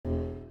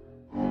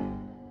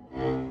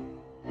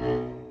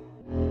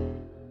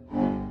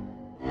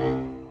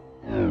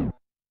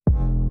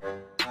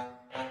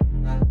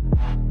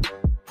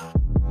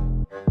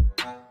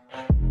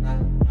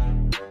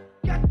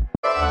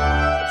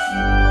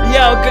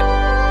good.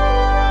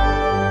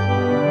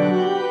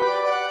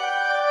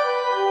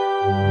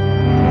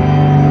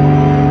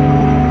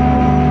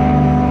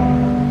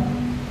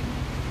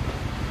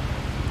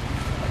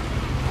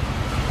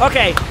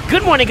 Okay,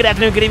 good morning, good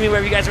afternoon, good evening,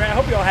 wherever you guys are at. I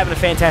hope you're all having a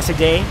fantastic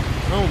day.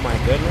 Oh my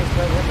goodness,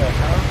 what the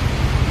hell?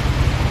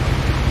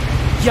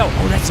 Yo,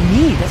 oh, that's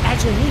me. That's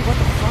actually me. What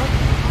the fuck?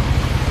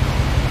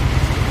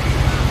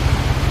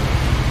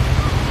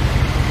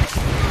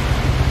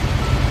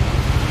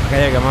 Okay,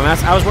 there you go. My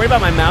mouse. I was worried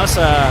about my mouse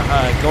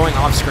going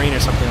off screen or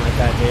something like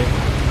that, dude.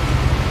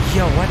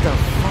 Yo, what the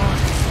fuck?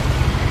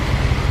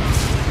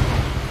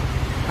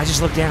 I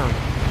just looked down.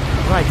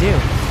 What do I do?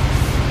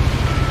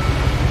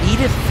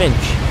 Edith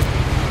Finch.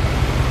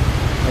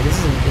 Like, is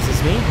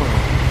this me? Hold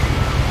on.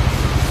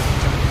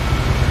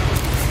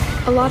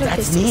 A lot of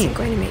this isn't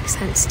going to make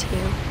sense to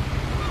you.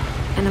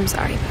 And I'm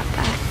sorry about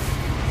that.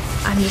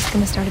 I'm just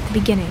going to start at the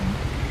beginning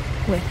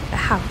with the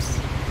house.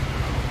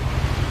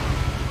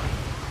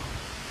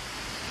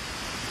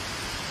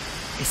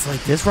 It's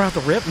like this right off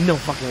the rip? No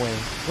fucking way.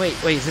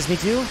 Wait, is this me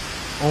too?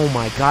 Oh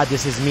my god,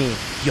 this is me.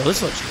 Yo,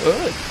 this looks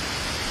good.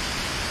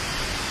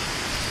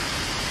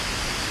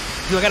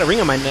 Dude, I got a ring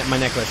on my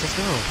necklace. Let's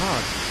go.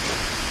 Fuck.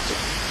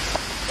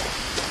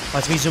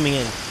 Let's be zooming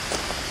in.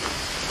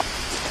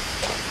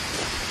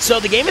 So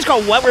the game is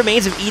called What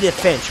Remains of Edith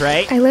Finch,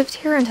 right? I lived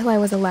here until I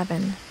was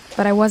 11,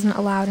 but I wasn't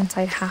allowed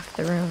inside half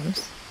the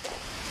rooms.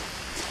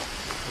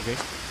 Okay.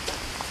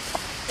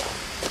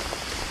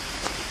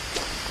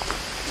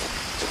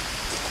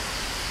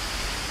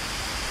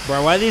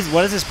 Bro, what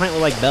does this plant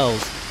look like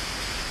bells?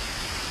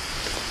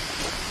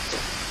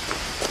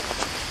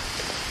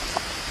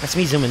 That's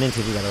me zooming in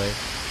too, by the way.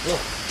 Ugh.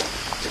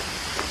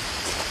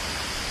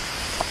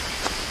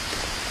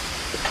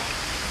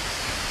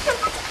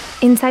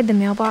 Inside the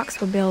mailbox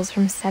were bills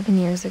from 7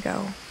 years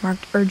ago,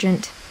 marked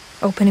urgent,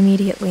 open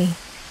immediately.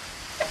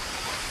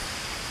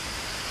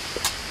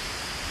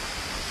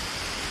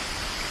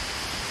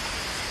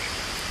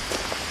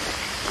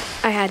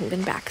 I hadn't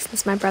been back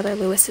since my brother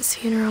Lewis's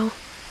funeral.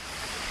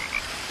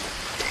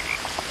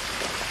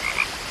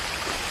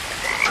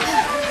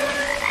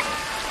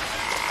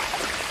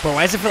 Bro,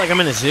 why does it feel like I'm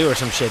in a zoo or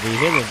some shit? Do you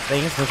hear the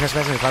things? No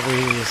trespassing, property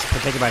is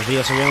protected by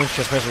video surveillance.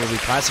 Trespasser will be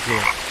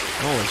prosecuted.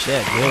 Holy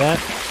shit, you hear that?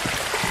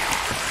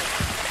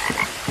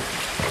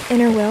 In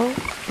her will,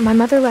 my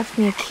mother left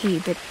me a key,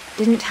 but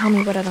didn't tell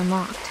me what it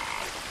unlocked.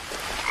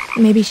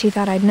 Maybe she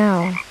thought I'd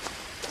know.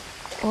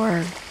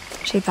 Or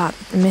she thought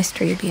that the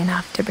mystery would be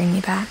enough to bring me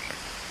back.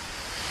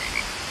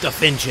 The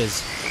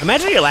Finches.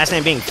 Imagine your last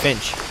name being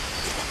Finch.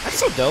 That's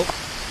so dope.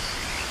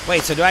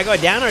 Wait, so do I go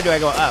down or do I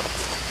go up?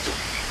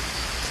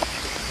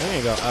 I'm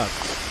gonna go up.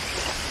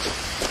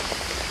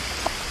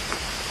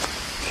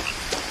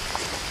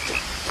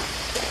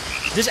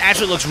 This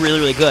actually looks really,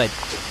 really good.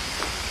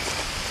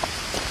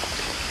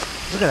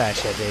 Look at that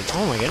shit, dude.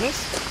 Oh my goodness.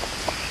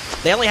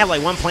 They only have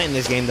like one plant in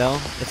this game, though.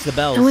 It's the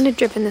bells. I wouldn't have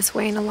driven this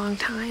way in a long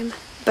time,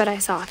 but I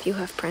saw a few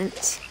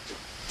hoofprints.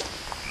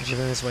 I've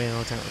driven this way in a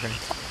long time, okay.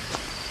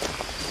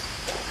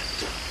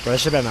 Bro,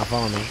 this shit better not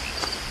follow me.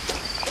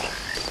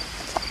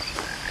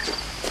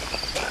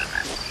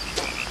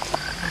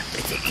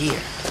 It's a deer.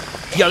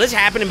 Yo, this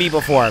happened to me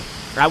before.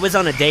 I was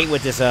on a date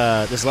with this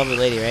this lovely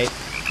lady, right?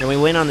 And we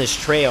went on this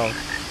trail.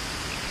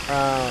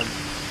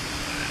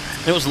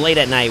 It was late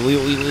at night. We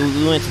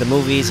went to the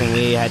movies and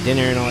we had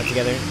dinner and all that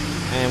together.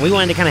 And we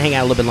wanted to kind of hang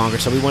out a little bit longer,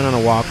 so we went on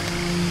a walk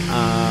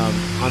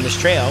on this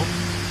trail.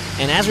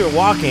 And as we were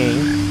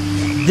walking,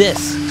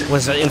 this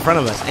was in front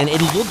of us. And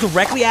it looked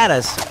directly at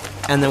us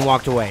and then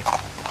walked away.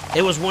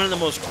 It was one of the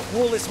most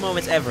coolest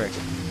moments ever.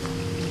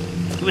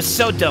 It was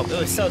so dope. It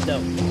was so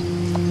dope.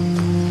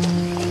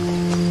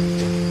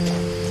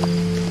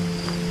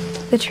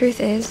 The truth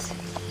is,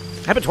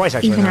 Happened twice,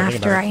 actually. even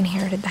after I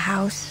inherited the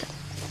house,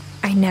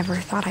 I never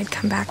thought I'd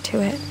come back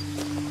to it.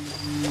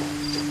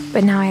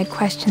 But now I had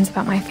questions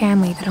about my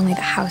family that only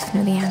the house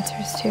knew the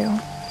answers to.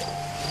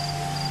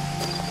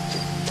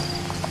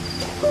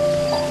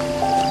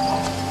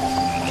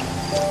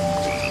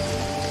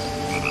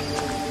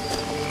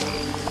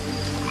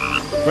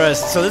 Bro,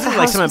 so this is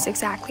like some... The house was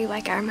exactly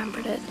like I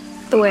remembered it,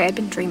 the way I'd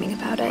been dreaming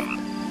about it.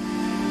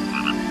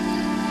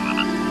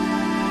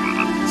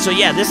 So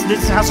yeah, this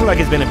house looks like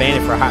it's been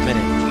abandoned for a hot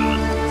minute.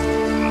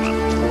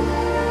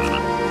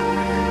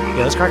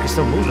 Yeah, this car can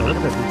still move though. Look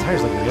at this. The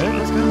tires looking good.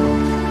 Let's go.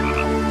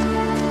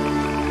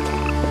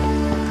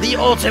 The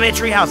ultimate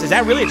treehouse. Is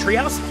that really a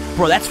treehouse?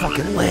 Bro, that's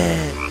fucking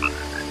lit.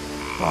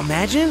 Bro,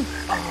 imagine.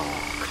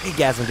 Oh, great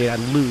gasm, dude. I'd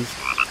lose.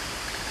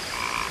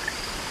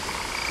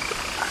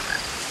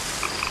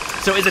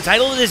 So is the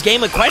title of this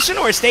game a question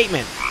or a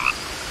statement?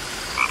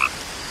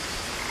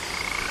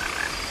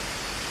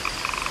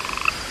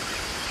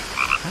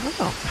 I don't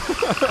know.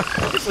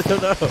 I honestly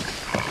don't know.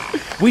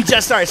 We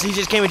just started, so you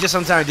just came in just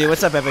on time, dude.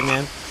 What's up, Epic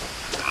Man?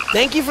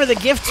 Thank you for the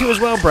gift, too,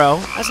 as well, bro.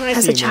 That's nice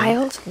of you, As a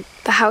child,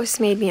 the house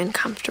made me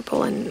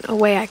uncomfortable in a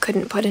way I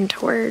couldn't put into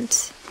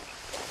words.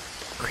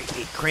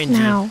 Creepy, cringy.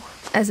 Now,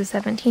 as a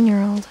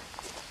 17-year-old,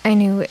 I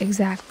knew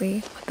exactly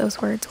what those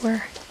words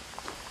were.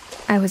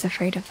 I was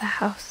afraid of the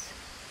house.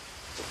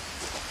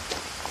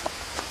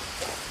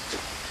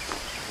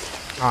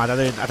 Oh, I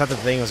thought the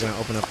thing was going to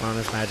open up on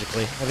us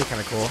magically. That'd be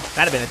kind of cool.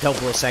 That'd have been a dope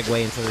little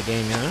segue into the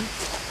game, you know?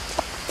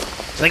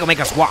 They gonna make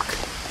us walk.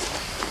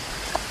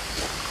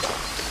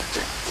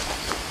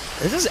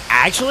 This is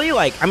actually,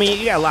 like, I mean,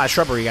 you got a lot of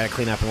shrubbery you got to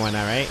clean up and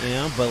whatnot, right? You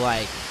know? But,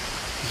 like,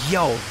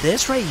 yo,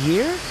 this right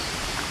here?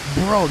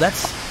 Bro,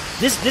 that's...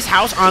 This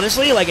house,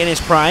 honestly, like, in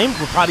its prime,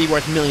 would probably be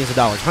worth millions of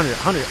dollars.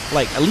 100,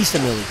 like, at least a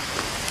million.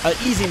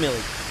 Easy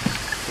million.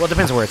 Well, it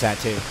depends on where it's at,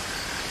 too.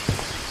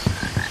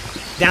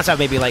 Downside,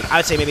 maybe, like, I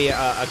would say maybe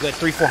a good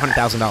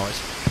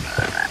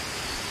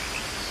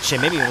 $300,000-$400,000.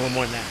 Shit, maybe a little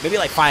more than that. Maybe,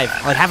 like, like,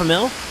 half a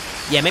mil?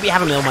 Yeah, maybe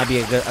half a mil might be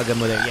a good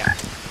move there. Yeah.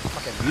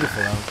 Fucking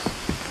beautiful, though.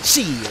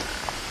 See.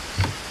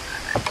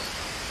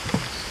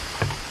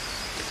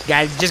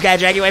 Just gotta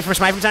drag you away from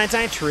Smite from time to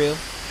time? True.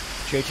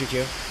 True.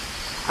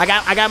 I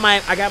got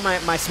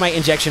my Smite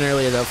injection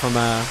earlier though from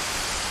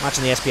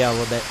watching the SPL a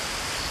little bit.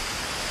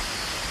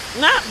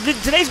 Nah,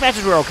 today's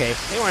matches were okay.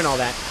 They weren't all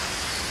that.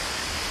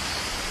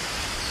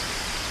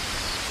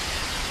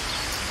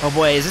 Oh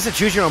boy, is this a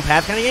choose your own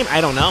path kind of game? I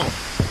don't know.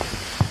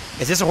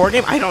 Is this a horror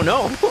game? I don't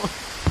know.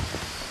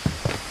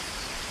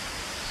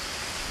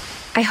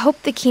 I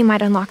hoped the key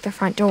might unlock the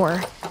front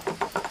door.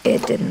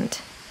 It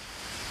didn't.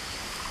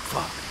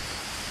 Fuck.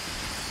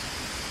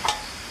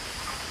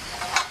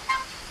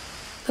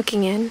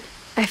 Looking in,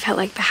 I felt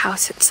like the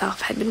house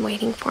itself had been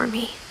waiting for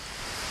me.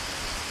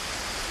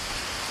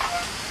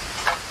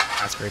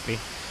 That's creepy.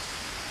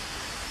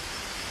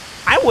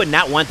 I would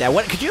not want that.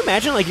 What could you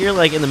imagine? Like you're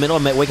like in the middle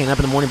of waking up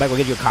in the morning, back, go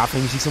get you a coffee,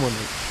 and you see someone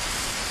like,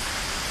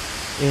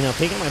 you know,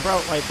 peeking, like, bro,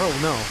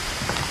 no,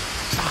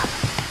 stop.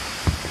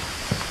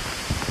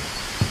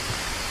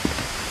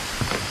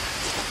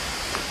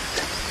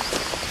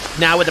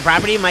 Now with the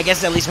property, my guess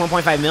is at least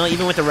 1.5 million.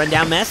 Even with the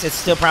rundown mess, it's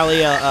still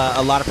probably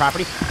a lot of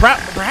property.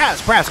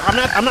 Perhaps. I'm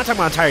not talking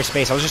about entire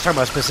space. I was just talking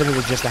about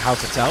specifically just the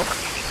house itself.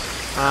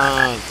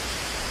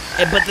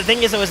 But the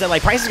thing is, though, is that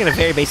like price is going to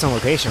vary based on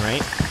location,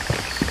 right?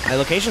 Like,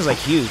 location's like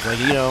huge. Like,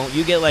 you know,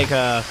 you get like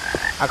a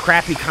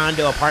crappy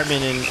condo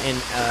apartment in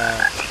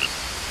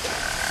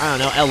I don't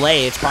know,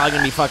 LA. It's probably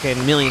going to be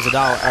fucking millions of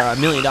dollars, $1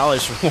 million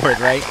worth,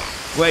 right?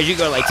 Whereas you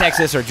go to like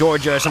Texas or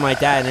Georgia or something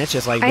like that, and it's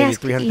just like maybe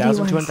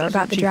 300,000, 200,000.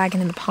 About the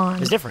dragon in the pond.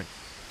 It's different.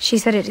 She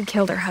said it had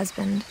killed her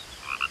husband.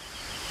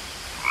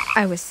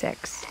 I was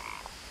 6.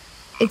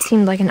 It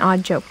seemed like an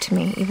odd joke to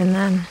me even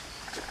then.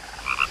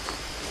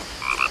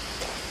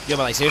 Yo,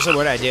 but like seriously,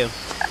 what did I do?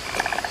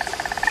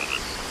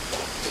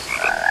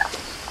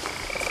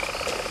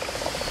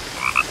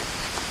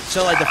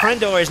 So like the front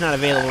door is not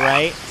available,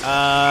 right?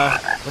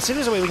 Let's see if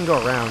there's a way we can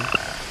go around.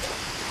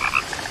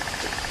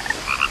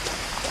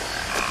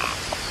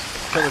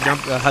 Kill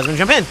the husband,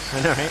 jump in.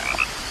 I know, right?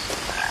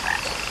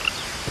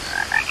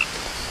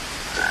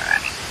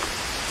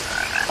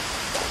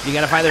 You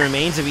gotta find the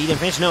remains of Edith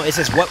Finch? No, it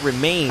says what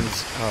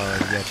remains. Oh,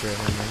 yeah, true.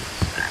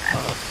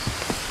 Oh.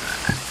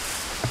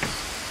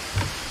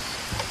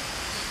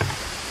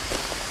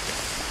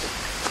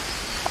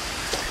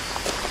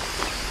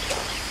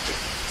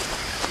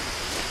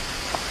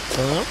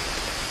 Hello?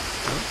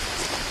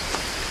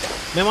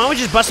 Man, why don't we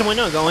just bust a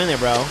window and go in there,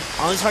 bro?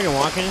 All this fucking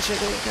walking and shit,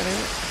 dude.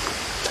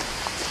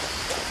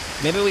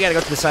 Maybe we gotta go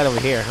to the side over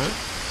here, huh?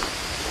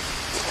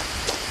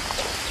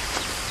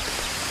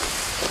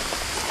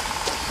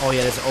 Oh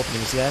yeah, there's an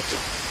opening, you see that?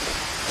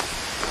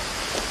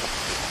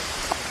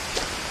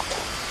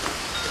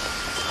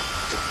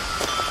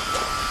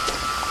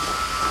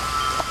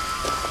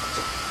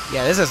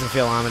 Yeah, this doesn't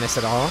feel ominous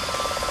at all.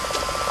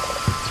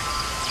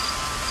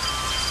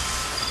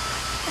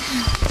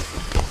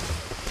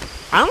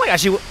 I don't like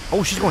actually.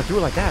 Oh, she's going through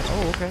it like that.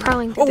 Oh, okay.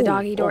 Crawling through the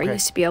doggy door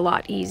used to be a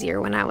lot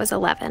easier when I was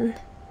 11.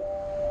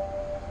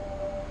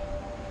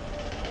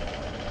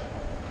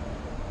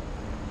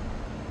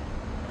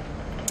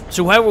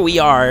 So whoever we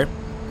are,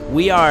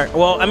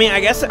 well, I mean,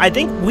 I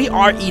think we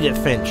are Edith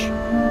Finch.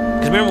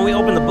 Because remember, when we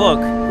opened the book,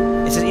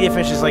 it says Edith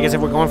Finch is like as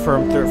if we're going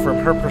from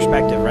her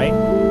perspective, right?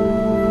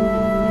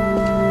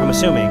 I'm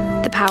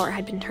assuming. The power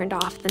had been turned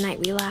off the night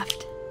we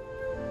left.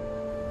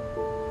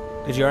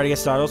 Did you already get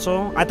started,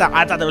 Soul? I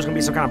thought there was going to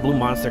be some kind of blue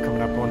monster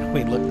coming up when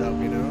we looked up,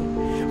 you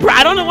know? Bro,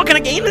 I don't know what kind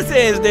of game this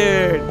is,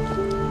 dude.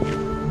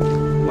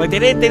 Like, they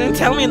didn't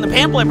tell me in the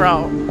pamphlet,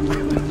 bro.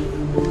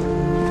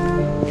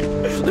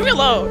 Leave me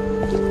alone.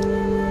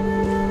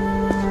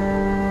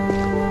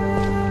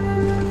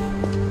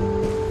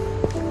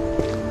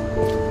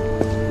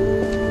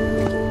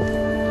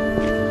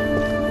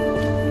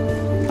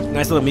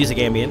 Nice little music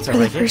ambience. For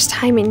the first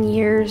time in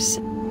years,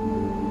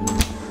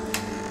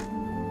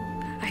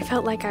 I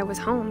felt like I was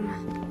home.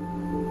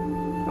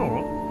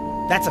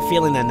 Oh, that's a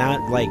feeling that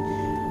not like,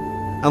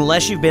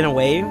 unless you've been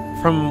away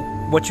from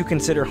what you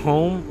consider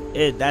home,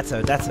 that's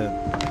a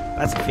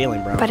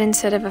feeling, bro. But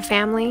instead of a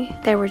family,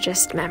 there were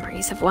just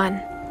memories of one.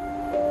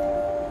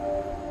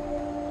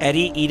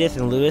 Eddie, Edith,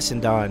 and Louis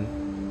and Dawn.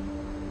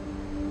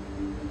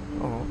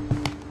 Oh,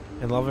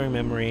 in loving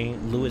memory,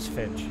 Louis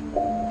Finch.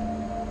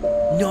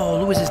 No,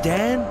 Louis is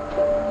dead?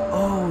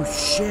 Oh,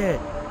 shit.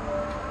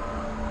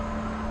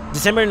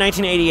 December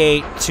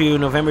 1988 to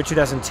November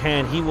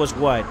 2010, he was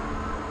what?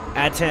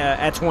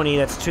 At 20,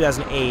 that's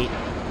 2008.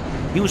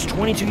 He was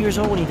 22 years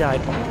old when he died.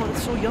 Oh,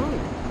 that's so young.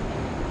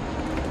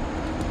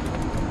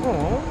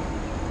 Oh.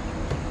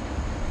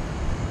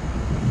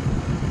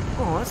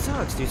 Oh, that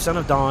sucks, dude. Son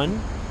of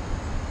Dawn.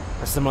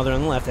 That's the mother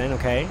on the left end,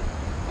 okay.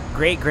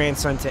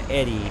 Great-grandson to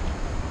Edie.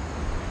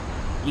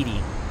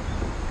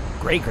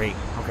 Great.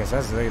 Okay,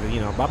 so that's,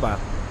 you know, Baba.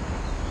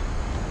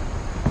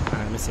 Alright,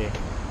 let me see.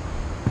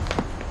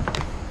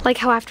 Like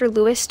how after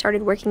Louis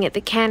started working at the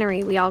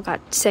cannery, we all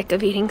got sick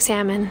of eating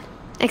salmon.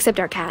 Except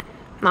our cat,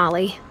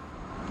 Molly.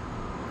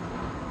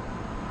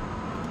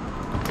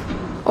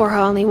 Or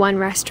how only one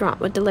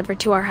restaurant would deliver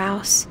to our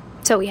house.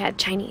 So we had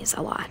Chinese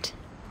a lot.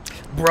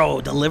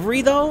 Bro,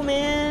 delivery though,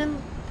 man?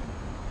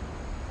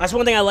 That's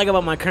one thing I like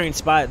about my current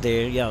spot,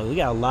 dude. Yo, we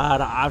got a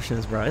lot of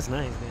options, bro. It's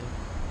nice, man.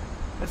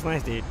 That's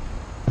nice, dude.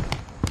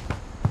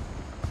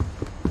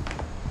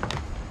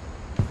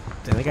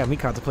 Damn, they got me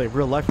contemplating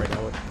real life right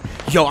now.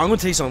 Yo, I'm gonna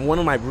tell you something. One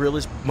of my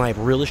realest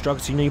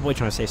struggles. You know, your boy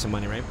trying to save some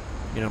money, right?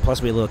 You know,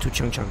 plus we a little too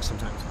chunk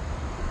sometimes.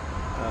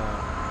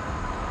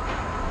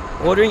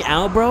 Ordering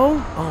out, bro.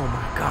 Oh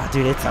my god,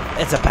 dude, it's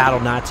a battle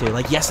not to.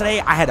 Like yesterday,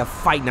 I had to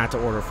fight not to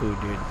order food,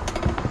 dude.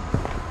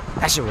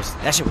 That shit was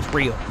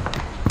real.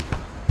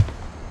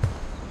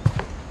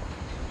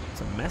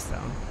 It's a mess,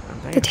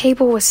 though. The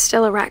table was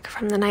still a wreck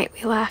from the night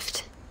we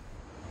left.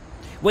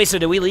 Wait, so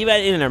did we leave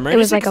it in an emergency? It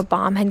was like a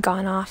bomb had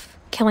gone off,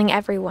 killing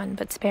everyone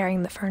but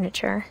sparing the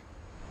furniture.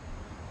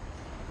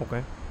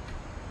 Okay.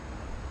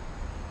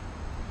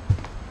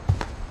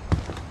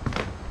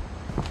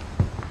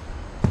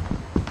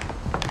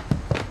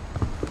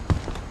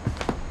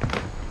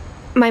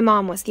 My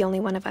mom was the only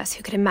one of us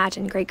who could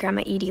imagine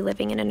Great-Grandma Edie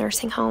living in a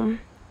nursing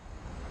home.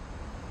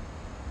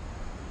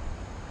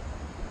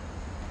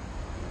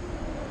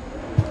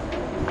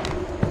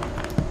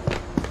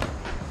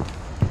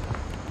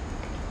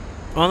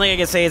 Only thing I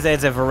can say is that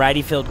it's a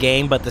variety-filled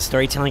game, but the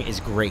storytelling is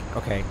great.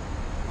 Okay.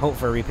 Hope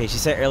for a replay. She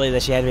said earlier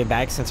that she hadn't been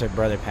back since her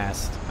brother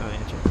passed. Oh,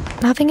 yeah, true.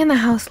 Nothing in the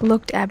house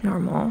looked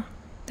abnormal.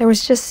 There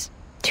was just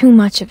too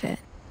much of it,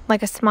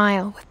 like a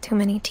smile with too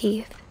many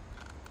teeth.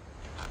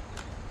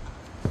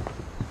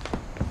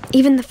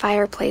 Even the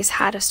fireplace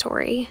had a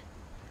story.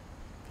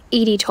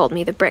 Edie told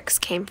me the bricks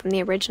came from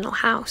the original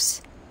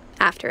house,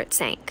 after it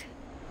sank.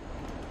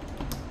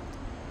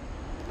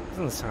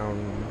 Doesn't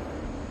sound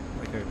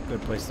like a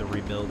good place to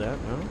rebuild at,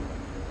 no?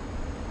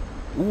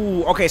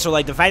 Ooh, okay, so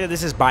like the fact that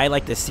this is by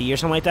like the sea or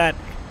something like that,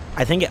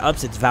 I think it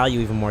ups its value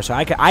even more. So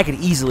I could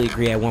easily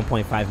agree at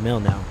 1.5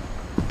 mil now.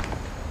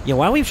 Yo,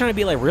 why are we trying to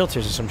be like realtors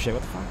or some shit?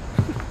 What the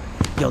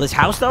fuck? Yo, this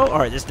house though,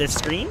 or this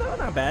screen though,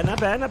 not bad.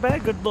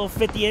 Good little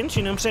 50-inch,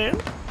 you know what I'm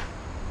saying?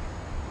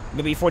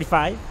 Maybe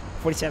 45,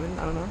 47,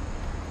 I don't know.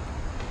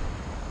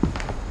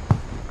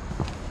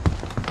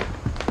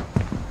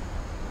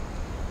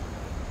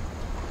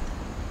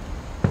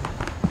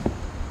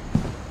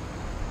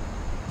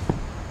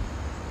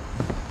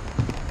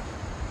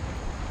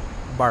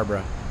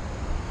 Barbara.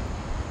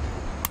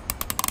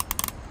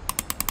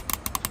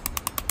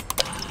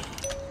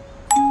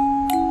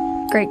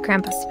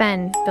 Great-Grandpa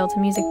Sven built a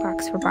music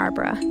box for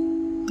Barbara,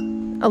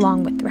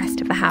 along with the rest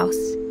of the house.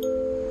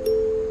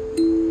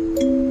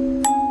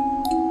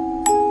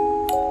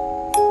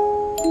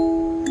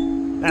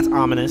 That's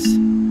ominous.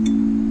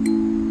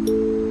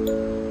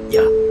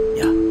 Yeah.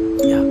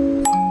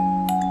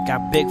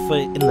 Got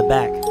Bigfoot in the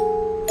back.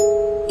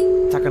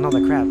 Talking all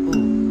the crap.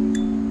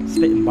 Ooh.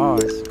 Spitting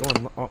bars.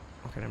 Going. Oh,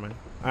 okay, never mind.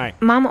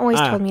 Alright. Mom always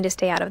told me to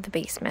stay out of the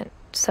basement,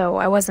 so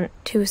I wasn't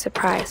too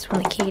surprised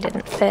when the key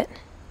didn't fit.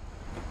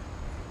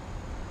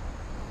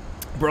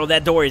 Bro,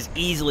 that door is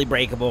easily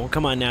breakable.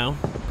 Come on now.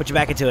 Put your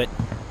back into it.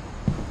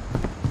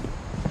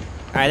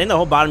 Alright, I think the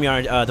whole bottom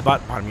yard, the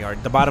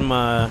bottom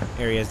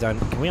area is done.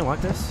 Can we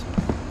unlock this?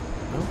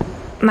 No?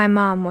 My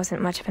mom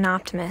wasn't much of an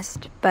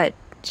optimist, but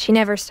she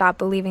never stopped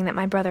believing that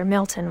my brother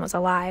Milton was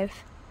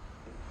alive.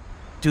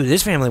 Dude,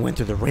 this family went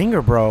through the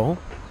ringer, bro.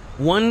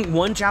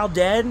 One child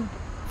dead.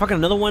 Fucking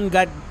another one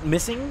got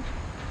missing.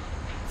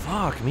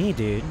 Fuck me,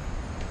 dude.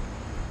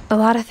 A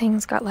lot of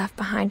things got left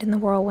behind in the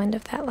whirlwind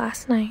of that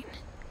last night.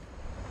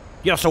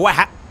 Yo, so what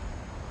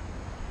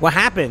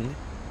happened?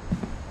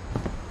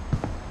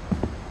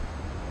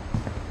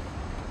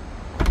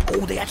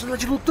 Oh, they actually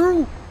let you look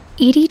through.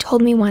 Edie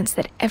told me once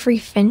that every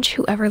Finch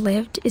who ever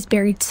lived is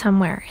buried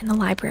somewhere in the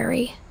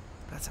library.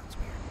 That sounds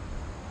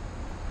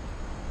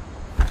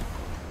weird.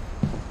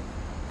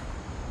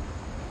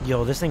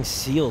 Yo, this thing's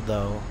sealed,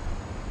 though.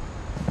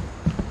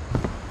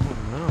 Oh,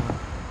 no.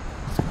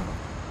 Let's go.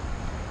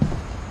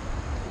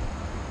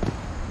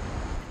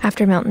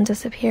 After Milton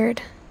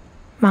disappeared,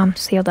 Mom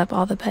sealed up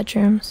all the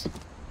bedrooms.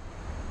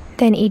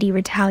 Then Edie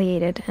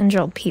retaliated and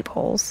drilled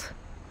peepholes.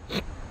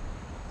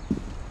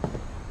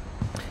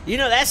 You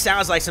know, that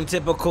sounds like some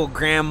typical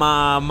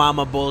grandma,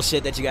 mama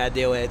bullshit that you gotta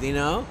deal with, you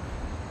know?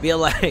 Be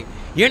like,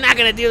 you're not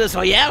gonna do this,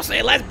 so yeah, I'll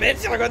say less,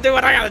 bitch. I'm gonna do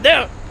what I gotta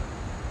do.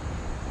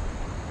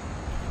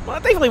 Well,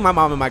 thankfully, my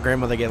mom and my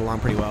grandmother get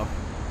along pretty well.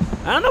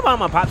 I don't know about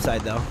my pop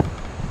side though.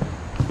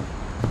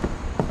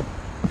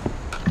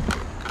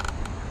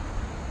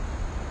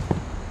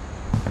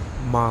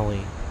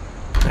 Molly.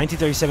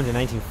 1937 to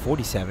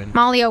 1947.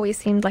 Molly always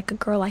seemed like a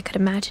girl I could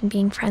imagine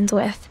being friends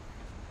with,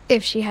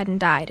 if she hadn't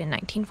died in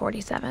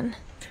 1947.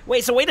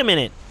 Wait, so wait a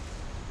minute.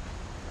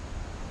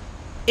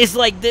 Is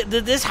like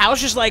this house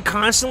just like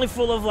constantly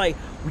full of like,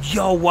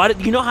 yo, what?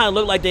 You know how it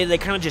looked like they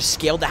kind of just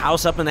scaled the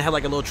house up and they had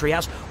like a little tree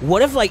house?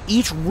 What if like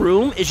each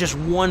room is just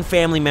one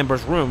family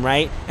member's room,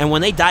 right? And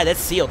when they die, that's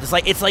sealed. It's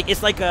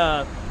like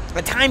a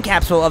time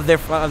capsule of their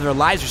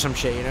lives or some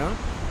shit, you know?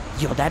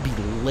 Yo, that'd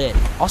be lit.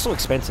 Also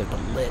expensive, but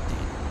lit, dude.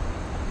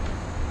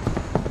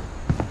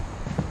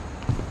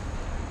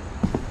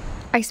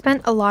 I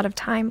spent a lot of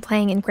time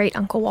playing in Great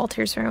Uncle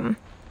Walter's room.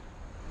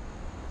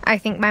 I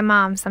think my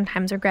mom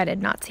sometimes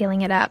regretted not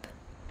sealing it up.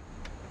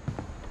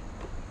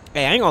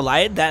 Hey, I ain't gonna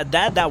lie,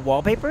 that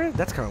wallpaper,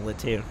 that's kind of lit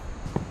too.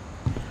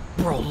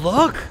 Bro,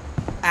 look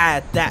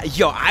at that.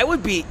 Yo, I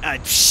would be,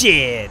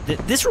 shit.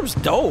 This room's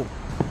dope.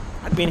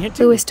 I'd be in here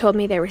too. Lewis told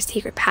me there were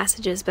secret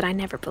passages, but I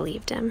never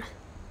believed him.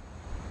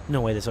 No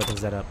way this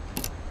opens that up.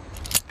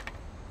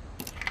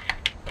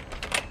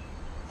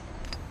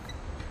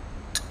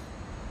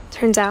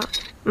 Turns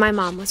out, my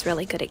mom was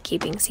really good at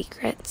keeping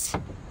secrets.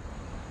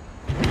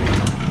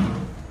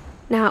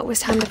 Now it was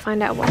time to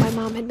find out what my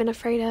mom had been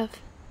afraid of.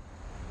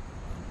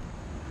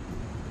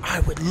 I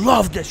would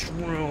love this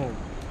room.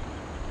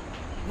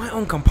 My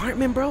own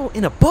compartment, bro,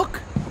 in a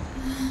book.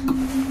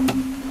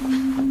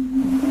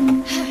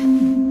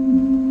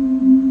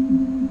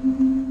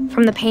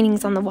 From the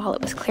paintings on the wall,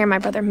 it was clear my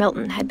brother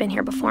Milton had been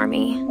here before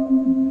me.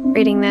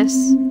 Reading this,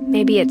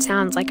 maybe it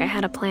sounds like I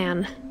had a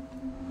plan.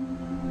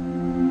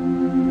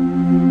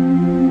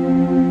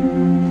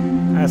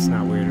 That's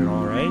not weird at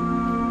all, right?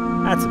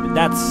 It's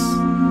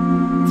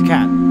a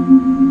cat.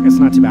 I guess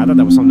not too bad. I thought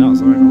that was something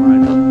else. I'm not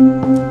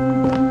gonna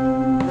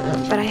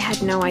lie. But I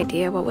had no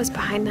idea what was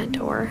behind that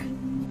door.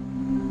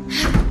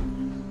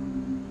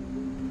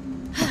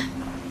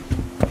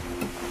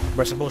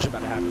 Bro, some bullshit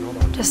about to happen. Hold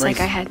on. Just like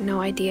I had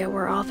no idea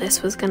where all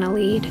this was gonna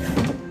lead.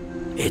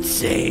 It's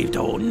saved.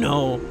 Oh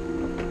no.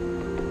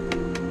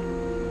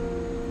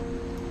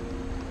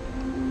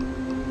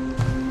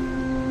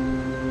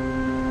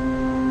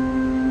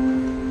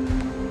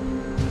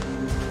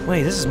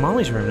 Wait, this is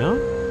Molly's room, no?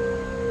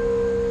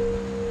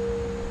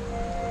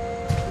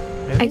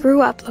 I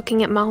grew up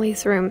looking at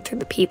Molly's room through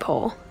the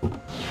peephole.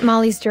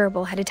 Molly's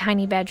gerbil had a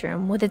tiny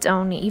bedroom with its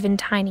own even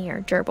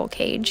tinier gerbil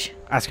cage.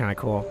 That's kind of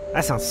cool.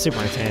 That sounds super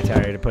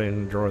unsanitary to put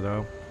in a drawer,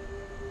 though.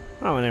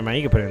 Oh, never mind.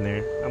 You can put it in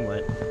there. I'm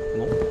lit.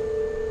 Nope.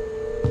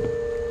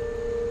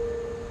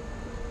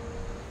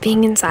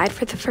 Being inside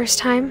for the first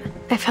time,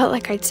 I felt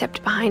like I'd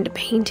stepped behind a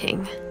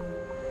painting.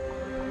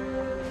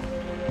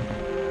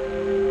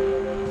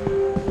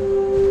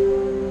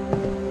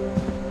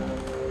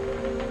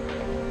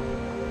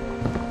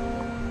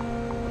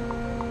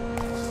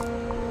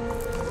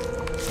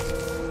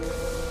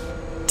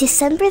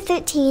 December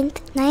 13th,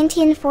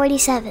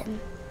 1947.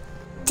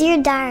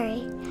 Dear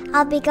Diary,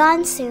 I'll be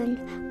gone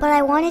soon, but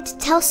I wanted to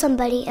tell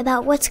somebody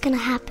about what's gonna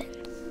happen.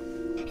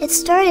 It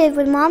started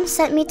when Mom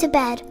sent me to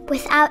bed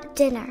without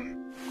dinner.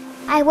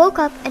 I woke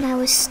up and I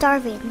was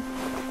starving,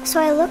 so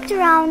I looked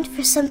around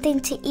for something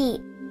to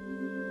eat.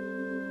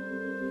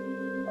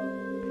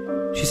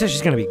 She says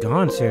she's gonna be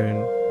gone soon.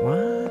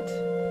 What?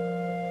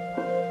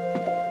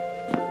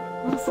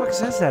 What the fuck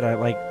says that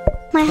at like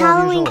My 12 years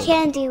Halloween old?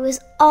 candy was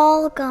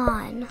all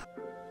gone.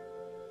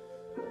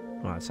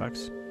 Oh, that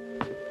sucks.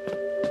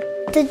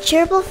 The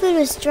gerbil food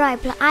was dry,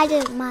 but I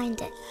didn't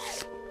mind it.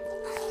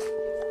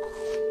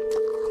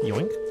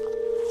 Yoink.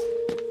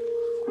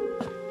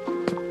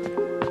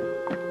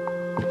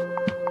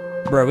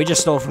 Bro, we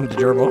just stole from the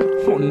gerbil.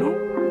 Oh no.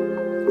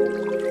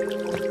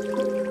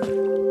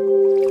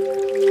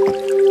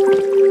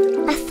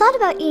 I thought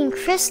about eating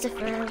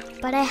Christopher,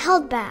 but I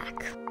held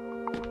back.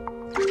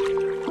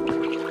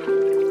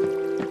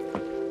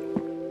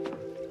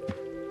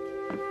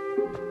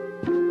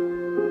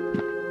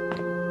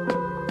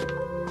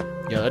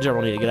 Yo, that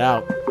gerbil need to get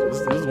out.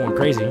 This is going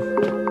crazy.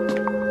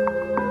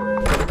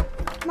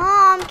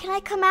 Mom, can I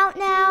come out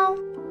now?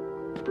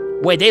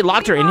 Wait, they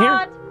locked her in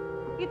here?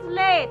 It's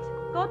late.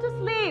 Go to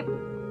sleep.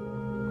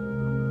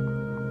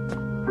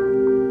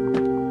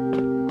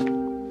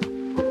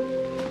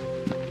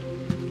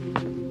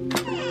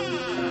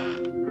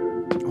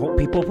 Oh,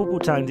 people poo-poo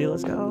time, dude.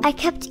 Let's go. I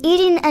kept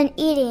eating and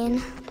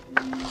eating.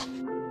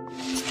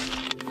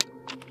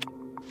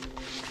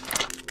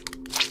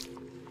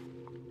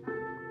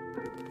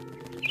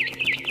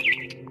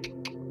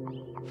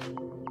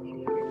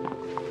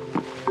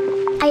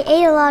 I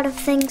ate a lot of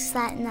things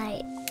that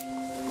night.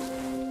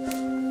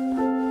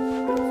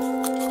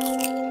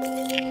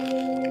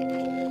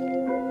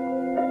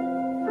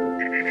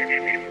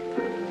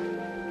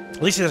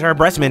 At least it's her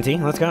breast minty.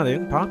 Let's go,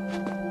 dude. Pop.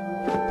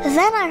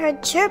 Then I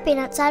heard chirping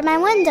outside my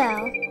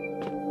window.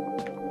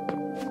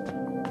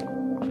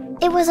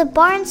 It was a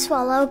barn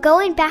swallow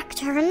going back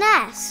to her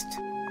nest.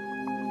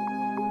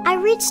 I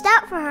reached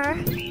out for her,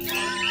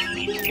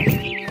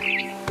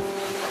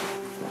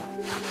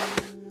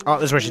 Oh,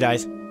 this is where she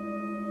dies.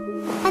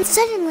 And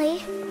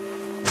suddenly,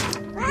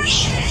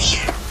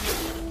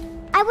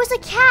 I was a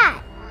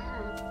cat.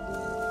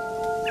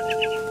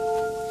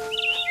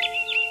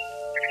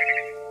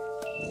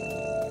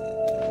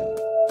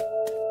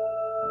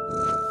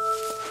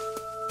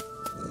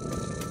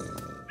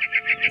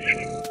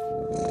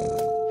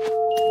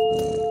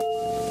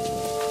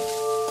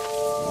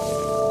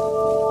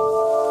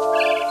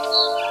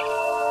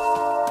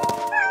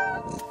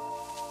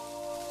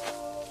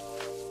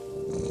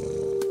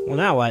 Well,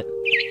 now what?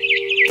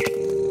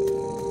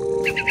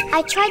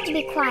 I tried to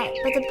be quiet,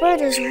 but the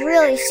bird was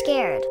really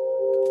scared.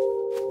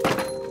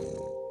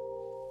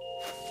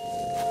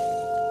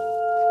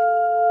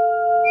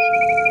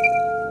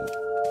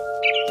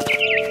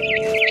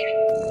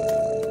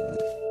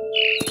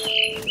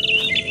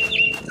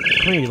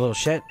 Come here, you little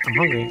shit. I'm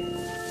hungry.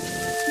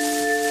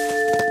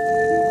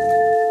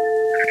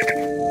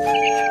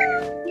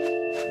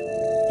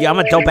 Yeah, I'm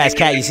a dope-ass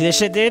cat. You see this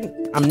shit, dude?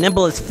 I'm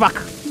nimble as fuck.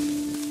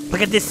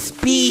 Look at this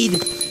speed.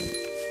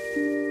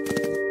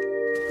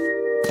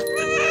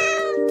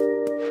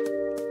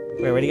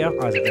 Wait, where'd he go?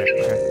 Oh, is it there?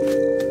 Okay.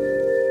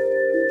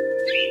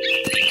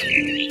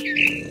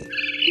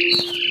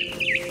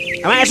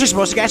 Am I actually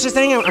supposed to catch this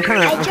thing? I'm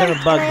kind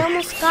of bugged. I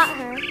almost got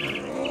her.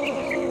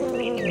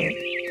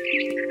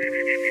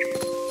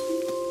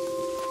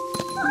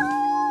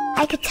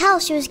 I could tell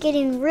she was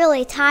getting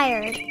really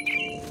tired.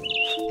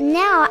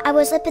 Now I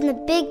was up in the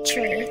big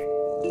tree.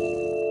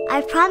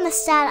 I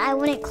promised Dad I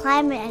wouldn't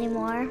climb it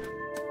anymore.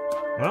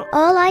 Well,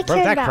 all I broke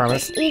cared that about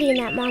promise. was eating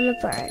that mama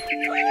bird.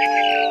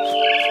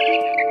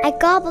 I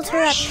gobbled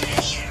her up.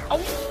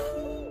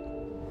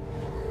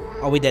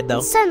 Oh, we did though.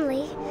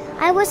 Suddenly,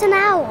 I was an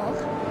owl.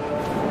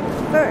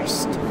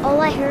 First, all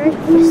I heard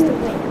was the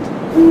wind.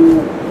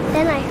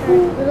 Then I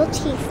heard little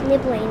teeth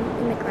nibbling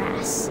in the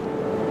grass.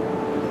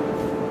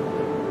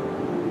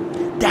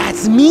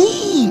 That's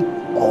me!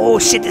 Oh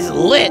shit, this is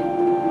lit!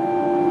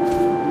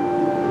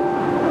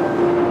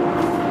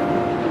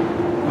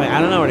 Wait, I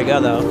don't know where to go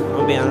though.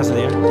 I'll be honest with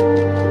you.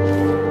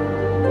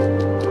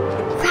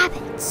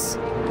 Rabbits.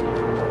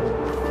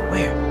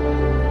 Where?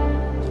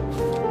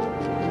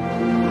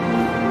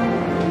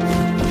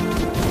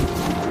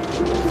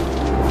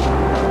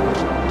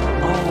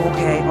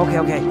 Oh,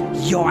 okay.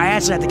 Yo, I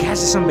actually have to catch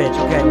this sumbitch.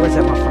 Okay, where's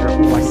that motherfucker?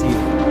 Oh, I see you.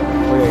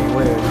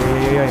 Where?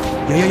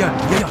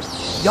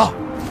 Yo.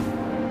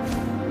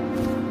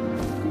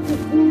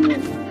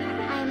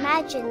 I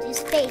imagined his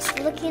face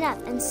looking up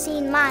and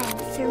seeing mine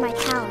through my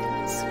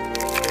talons.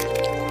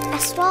 I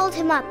swallowed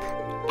him up,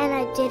 and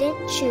I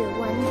didn't chew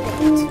one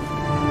bit.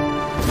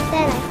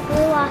 Then I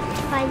flew off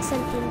to find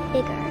something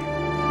bigger.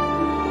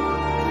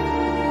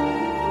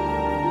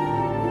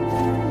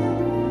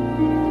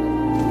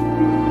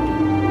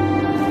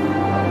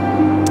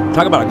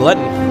 Talk about a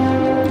glutton.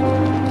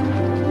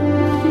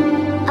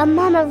 A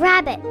mama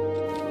rabbit.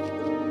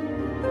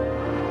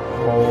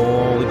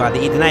 Oh, we about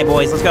to eat tonight,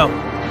 boys. Let's go.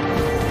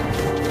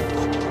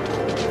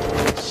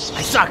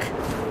 I suck.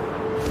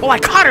 Oh, I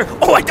caught her.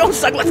 Oh, I don't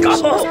suck. Let's go.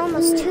 She was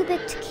almost too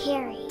big to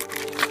carry.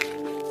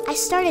 I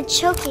started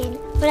choking,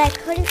 but I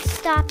couldn't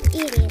stop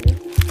eating.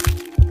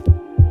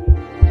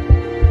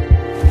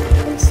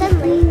 And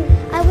suddenly,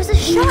 I was a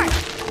shark.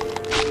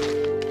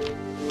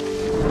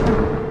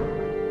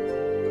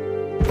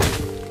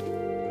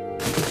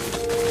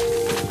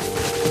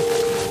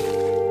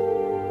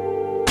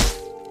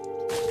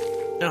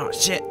 Oh,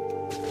 shit.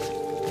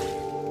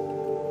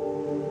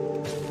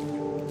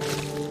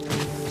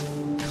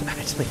 I'm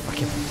actually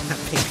fucking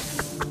laughing.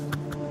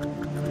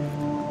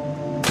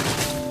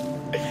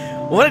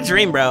 What a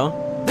dream, bro.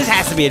 This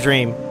has to be a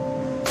dream.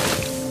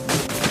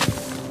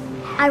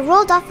 I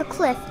rolled off a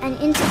cliff and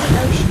into the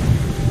ocean.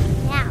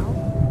 Now,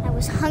 I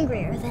was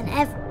hungrier than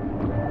ever.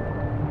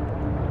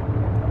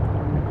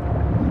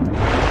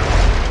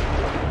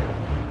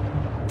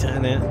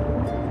 Done it.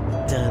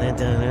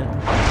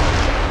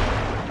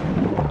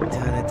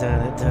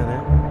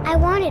 I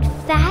wanted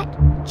fat,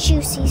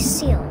 juicy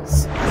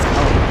seals.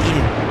 Oh, eat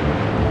it.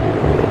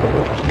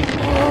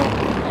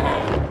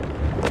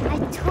 I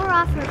tore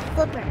off her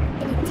flipper,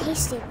 and it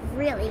tasted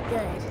really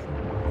good.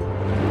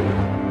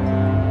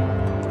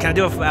 Can I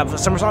do a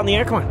somersault in the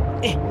air? Come on.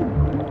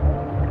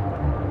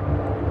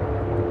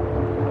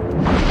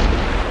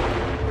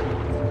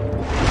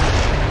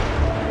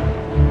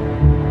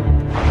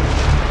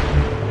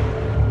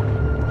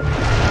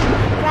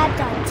 Grabbed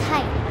on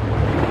tight.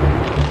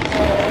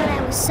 When I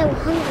was so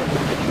hungry,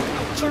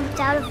 I jumped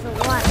out of the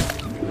water.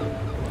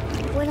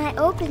 When I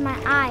opened my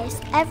eyes,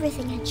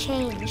 everything had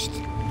changed.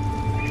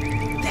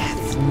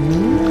 That's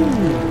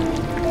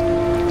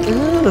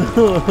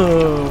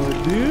oh,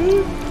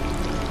 dude.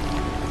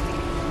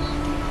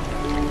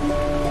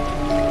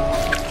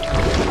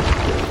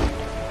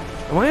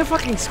 Am I a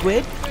fucking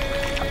squid?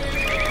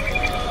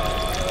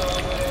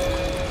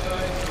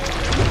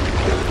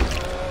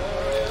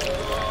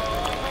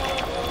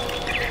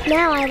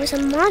 Now I was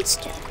a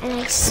monster, and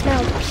I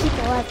smelled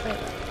people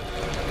everywhere.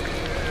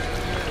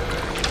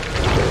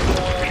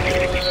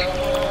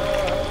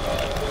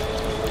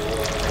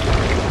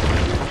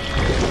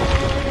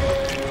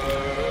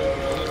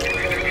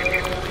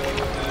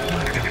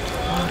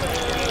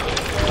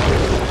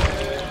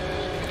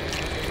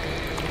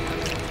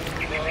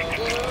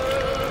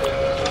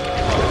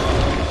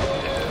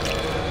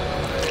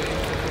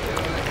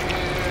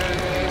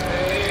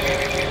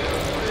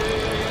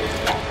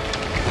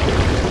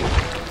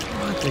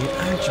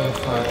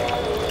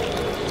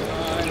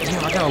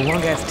 I got a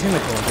long ass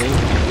tentacle, dude.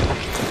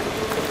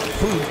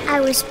 Food. I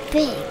was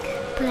big,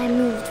 but I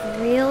moved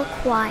real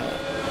quiet.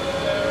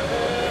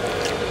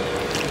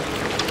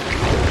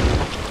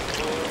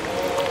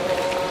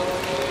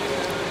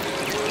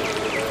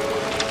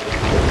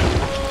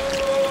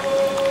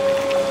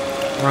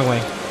 Wrong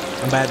way.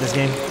 I'm bad at this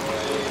game.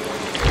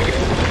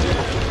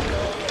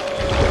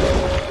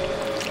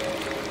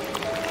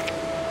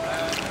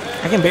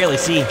 I can barely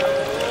see.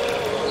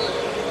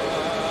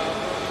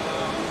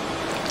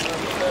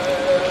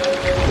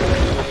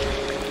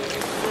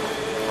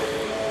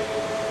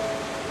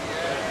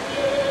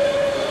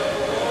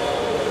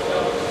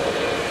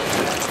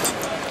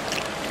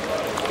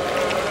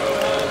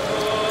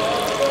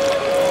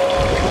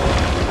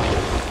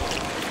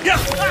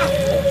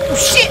 Oh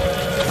shit!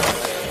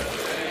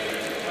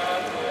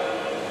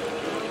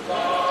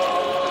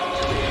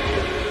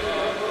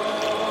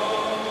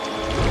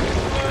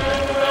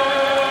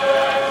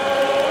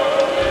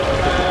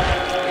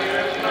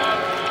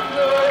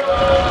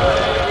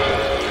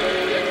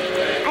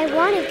 I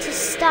wanted to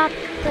stop,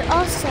 but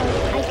also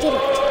I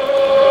didn't.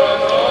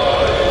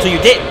 So you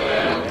didn't?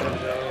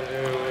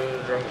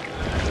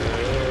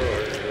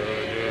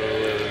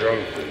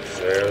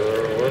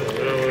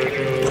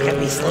 Look at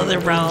me slither,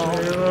 bro.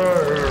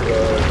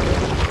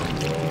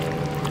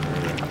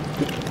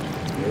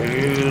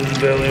 His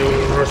belly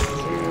was rusty,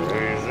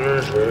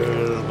 his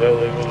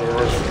belly was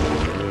rusty,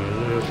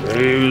 his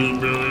belly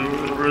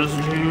was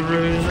rusty,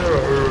 razor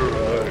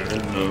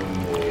in the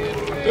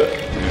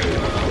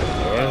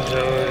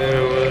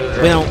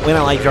We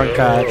don't like drunk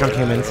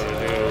humans.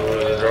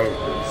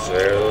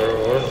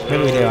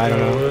 Maybe we do, I don't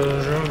know.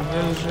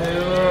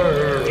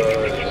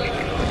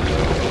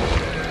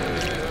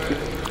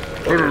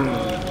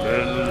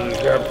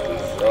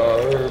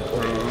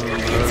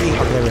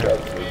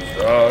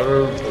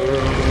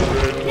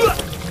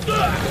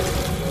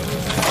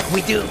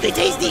 We do, they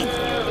tasty.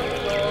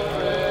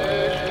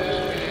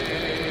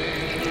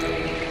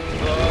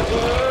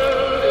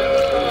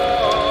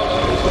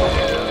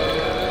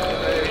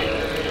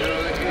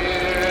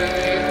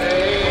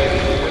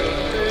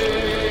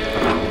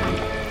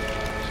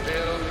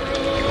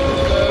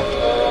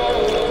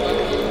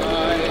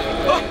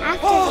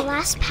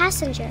 Last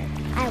passenger,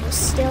 I was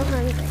still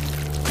hungry.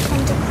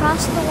 And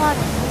across the water,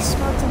 I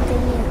smelled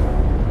something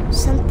new.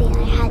 Something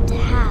I had to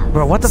have.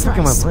 Bro, what the so fuck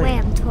am I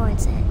playing? swam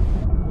towards it.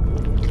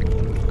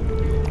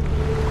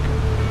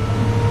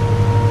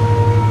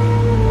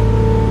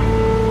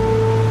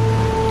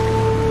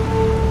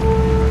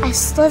 I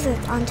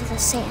slithered onto the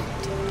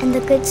sand, and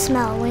the good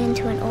smell went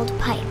into an old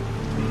pipe.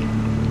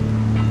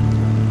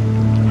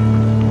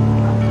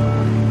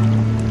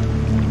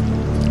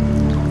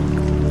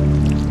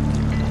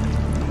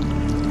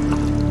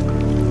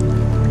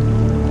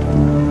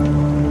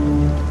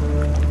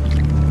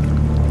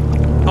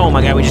 Oh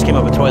my god, we just came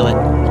up a toilet.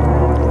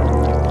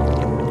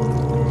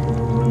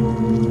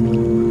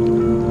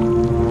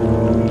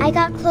 I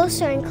got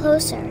closer and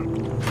closer.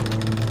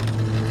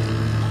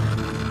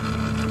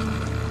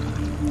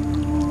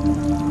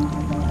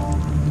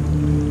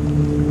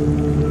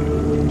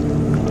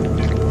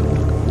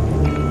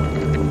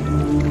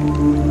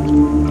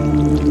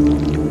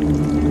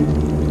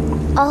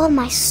 All of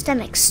my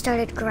stomach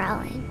started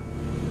growling.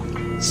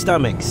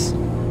 Stomachs.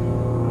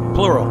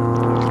 Plural.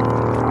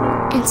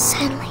 And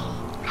suddenly,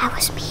 I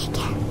was me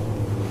again.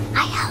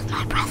 I held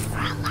my breath for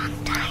a long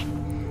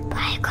time, but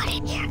I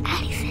couldn't hear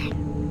anything.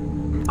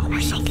 Oh, we're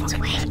I so think it's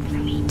fucking waiting for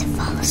me to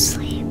fall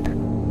asleep.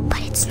 But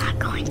it's not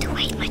going to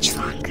wait much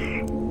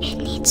longer. It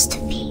needs to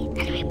feed,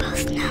 and we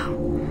both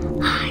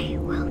know I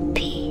will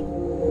be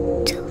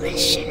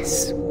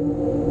delicious.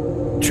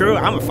 True,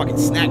 I'm a fucking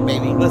snack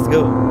baby. Let's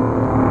go.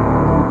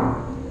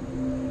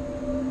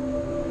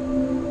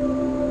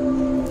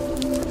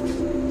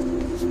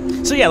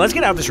 So yeah, let's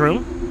get out of this room.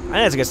 I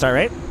think that's a good start,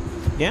 right?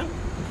 Yeah?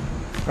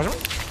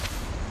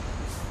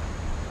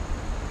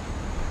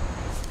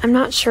 I'm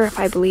not sure if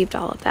I believed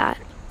all of that,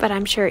 but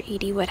I'm sure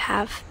Edie would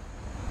have.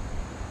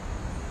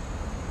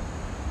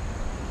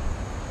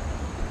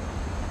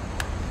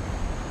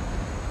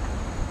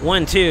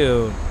 One,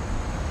 2,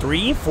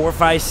 3, 4,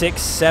 5,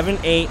 6, 7,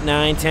 8,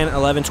 9, 10,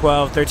 11,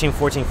 12, 13,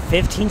 14,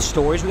 15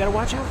 stories we gotta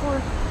watch out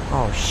for?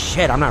 Oh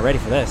shit, I'm not ready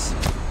for this.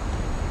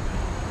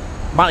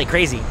 Molly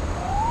crazy.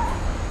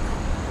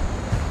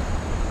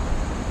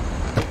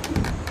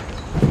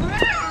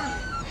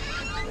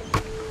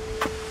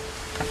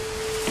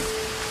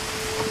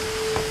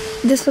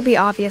 This will be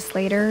obvious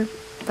later,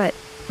 but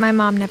my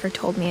mom never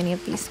told me any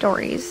of these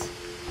stories.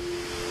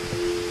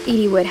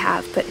 Edie would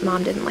have, but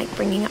Mom didn't like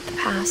bringing up the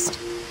past.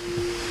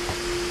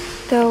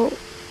 Though,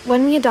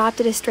 when we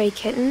adopted a stray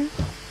kitten,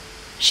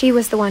 she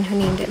was the one who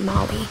named it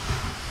Molly.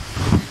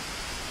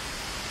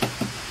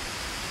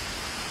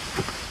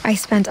 I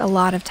spent a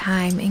lot of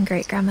time in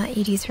Great-Grandma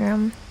Edie's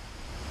room.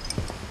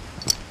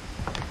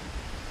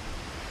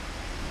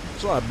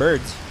 There's a lot of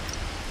birds.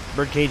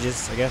 Bird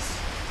cages, I guess.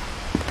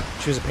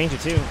 She was a painter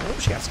too. Oh,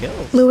 she got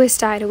skills. Louis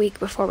died a week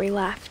before we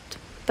left,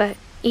 but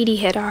Edie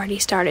had already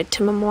started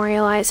to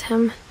memorialize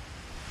him.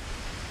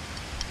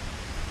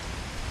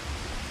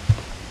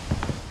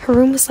 Her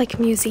room was like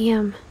a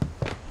museum.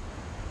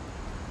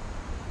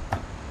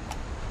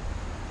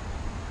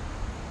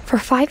 For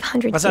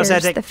 500 What's up, years,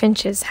 Cedric? the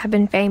Finches have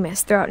been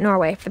famous throughout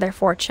Norway for their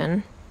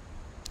fortune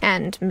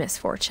and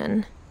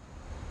misfortune.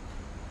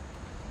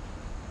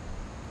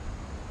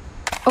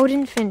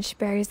 Odin Finch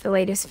buries the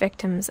latest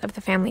victims of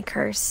the family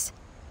curse,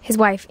 his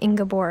wife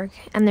Ingeborg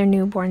and their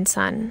newborn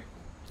son,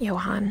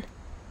 Johan.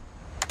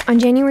 On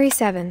January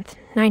 7th,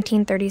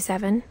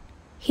 1937,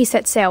 he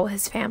set sail with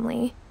his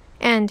family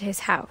and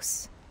his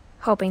house,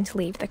 hoping to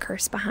leave the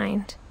curse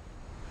behind.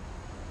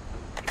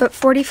 But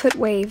 40-foot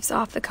waves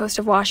off the coast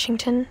of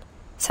Washington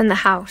send the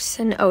house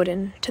and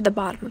Odin to the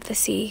bottom of the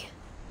sea.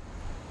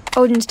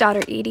 Odin's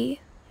daughter Edie,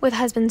 with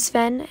husband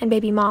Sven and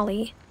baby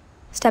Molly,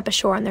 step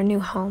ashore on their new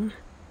home,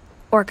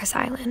 Orcas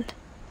Island.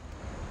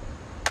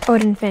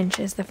 Odin Finch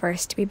is the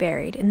first to be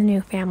buried in the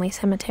new family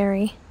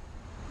cemetery.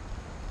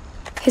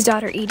 His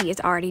daughter Edie is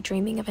already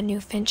dreaming of a new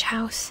Finch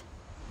house.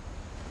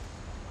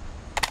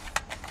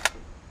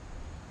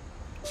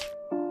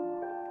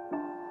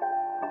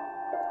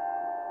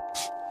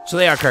 So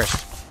they are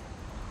cursed.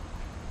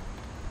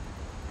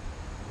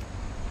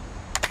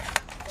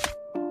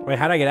 Wait,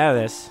 how do I get out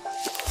of this?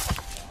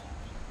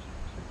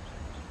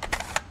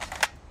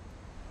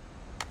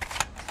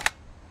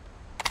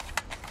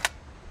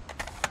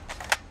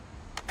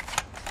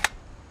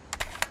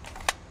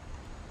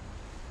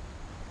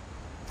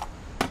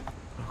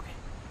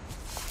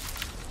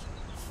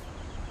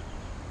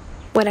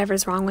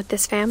 Whatever's wrong with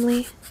this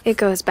family, it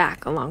goes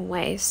back a long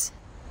ways.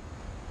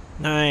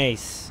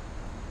 Nice.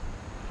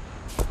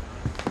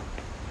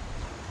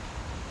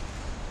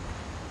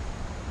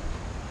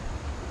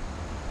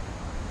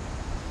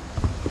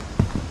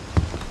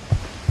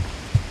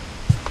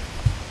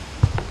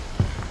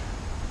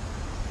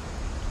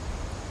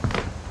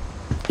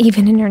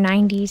 Even in her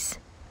 90s,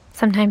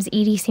 sometimes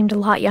Edie seemed a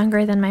lot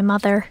younger than my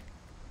mother.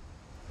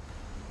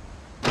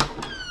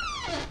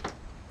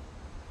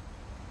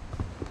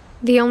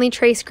 The only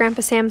trace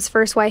Grandpa Sam's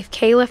first wife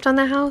Kay left on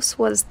the house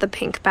was the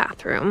pink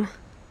bathroom.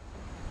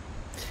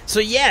 So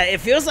yeah, it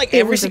feels like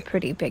It was a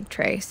pretty big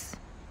trace.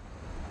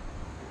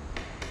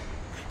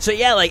 So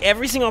yeah, like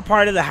every single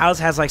part of the house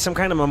has like some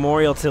kind of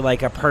memorial to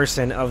like a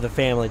person of the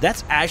family.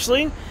 That's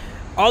actually,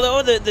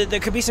 although there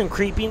could be some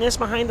creepiness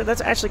behind it,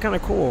 that's actually kind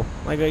of cool.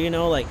 Like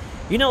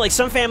like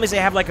some families, they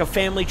have like a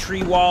family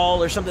tree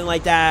wall or something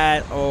like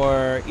that,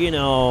 or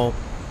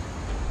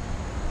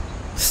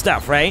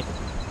stuff, right?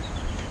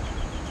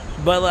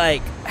 But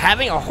like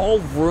having a whole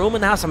room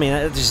in the house, I mean,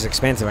 it's just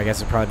expensive. I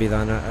guess would probably be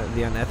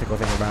the unethical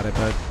thing about it,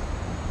 but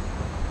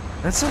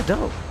that's so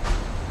dope.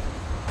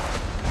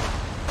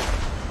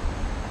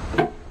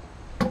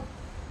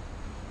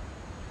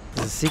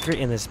 There's a secret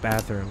in this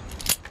bathroom.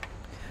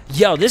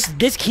 Yo,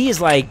 this key is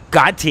like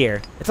God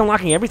tier. It's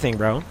unlocking everything,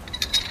 bro.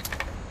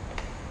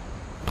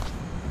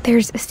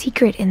 There's a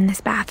secret in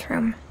this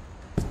bathroom.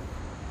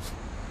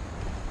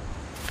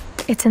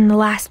 It's in the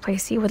last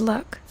place you would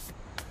look.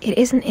 It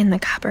isn't in the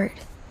cupboard.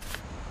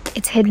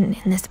 It's hidden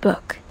in this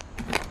book.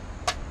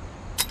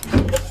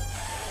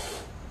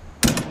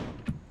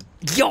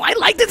 Yo, I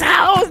like this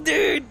house,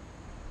 dude.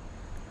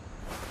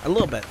 A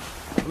little bit.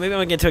 Maybe I'm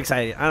gonna get too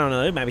excited. I don't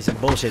know. There might be some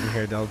bullshit in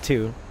here, though,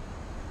 too.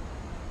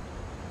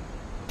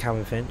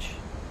 Calvin Finch.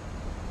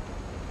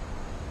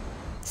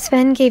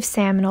 Sven gave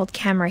Sam an old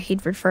camera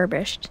he'd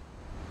refurbished.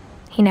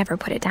 He never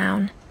put it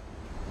down.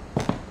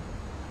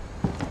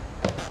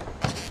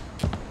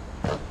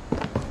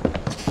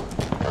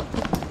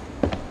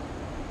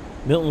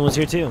 Milton was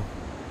here, too.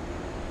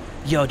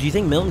 Yo, do you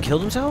think Milton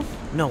killed himself?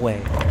 No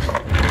way.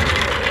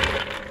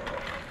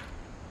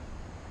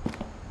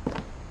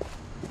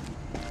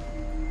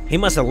 He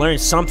must have learned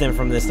something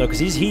from this, though, because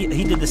he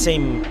did the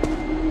same...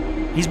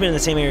 He's been in the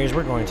same areas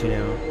we're going to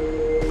now.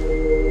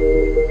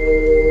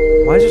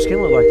 Why does her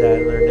skin look like that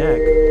in her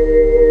neck?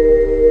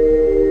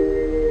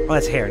 Oh,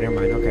 that's hair. Never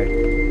mind. Okay.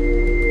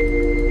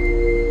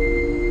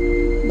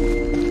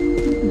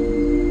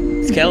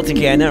 Skeleton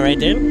key, I know, right,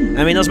 dude?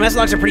 I mean, those mess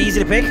locks are pretty easy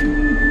to pick.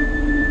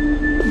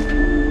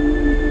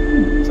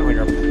 Sound like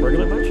a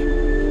burglar much?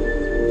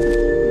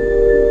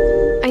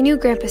 I knew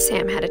Grandpa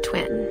Sam had a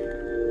twin.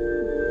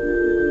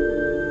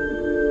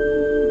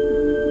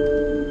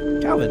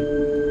 Calvin.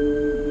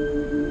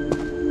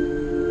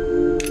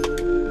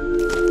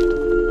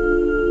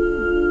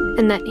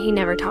 And that he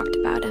never talked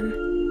about him.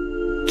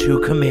 To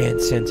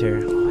command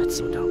center. Oh, that's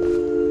so dope.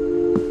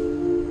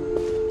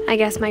 I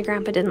guess my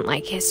grandpa didn't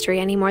like history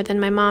any more than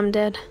my mom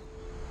did.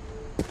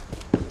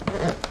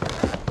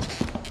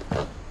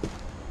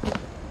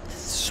 This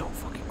is so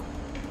fucking cool.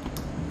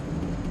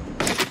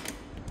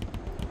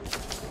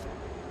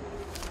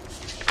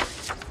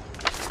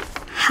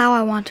 How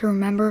I Want to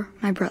Remember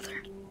My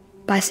Brother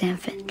by Sam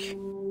Finch.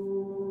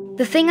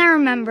 The thing I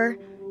remember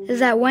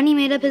is that when he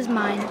made up his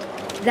mind,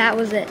 that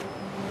was it.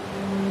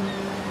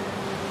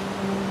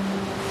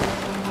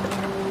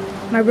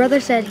 My brother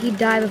said he'd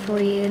die before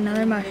he ate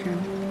another mushroom,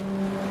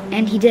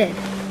 and he did.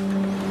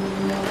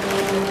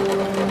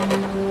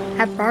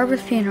 At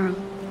Barbara's funeral,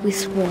 we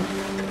swore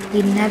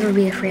we'd never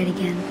be afraid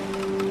again,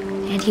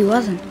 and he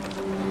wasn't.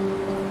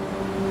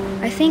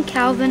 I think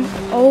Calvin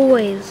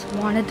always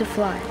wanted to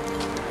fly.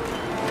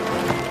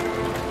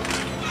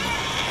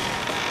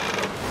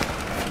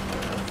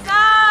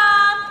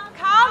 Sam!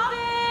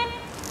 Calvin!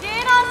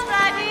 Dinner's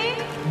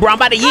ready! Bro, I'm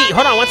about to yeet.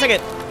 Hold on 1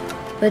 second.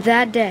 But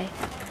that day,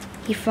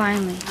 he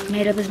finally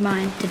made up his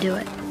mind to do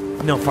it.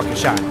 No fucking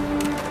shot.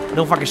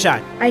 No fucking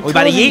shot. I We told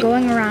about to him yeet?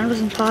 going around was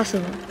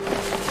impossible.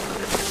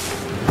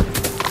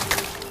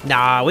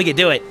 Nah, we could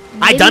do it.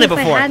 Maybe I done it if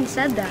before. I hadn't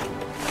said that.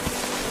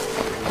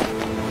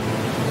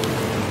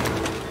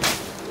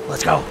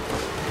 Let's go.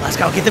 Let's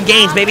go. Get them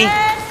gains, baby. I'm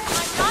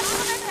not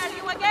gonna tell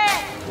you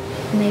again.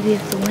 Maybe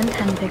if the wind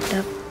hadn't picked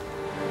up,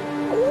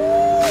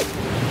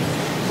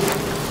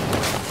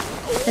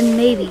 then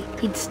maybe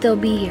he'd still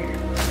be here.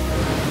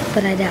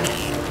 But I doubt it.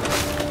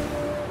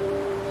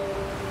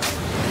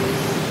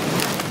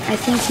 I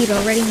think he'd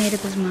already made up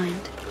his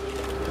mind.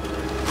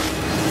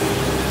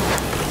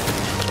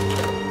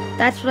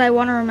 That's what I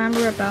want to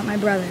remember about my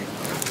brother.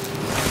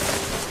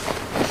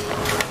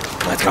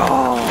 Let's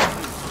go.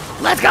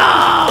 Let's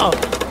go.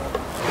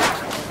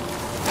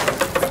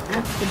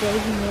 That's the day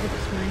he made up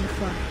his mind to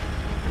fly.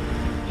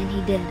 And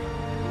he did.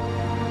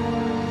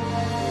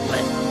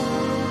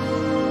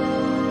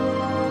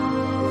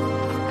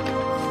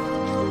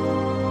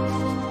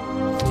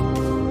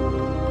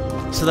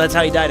 So that's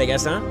how he died, I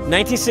guess, huh?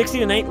 1960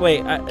 to wait.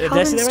 Did I say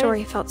Calvin's that right?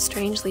 story felt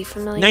strangely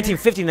familiar.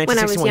 1950, When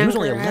I was 1961. He was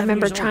only younger, 11 I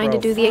remember years old, trying bro.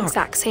 to do the Fuck.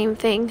 exact same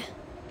thing.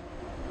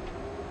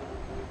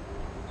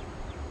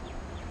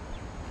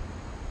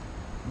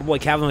 Boy,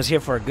 Calvin was here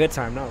for a good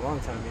time, not a long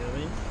time, you know what I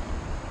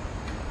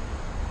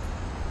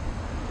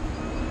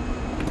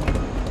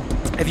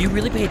mean? If you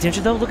really pay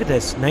attention, though, look at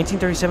this.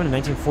 1937 to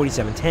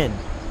 1947, 10.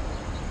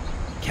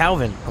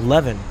 Calvin,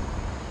 11.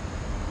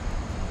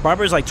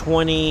 Barbara's like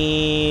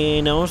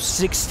 20, no,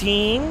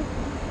 16?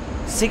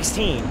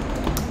 16.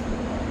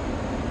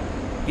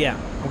 Yeah,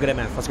 I'm good at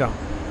math. Let's go.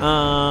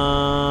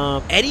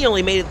 Eddie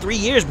only made it 3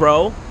 years,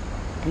 bro.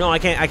 No, I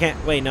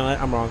can't. Wait, no,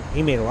 I'm wrong.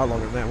 He made it a lot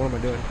longer than that. What am I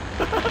doing?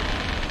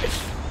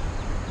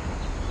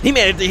 He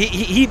made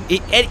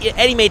it.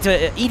 Edie made it to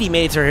Edie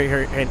made it to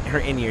her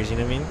end years. You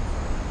know what I mean?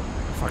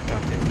 Fucked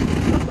up, dude.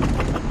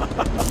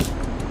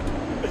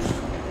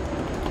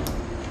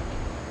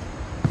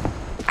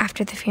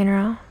 After the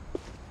funeral,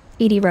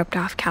 Edie roped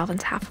off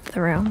Calvin's half of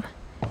the room.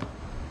 You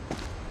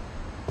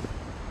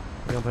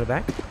gonna put it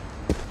back? No?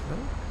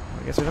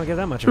 I guess we don't give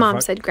that much of a Mom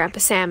fuck. said Grandpa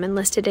Sam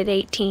enlisted at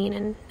 18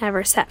 and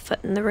never set foot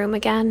in the room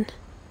again.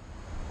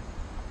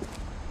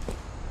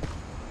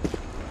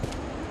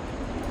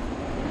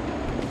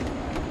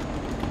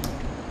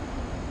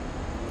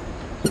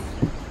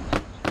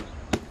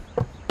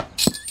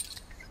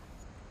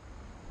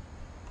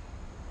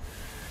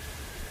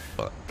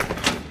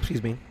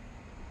 Excuse me.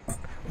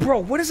 Bro,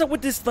 what is up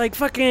with this, like,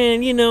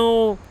 fucking, you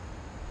know...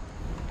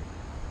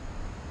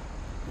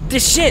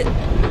 this shit?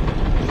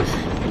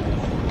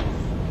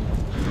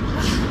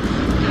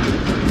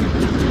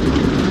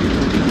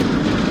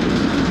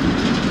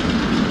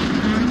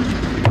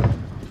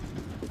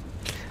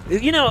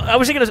 You know, I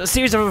was thinking of a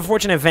series of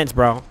unfortunate events,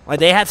 bro. Like,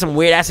 they had some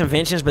weird-ass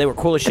inventions, but they were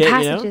cool as shit, The you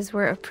know? passages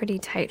were a pretty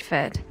tight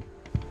fit.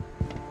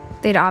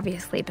 They'd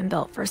obviously been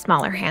built for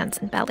smaller hands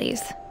and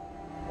bellies.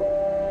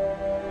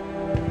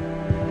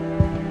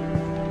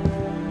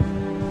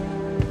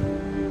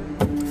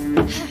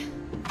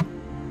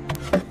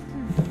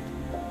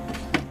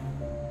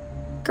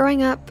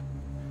 Growing up,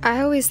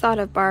 I always thought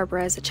of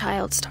Barbara as a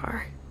child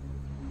star.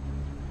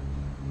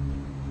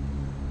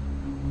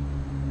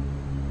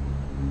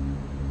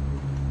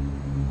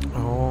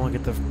 Oh, I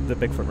get the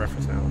Bigfoot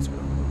reference now. Let's go.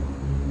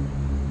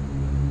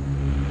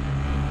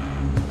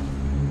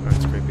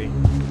 That's creepy.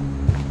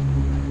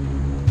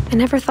 I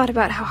never thought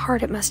about how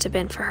hard it must have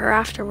been for her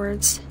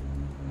afterwards.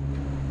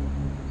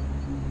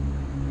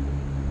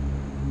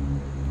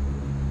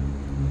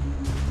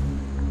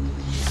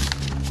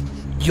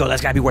 Yo,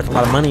 that's gotta be worth a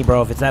lot of money,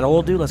 bro. If it's that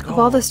old, dude, let's go. Of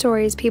all the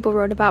stories people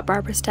wrote about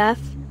Barbara's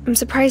death, I'm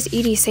surprised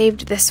Edie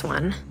saved this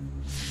one.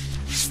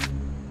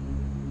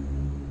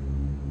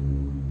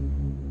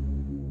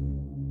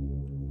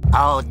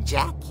 Old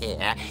Jack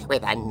here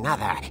with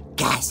another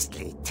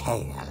ghastly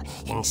tale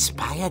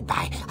inspired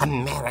by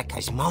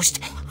America's most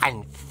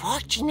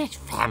unfortunate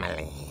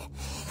family.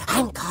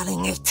 I'm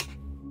calling it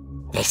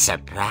The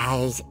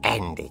Surprise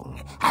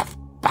Ending of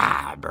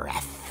Barbara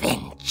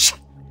Finch.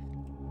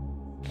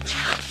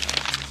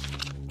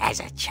 As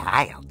a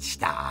child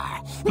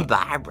star,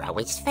 Barbara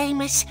was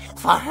famous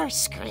for her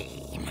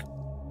scream.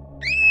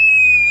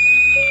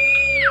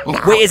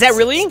 Now Wait, is that at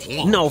really?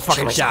 16, No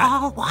fucking she was shot.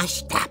 all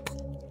washed up.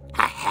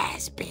 A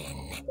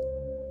has-been.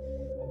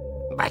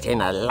 But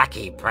in a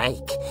lucky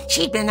break,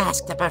 she'd been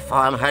asked to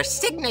perform her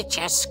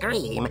signature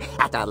scream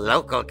at a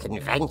local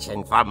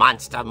convention for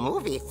monster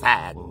movie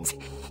fans.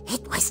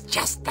 It was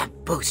just the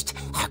boost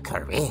her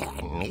career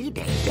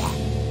needed.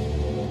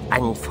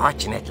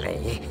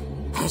 Unfortunately,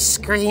 her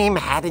scream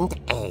hadn't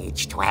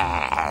aged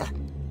well.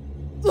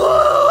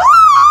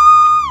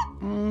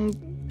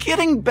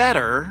 Getting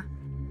better.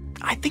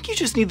 I think you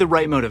just need the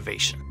right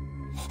motivation.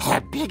 Her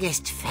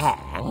biggest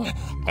fan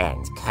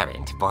and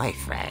current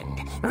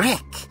boyfriend,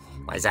 Rick,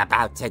 was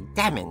about to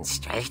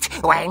demonstrate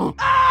when...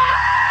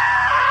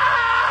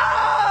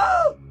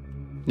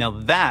 Now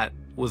that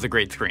was a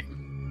great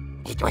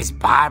scream. It was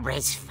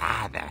Barbara's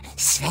father,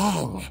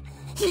 Sven.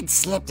 He'd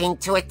slipped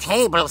into a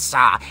table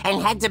saw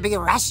and had to be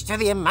rushed to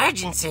the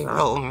emergency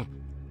room.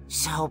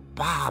 So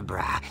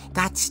Barbara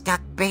got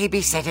stuck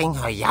babysitting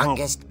her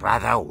youngest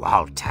brother,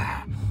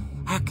 Walter.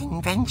 Her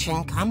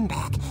convention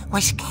comeback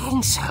was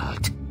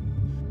cancelled.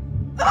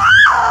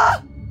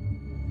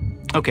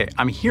 Okay,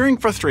 I'm hearing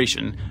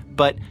frustration,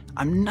 but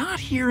I'm not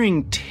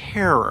hearing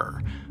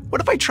terror. What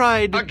if I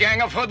tried... A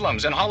gang of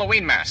hoodlums in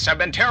Halloween masks have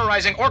been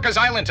terrorizing Orcas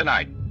Island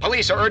tonight.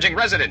 Police are urging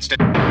residents to...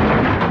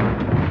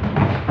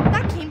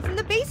 That came from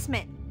the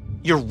basement.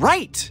 You're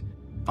right!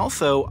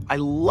 Also, I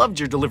loved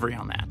your delivery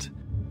on that.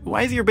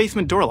 Why is your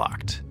basement door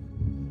locked?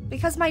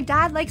 Because my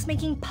dad likes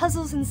making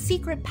puzzles and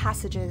secret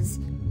passages.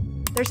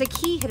 There's a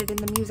key hidden in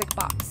the music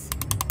box.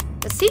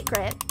 The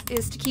secret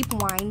is to keep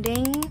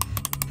winding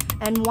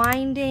and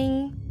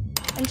winding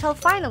until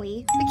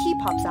finally the key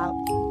pops out.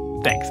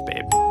 Thanks,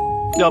 babe.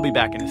 I'll be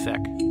back in a sec.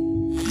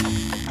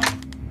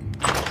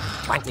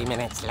 20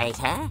 minutes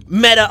later...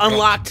 Meta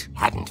unlocked! Rick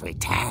hadn't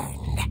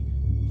returned.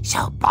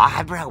 So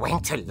Barbara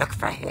went to look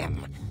for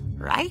him.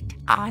 Right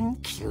on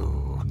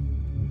cue.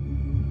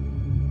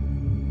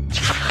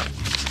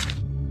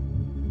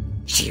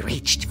 She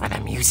reached for the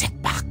music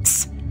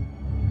box.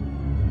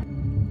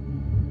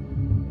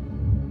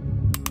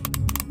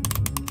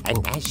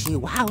 And as she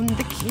wound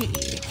the key,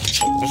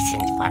 she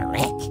listened for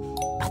Rick,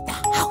 but the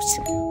house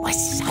was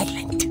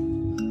silent.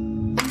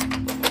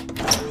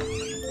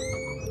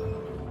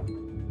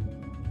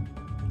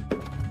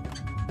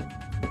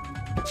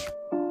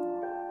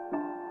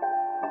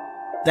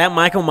 That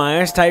Michael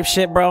Myers type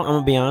shit, bro, I'm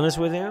gonna be honest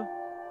with you.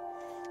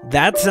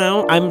 That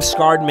sound, I'm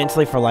scarred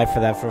mentally for life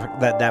for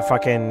that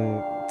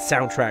fucking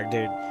soundtrack,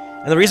 dude.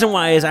 And the reason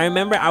why is I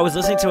remember I was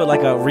listening to it like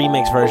a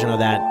remix version of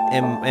that,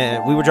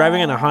 and we were driving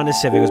in a Honda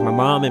Civic. It was my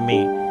mom and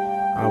me.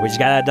 We just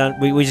got done.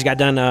 We just got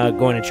done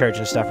going to church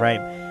and stuff,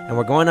 right? And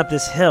we're going up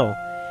this hill,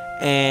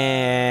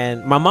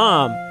 and my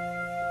mom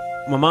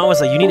was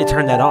like, "You need to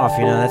turn that off.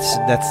 You know,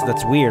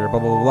 that's weird." Blah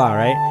blah blah blah,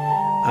 right?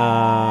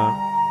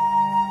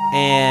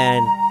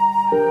 And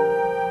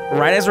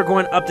right as we're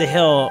going up the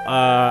hill,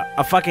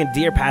 a fucking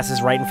deer passes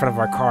right in front of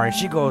our car, and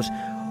she goes,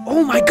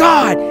 "Oh my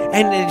God!"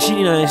 And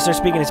she, starts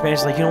speaking in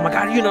Spanish, like, "Oh my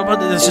God, about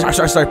this."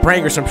 I start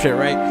praying or some shit,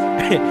 right?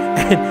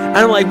 and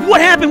I'm like, "What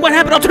happened? What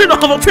happened? I'll turn it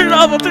off. I'll turn it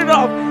off. I'll turn it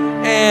off."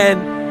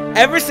 And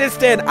ever since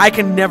then, I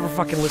can never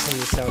fucking listen to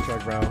this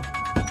soundtrack, bro.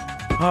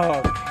 Oh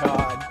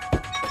God.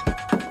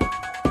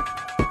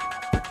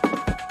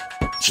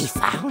 She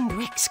found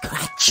Rick's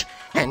crutch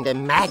and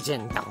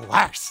imagined the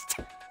worst.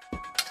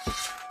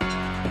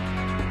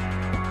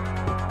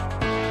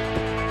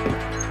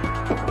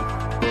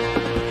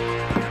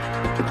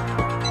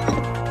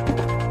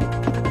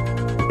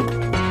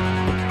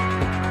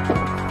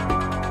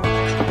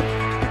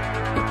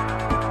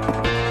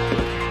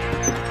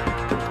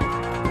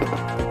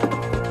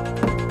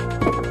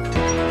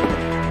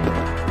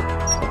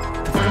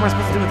 What am I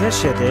supposed to do with this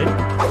shit, dude?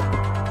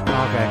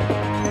 Okay.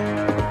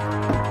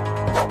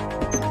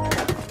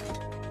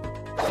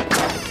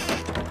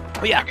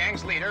 Oh, yeah. The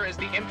gang's leader is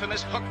the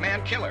infamous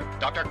Hookman killer,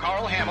 Dr.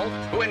 Carl Hamill,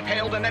 who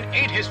impaled and then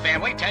ate his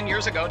family 10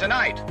 years ago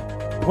tonight.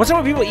 What's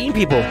up with people eating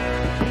people?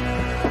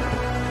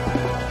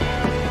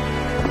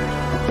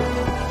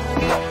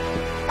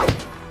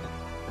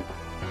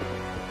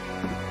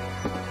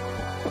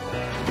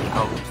 The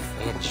old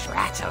fridge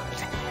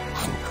rattled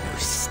and grew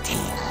still.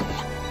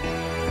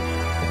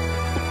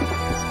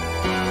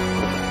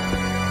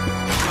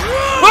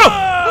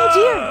 Oh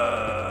dear!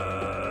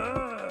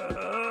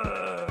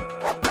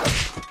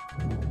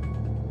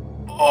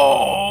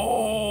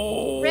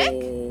 Oh!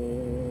 Rick?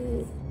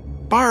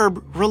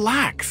 Barb,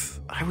 relax.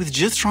 I was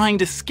just trying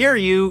to scare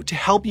you to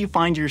help you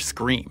find your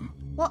scream.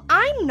 Well,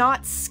 I'm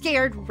not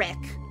scared, Rick.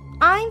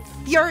 I'm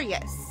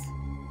furious.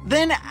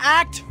 Then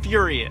act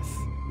furious.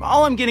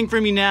 All I'm getting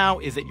from you now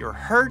is that you're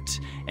hurt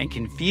and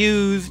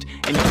confused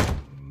and...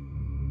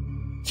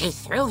 She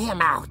threw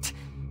him out,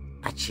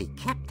 but she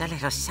kept a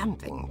little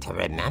something to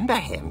remember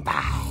him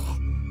by.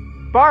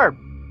 Barb,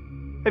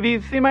 have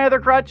you seen my other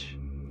crutch?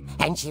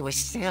 And she was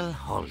still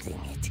holding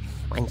it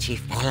when she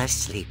fell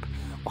asleep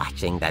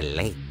watching the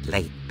Late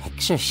Late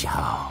Picture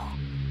Show.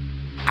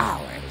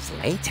 Hours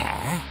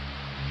later...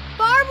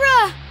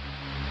 Barbara!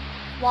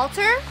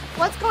 Walter,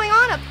 what's going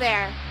on up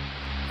there?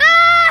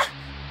 Ah!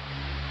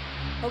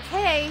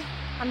 Okay,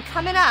 I'm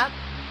coming up,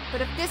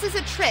 but if this is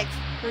a trick,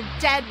 you're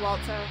dead,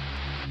 Walter.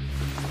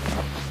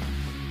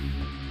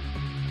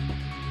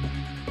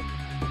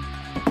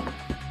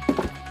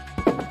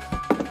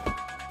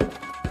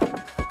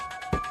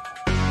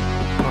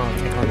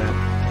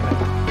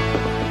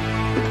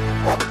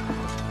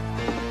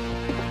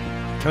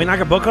 Can we knock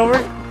a book over?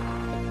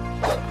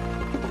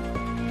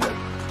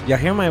 Y'all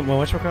hear my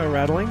whatchamacallit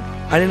rattling?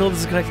 I didn't know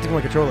this is connected to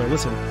my controller.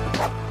 Listen.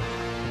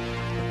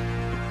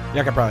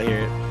 Y'all can probably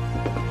hear it.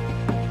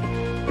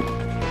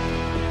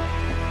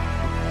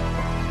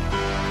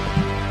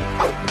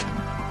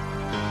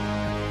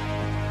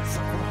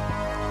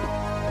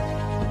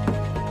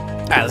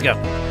 Alright,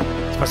 let's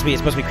go. It's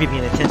supposed to be creepy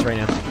and intense right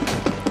now. Is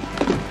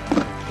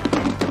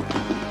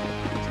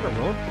that a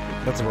roller?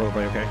 That's a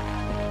rollerblade, okay.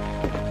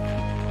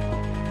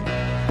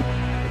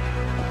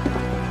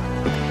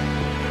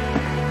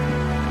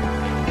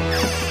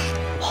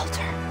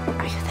 Walter,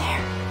 are you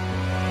there?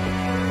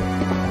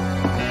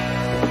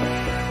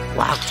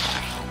 Walter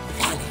had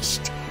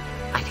vanished,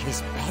 but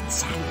his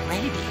bedside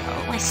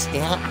radio was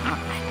still on.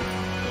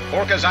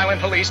 Orcas Island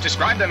police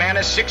describe the man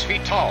as 6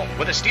 feet tall,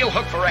 with a steel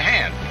hook for a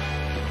hand.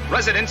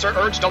 Residents are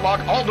urged to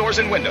lock all doors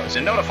and windows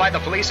and notify the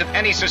police of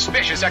any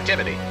suspicious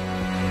activity.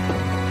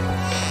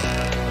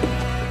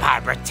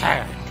 Barbara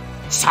turned,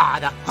 saw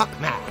the hook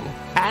man,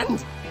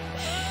 and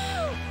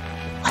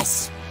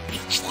was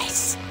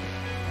speechless.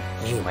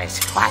 He was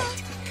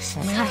quite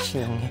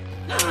smashing.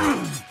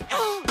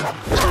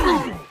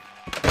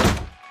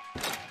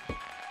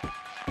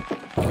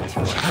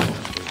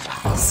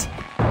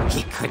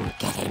 He couldn't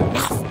get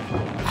enough of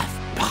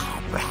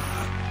Barbara.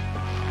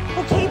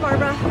 Okay,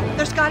 Barbara,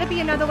 there's gotta be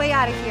another way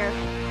out of here.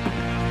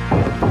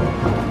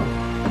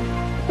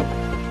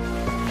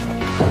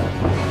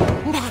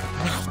 That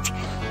night,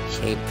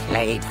 she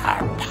played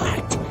her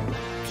part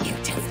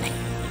beautifully.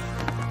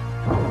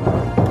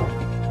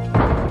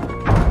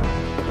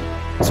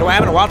 So what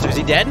happened to Walter? Is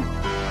he dead?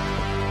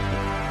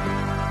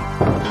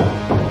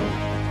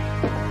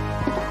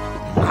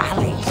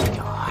 Molly's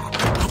door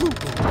hadn't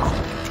been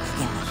opened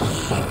in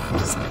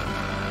years.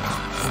 The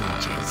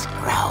hinges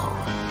grow.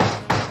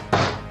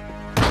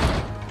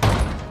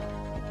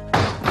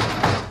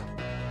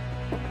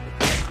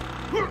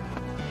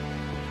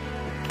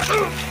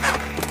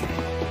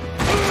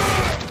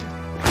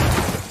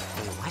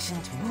 He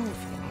wasn't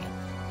moving,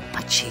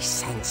 but she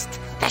sensed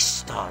the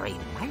story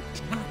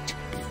might not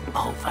be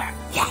over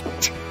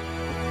yet.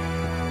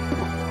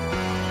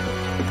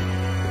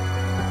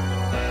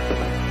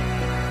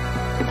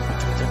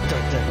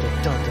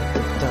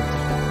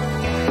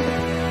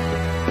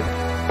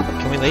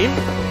 Can we leave?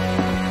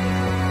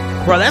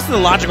 Bro, that's the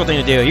logical thing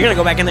to do. You're gonna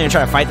go back in there and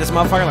try to fight this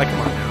motherfucker? Like, come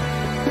on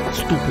now.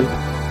 Stupid.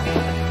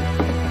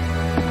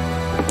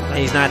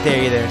 He's not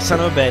there either. Son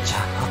of a bitch. The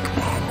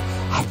hookman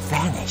had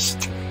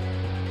vanished.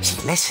 She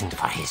listened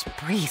for his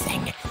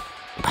breathing,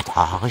 but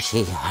all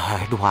she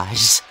heard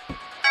was...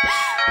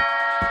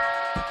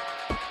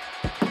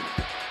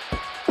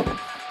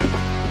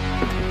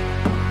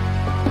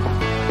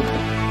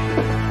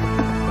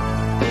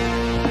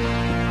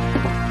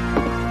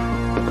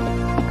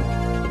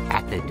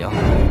 At the door,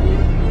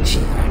 she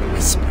heard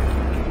whispering.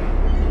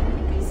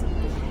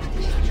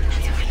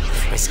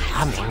 It was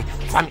coming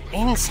from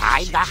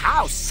inside the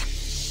house.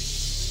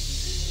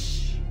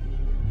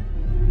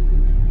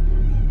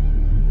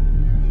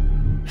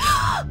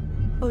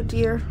 Oh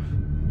dear.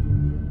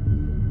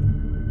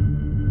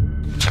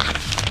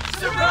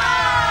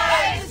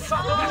 Surprise!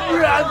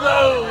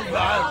 Bravo,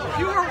 Barbara!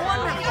 You were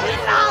wonderful.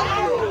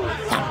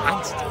 The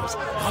monsters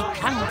had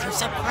come to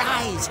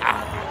surprise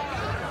her.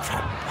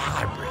 For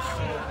Barbara,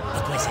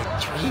 it was a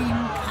dream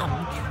come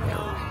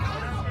true.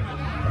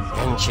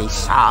 Then she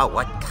saw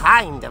what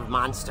kind of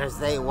monsters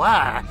they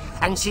were,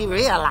 and she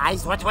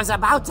realized what was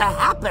about to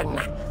happen.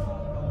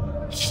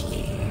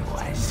 She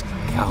was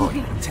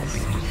going to be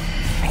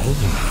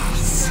famous.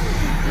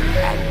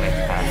 And with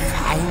her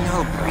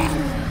final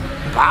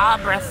breath,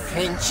 Barbara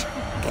Finch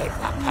gave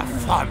the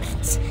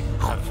performance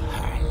of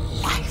her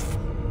life.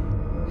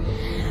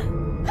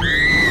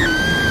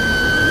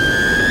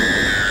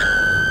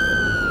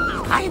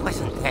 I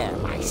wasn't there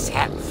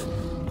myself,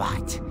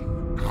 but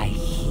I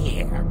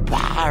hear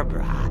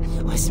Barbara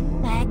was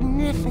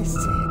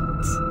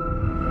magnificent.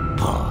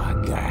 Poor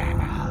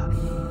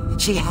girl.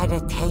 She had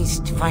a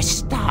taste for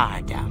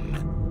stardom.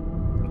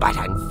 But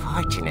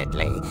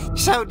unfortunately,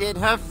 so did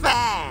her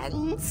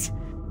fans.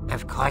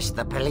 Of course,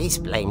 the police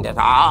blamed it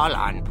all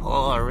on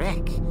poor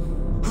Rick,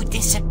 who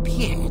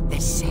disappeared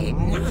the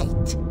same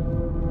night.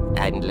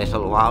 And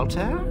little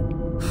Walter?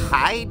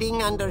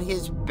 Hiding under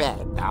his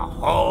bed the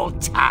whole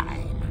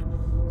time.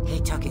 He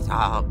took it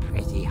all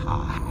pretty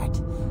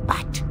hard,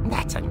 but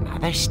that's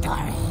another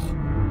story.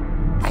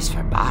 As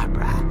for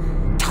Barbara,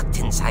 tucked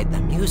inside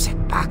the music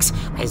box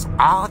is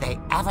all they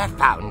ever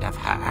found of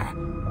her.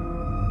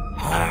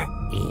 Her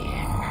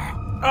ear.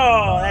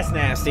 Oh, that's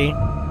nasty.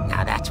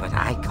 Now that's what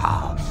I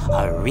call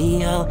a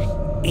real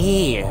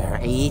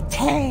eerie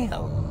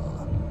tale.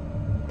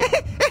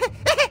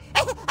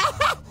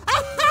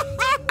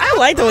 I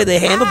like the way they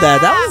handled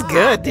that. That was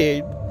good,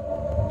 dude.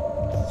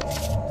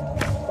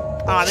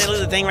 Oh, they lose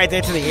the thing right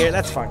there to the ear.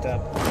 That's fucked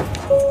up.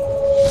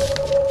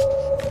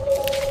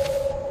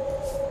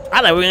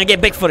 I thought we were gonna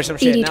get Bigfoot or some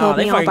shit. Edie No, told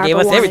they me all fucking Barbara gave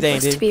us wanted everything,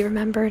 was dude. to be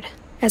remembered,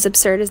 as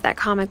absurd as that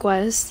comic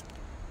was.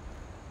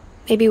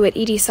 Maybe what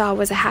Edie saw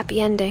was a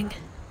happy ending.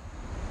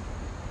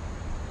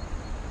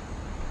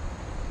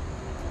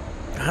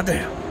 God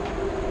damn.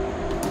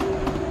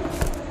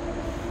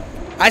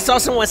 I saw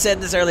someone said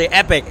this earlier.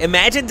 Epic.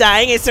 Imagine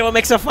dying and someone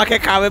makes a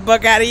fucking comic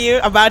book out of you,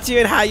 about you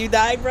and how you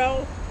died,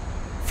 bro.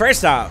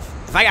 First off,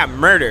 if I got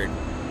murdered,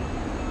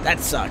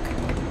 that'd suck.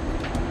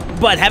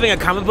 But having a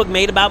comic book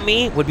made about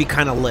me would be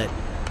kind of lit.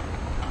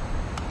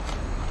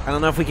 I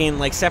don't know if we can,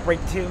 like,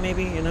 separate the two,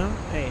 maybe, you know?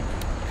 Hey.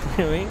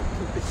 You know what I mean?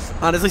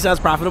 Honestly, sounds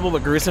profitable,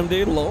 but gruesome,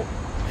 dude. Lol.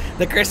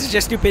 The curse is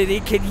just stupidity.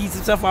 Kid heats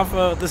himself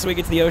off this week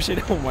into the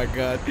ocean. Oh, my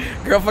God.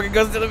 Girl fucking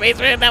goes to the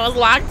basement that was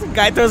locked.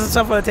 Guy throws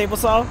himself on a table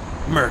saw.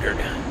 Murdered.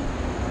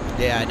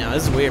 Yeah, I know.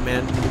 This is weird,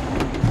 man.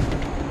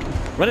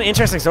 What an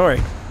interesting story.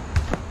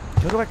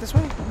 Can we go back this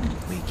way?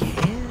 We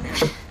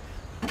can.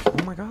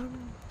 Oh, my God.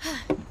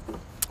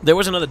 There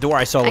was another door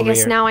I saw over here. I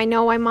guess now I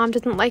know why Mom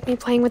didn't like me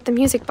playing with the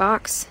music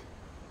box.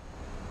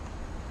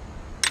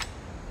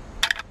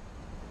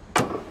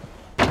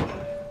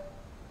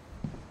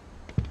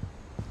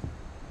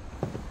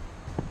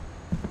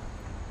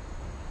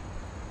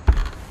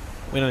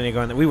 We don't need to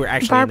go in there. We were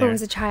actually Barbara in there.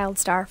 was a child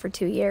star for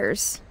 2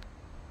 years,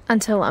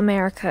 until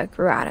America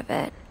grew out of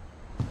it.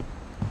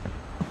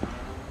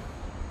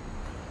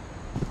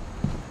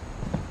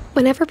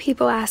 Whenever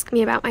people ask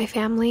me about my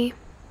family,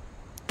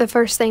 the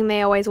first thing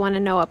they always want to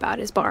know about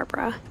is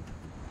Barbara.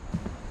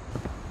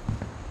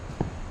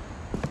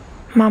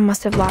 Mom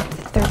must have locked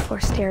the third floor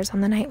stairs on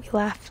the night we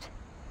left.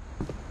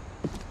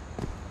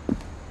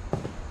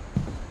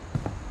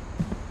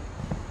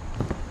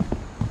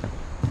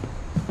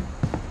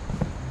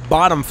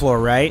 Bottom floor,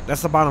 right?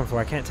 That's the bottom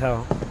floor. I can't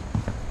tell.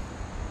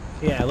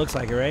 Yeah, it looks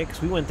like it, right? Because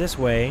we went this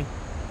way,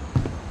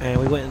 and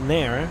we went in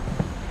there.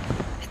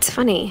 It's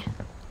funny.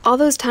 All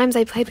those times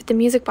I played with the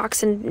music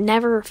box and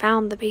never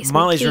found the basement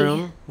Molly's key.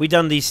 room. We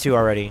done these two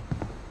already.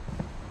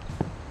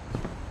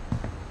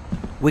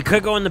 We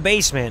could go in the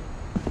basement.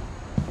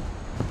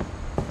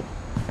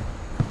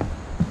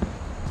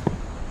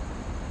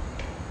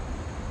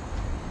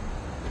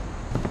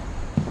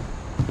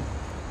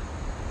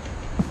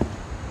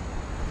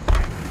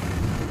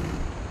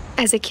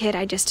 As a kid,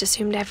 I just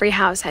assumed every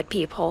house had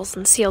peepholes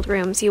and sealed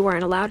rooms you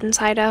weren't allowed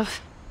inside of.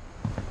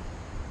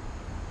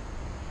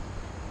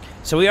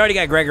 So we already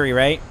got Gregory,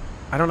 right?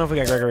 I don't know if we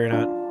got Gregory or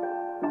not.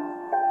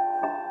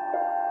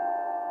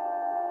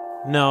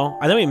 No.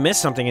 I think we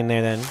missed something in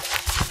there then.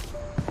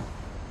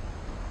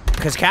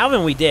 Because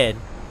Calvin we did.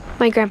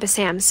 My Grandpa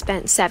Sam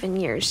spent 7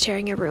 years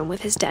sharing a room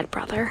with his dead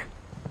brother,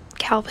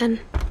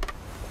 Calvin.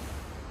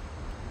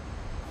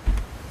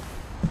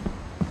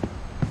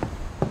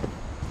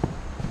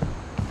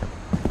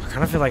 I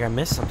kind of feel like I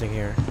missed something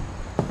here.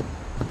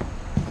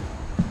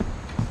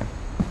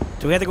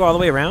 Do we have to go all the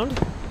way around?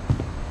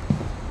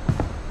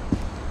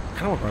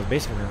 I kind of want to go to the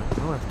basement now. I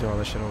don't have to do all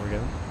this shit over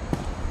again.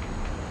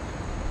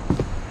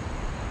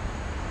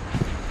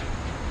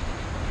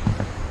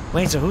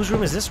 Wait, so whose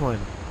room is this one?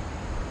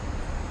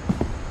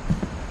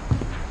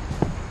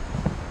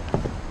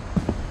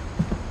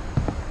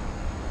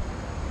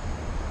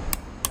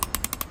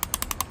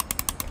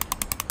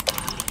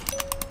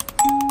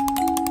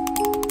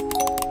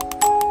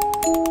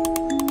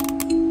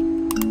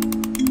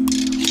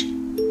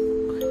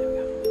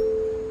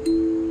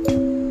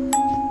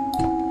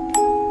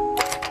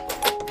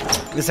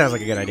 This sounds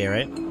like a good idea,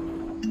 right?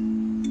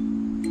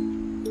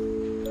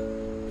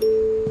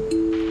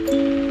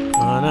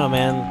 I don't know,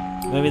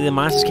 man. Maybe the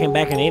monsters came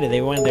back and ate it.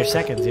 They wanted their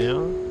seconds, you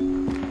know?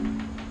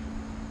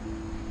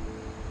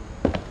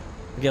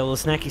 Get a little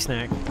snacky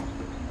snack.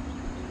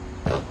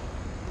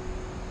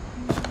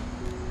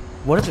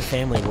 What if the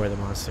family were the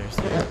monsters?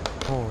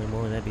 Holy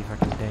moly, that'd be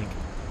fucking dank.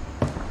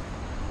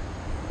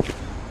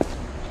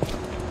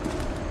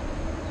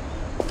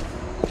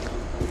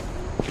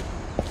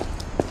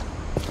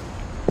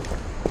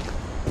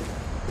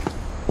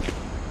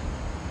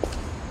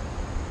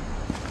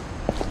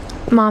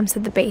 Mom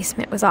said the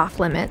basement was off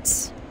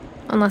limits,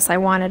 unless I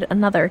wanted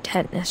another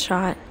tetanus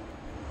shot.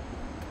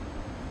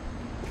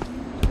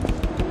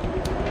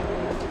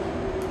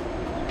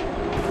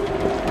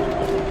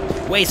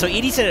 Wait, so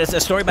Edie said it's a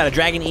story about a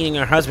dragon eating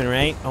her husband,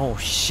 right? Oh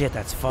shit,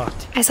 that's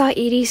fucked. I saw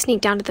Edie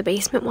sneak down to the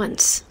basement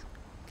once,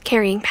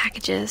 carrying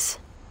packages.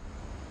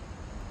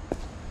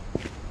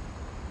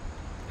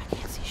 I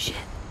can't see shit.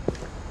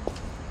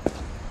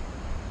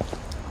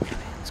 Okay,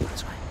 let's go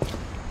this way.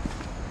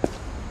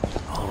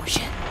 Oh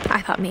shit.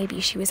 I thought maybe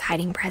she was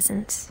hiding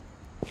presents.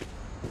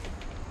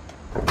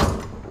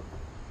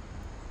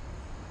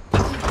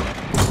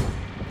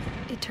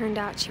 It turned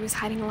out she was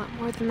hiding a lot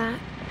more than that.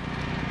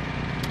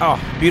 Oh,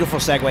 beautiful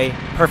segue.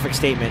 Perfect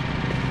statement.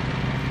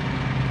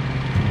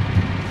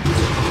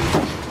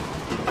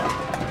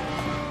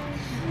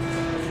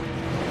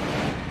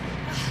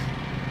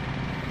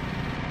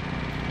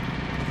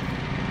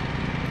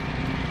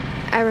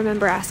 I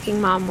remember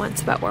asking Mom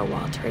once about where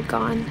Walter had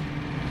gone.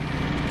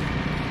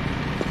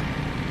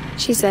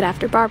 She said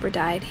after Barbara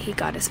died, he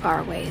got as far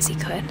away as he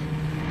could.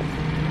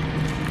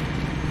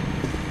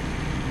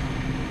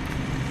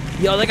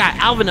 Yo, they got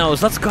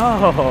albinos. Let's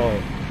go.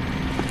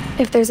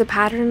 If there's a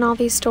pattern in all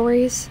these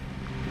stories...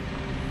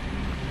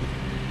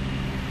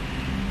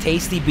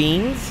 Tasty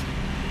beans.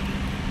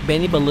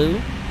 Benny Baloo.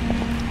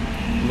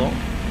 Lol.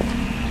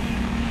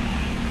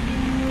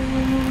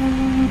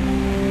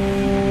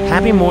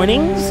 Happy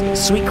mornings.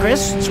 Sweet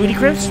Chris. Sweetie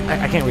Chris.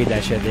 I can't read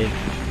that shit, dude.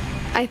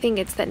 I think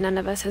it's that none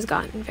of us has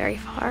gotten very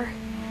far.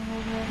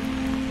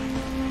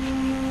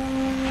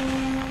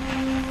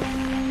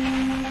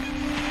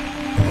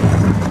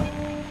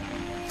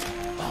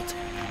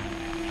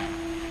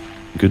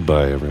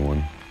 Goodbye,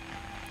 everyone.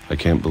 I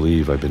can't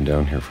believe I've been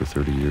down here for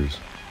 30 years.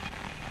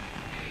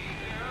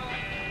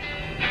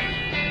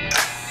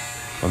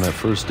 On that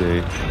first day,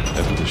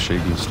 after the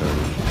shaking started,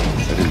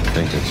 I didn't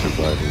think I'd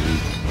survive a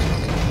week.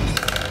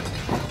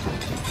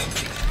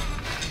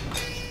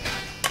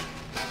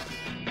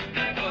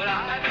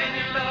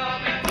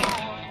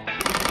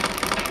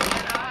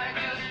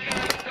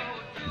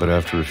 But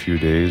after a few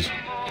days,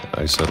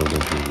 I settled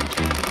into a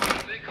routine.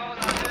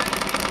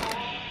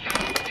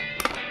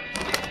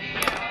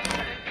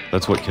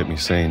 That's what kept me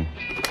sane.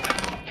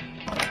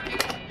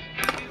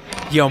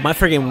 Yo, my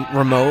freaking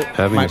remote,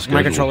 my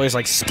controller is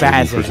like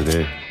spazzing. For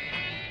today.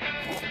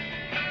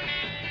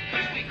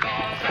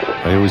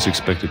 I always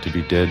expected to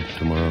be dead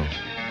tomorrow.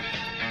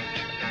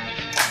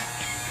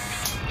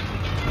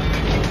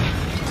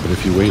 But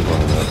if you wait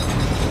long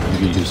enough,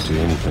 you get used to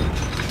anything.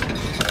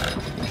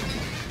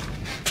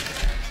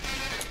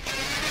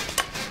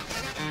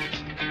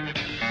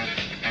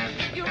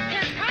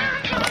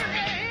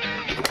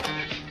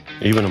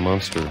 Even a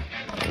monster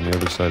on the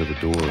other side of the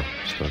door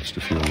starts to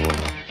feel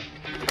normal.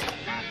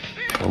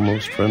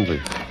 Almost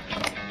friendly.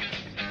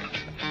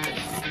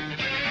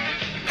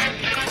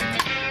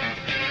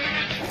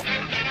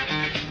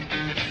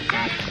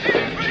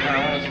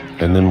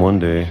 And then one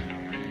day,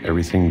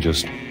 everything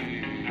just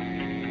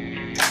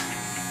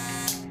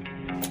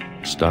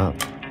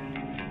stopped.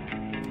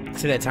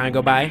 See that time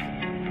go by?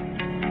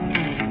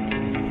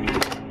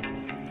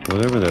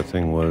 Whatever that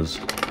thing was,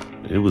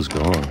 it was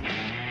gone.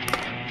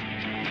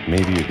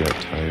 Maybe you got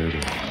tired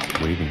of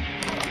waiting.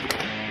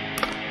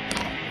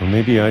 Or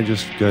maybe I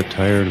just got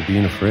tired of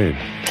being afraid.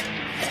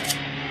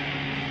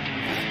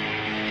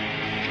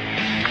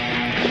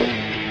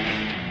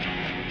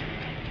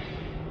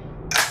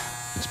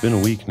 It's been a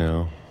week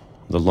now,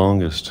 the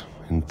longest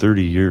in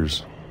 30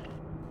 years.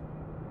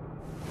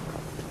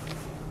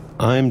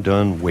 I'm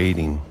done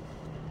waiting.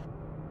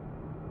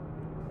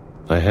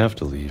 I have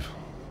to leave.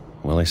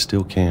 Well, I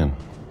still can.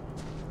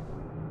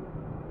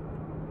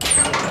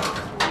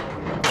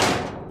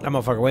 That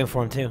motherfucker waiting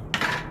for him too.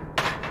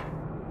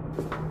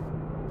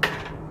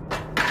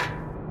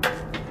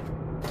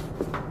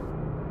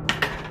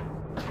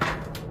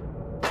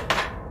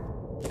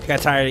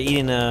 Got tired of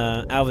eating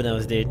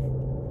Alvanos, dude.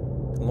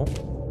 Come on.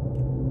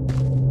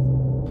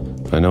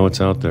 I know it's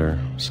out there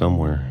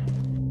somewhere.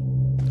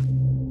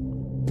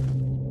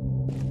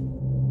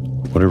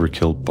 Whatever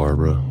killed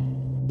Barbara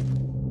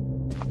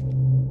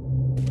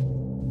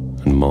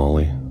and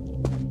Molly.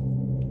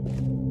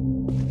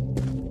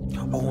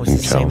 Oh, it's the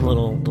same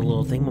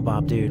little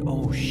thingamabob, dude.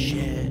 Oh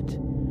shit.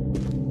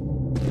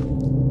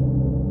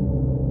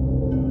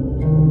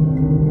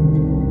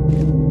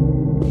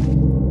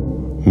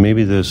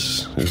 Maybe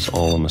this is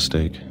all a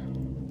mistake.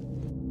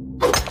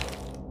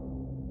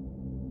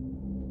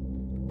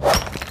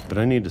 But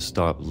I need to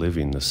stop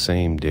living the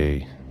same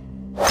day,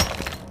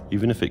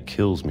 even if it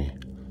kills me.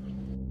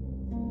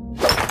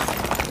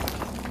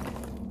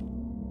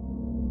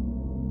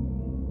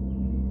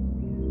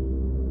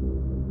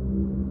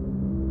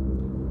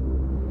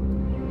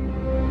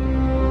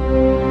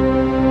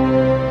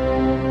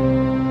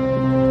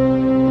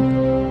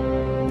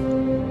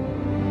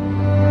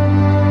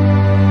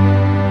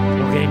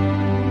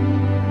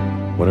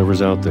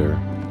 Whatever's out there,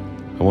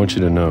 I want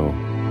you to know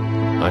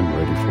I'm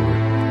ready for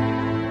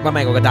it. My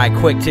man gonna die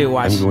quick too,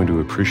 watch. I'm going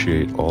to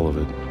appreciate all of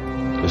it,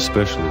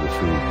 especially the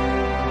food.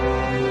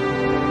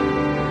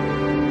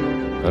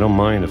 I don't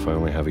mind if I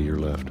only have a year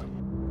left.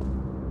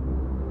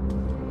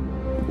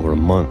 Or a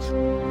month.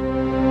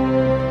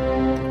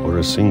 Or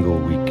a single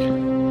week.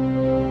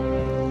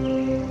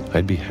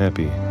 I'd be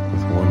happy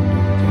with one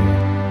new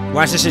day.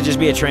 Watch this shit just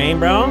be a train,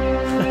 bro.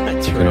 I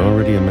can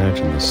already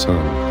imagine the sun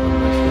on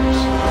my face.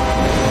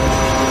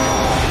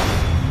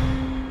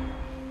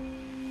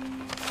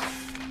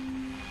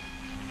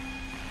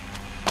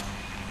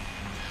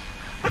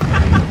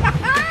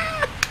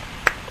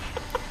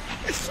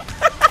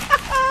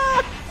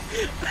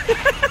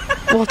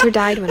 Walter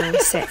died when I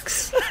was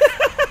 6.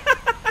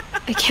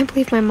 I can't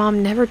believe my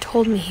mom never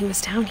told me he was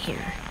down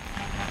here.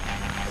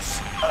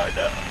 Oh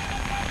no.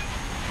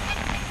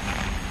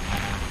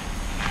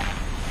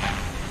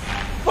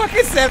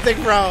 Fucking septic,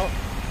 bro.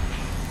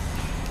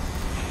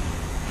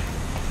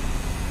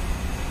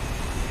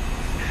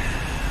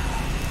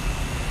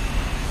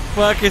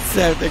 Fucking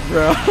septic,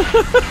 bro.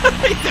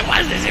 He said, why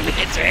is this in the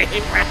train,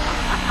 bro?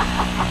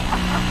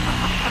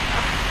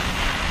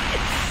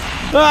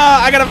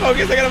 I gotta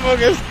focus.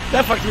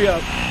 That fucked me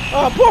up.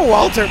 Oh, poor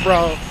Walter,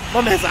 bro.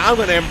 My man said, I'm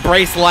gonna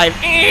embrace life.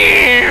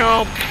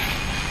 Okay.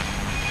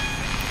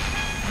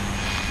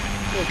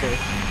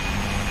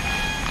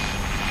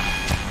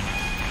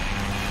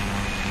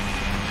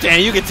 Damn,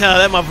 you can tell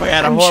that motherfucker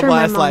had a horrible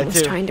ass life, too. I'm sure my mom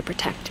was trying to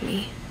protect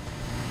me.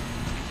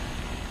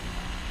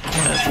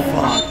 That's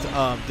fucked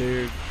up,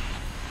 dude.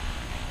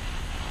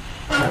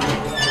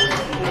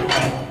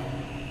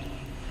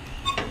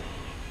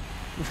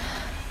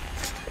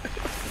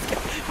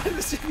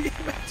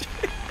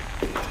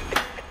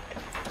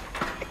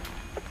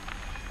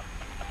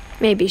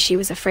 Maybe she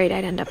was afraid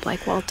I'd end up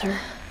like Walter.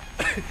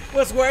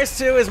 What's worse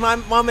too is my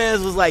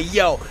man was like,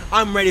 "Yo,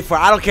 I'm ready for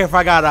it. I don't care if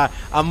I got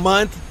a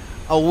month,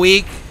 a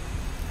week."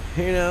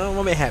 You know,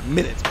 my man had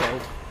minutes, bro.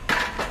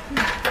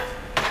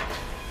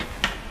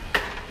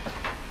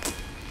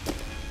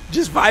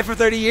 Just vibe for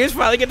 30 years,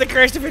 finally get the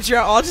courage to venture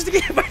out all just to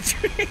get my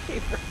dream.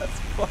 That's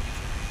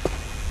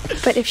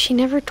fucked. But if she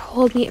never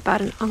told me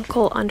about an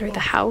uncle under the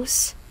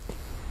house,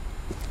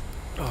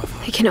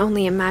 I can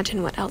only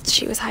imagine what else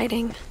she was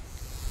hiding.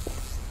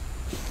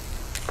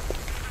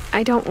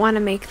 I don't want to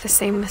make the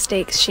same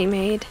mistakes she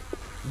made.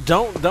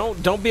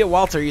 Don't be a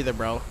Walter either,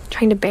 bro.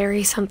 Trying to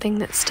bury something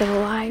that's still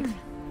alive.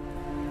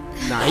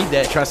 Nah, he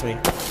dead, trust me.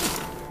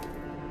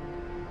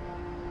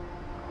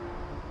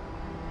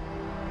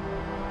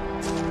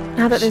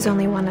 Now that there's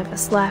only one of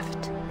us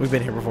left. We've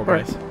been here before, or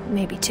guys.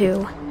 Maybe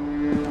two.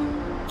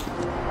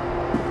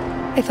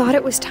 I thought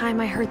it was time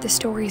I heard the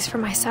stories for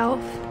myself.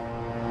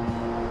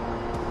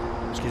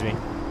 Excuse me.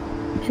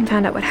 And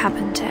found out what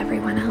happened to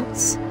everyone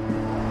else.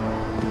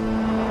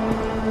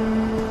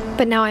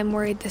 But now I'm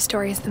worried the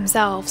stories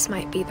themselves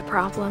might be the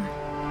problem.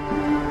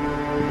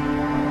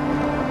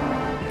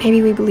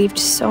 Maybe we believed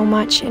so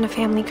much in a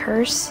family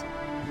curse,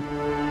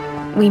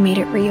 we made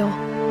it real.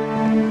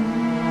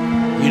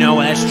 You know,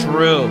 that's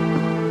true.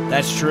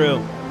 That's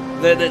true.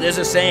 There's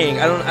a saying.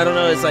 I don't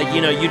know. It's like,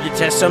 you know, you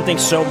detest something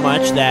so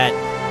much that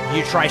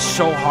you try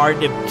so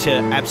hard to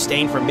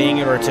abstain from being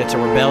it or to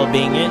rebel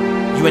being it.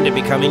 You end up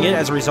becoming it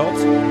as a result.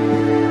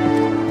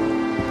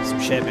 Some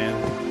shit, man.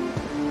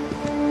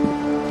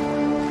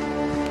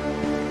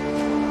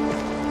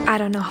 I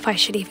don't know if I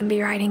should even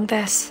be writing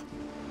this.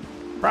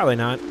 Probably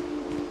not.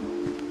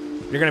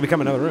 You're gonna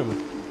become another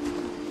room.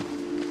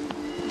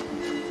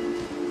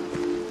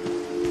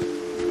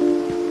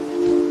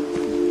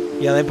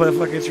 Yeah, they put a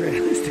fucking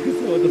train.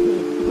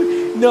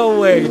 No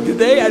way. Did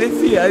they? I didn't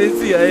see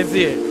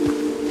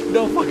it.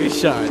 No fucking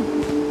shot.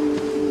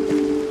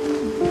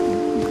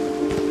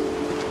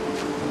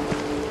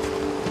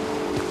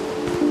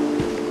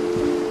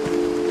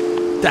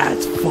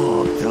 That's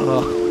fucked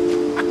up.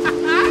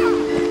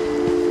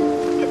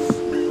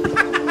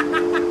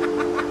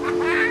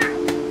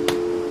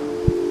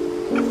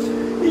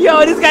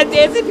 Yo, this got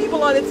dancing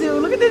people on it too.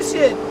 Look at this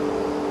shit.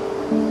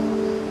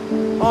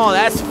 Oh,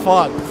 that's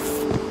fucked.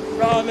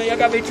 Oh man, y'all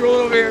got me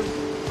drooling over here.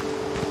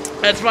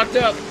 That's fucked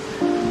up.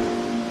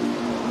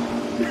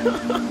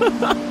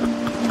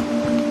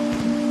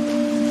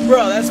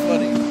 Bro, that's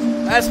funny.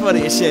 That's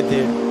funny as shit,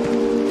 dude.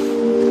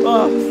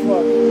 Oh,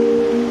 fuck.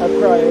 I'm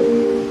crying.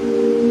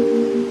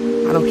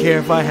 I don't care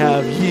if I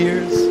have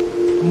years,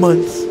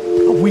 months,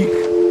 a week.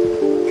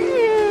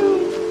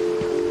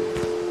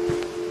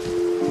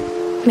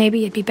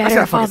 Maybe it'd be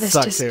better if all this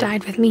just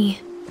died with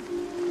me.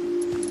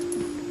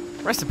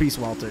 Rest in peace,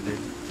 Walter, dude.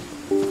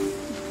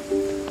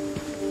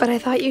 But I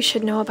thought you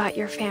should know about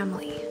your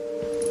family.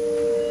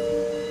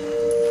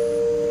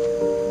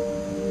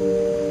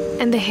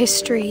 And the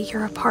history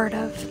you're a part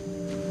of. Fuck,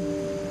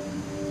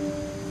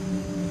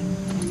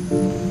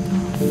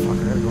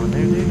 I gotta go in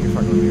there, dude. You're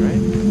fucking with me,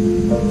 right?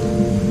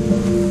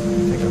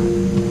 Thank God.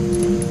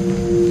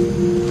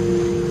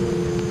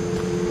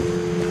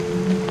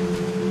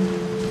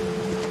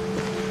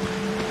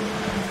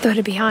 Though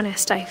to be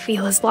honest, I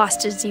feel as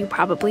lost as you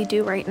probably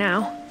do right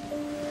now.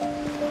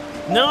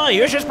 No,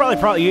 yours just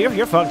probably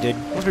you're fucked, dude.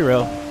 Let's be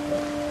real.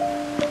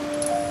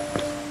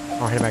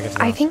 Oh, hit back into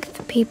the I house. think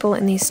the people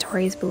in these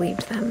stories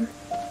believed them,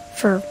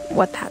 for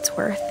what that's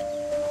worth.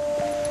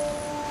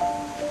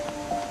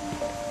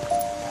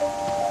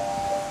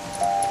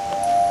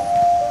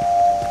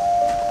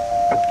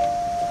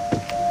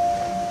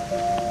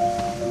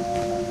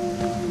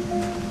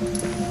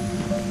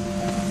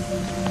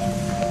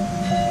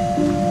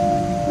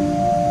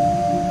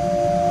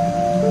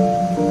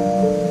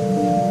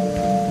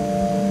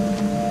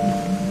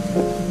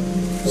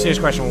 Serious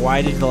question,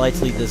 why did the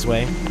lights lead this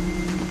way?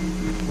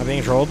 Are they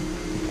controlled?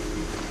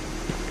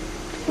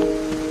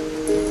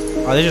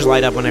 Oh, they just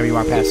light up whenever you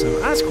walk past them.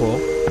 That's cool.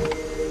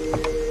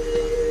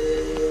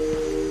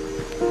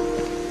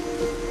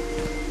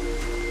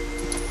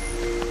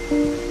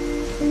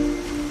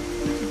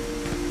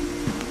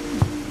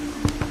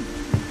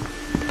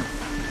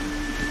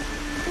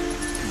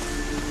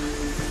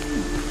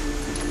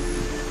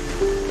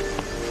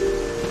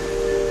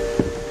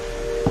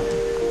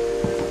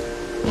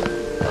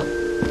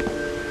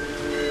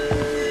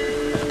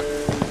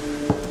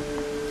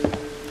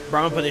 Bro,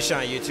 I'm gonna put this shit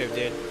on YouTube,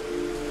 dude.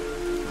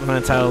 I'm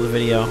gonna title the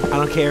video. I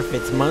don't care if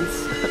it's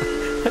months.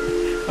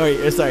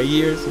 Or, sorry,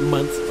 years,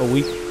 months, a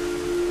week.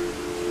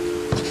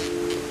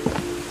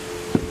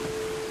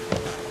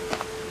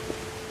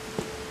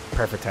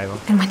 Perfect title.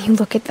 And when you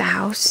look at the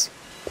house,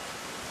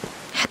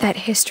 had that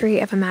history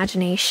of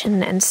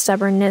imagination and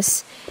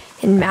stubbornness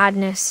and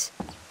madness,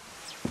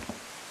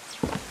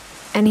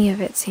 any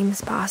of it seems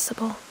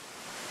possible.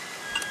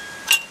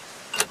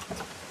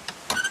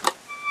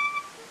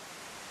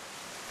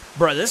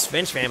 Bro, this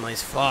Finch family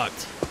is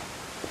fucked.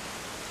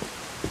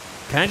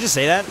 Can I just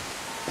say that?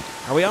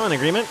 Are we all in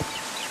agreement?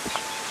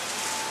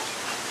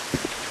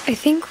 I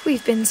think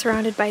we've been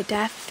surrounded by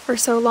death For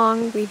so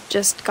long, we've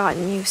just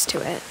gotten used to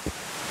it.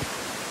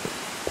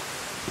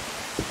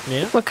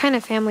 Yeah? What kind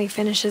of family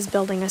finishes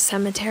building a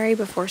cemetery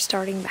before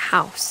starting the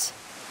house?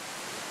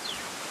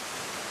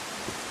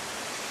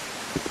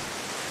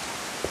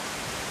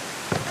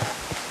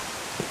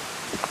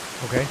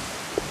 Okay.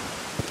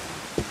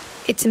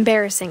 It's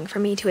embarrassing for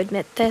me to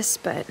admit this,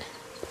 but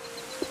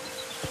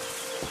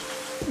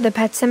the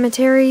pet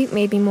cemetery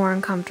made me more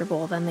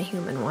uncomfortable than the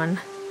human one.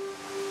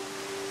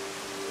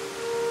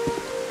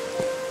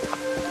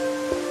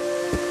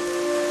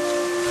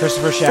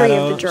 Christopher 3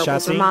 Shadow, of the gerbils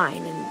Shotzi. were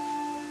mine,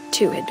 and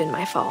 2 had been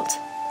my fault.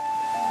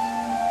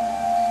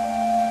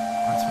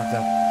 That's fucked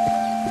up.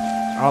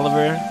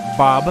 Oliver,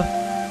 Bob,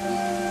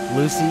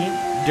 Lucy,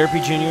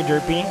 Derpy Jr.,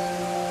 Derpy,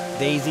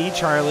 Daisy,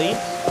 Charlie,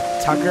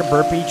 Tucker,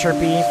 Burpy,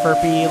 Chirpy,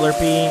 Furpy,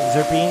 Lurpy,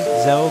 Zerpy,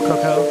 Zoe,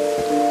 Coco.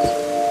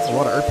 That's a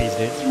lot of Erpies,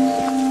 dude.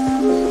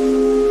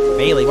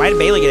 Bailey. Why did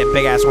Bailey get a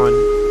big-ass one?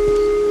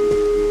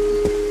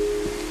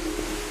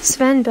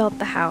 Sven built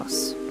the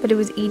house, but it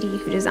was Edie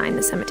who designed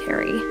the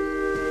cemetery.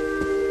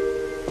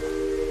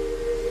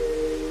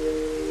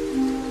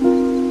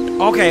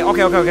 Okay.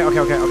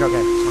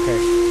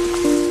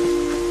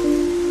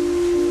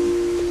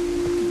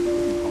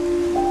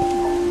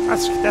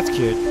 That's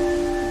cute.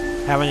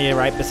 Having you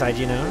right beside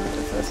you now.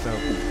 That's dope.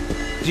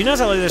 Do you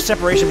notice how there's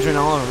separation between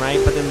all of them, right?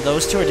 But then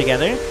those two are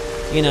together.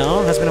 You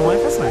know, husband and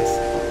wife. That's nice.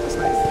 That's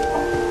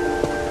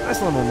nice.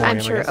 Nice little memorial. I'm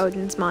sure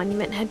Odin's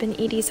monument had been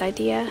Edie's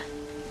idea.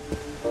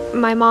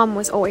 My mom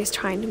was always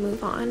trying to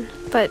move on,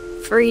 but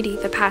for Edie,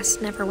 the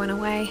past never went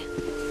away.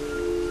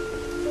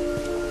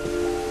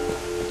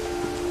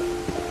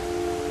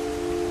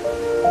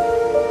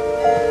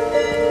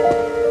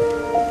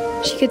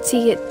 She could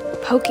see it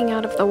poking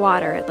out of the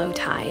water at low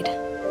tide.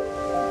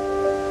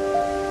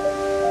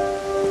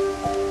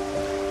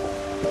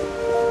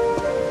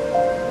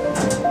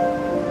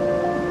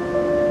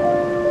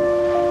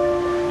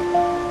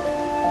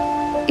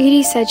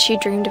 Edie said she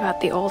dreamed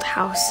about the old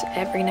house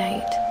every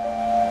night.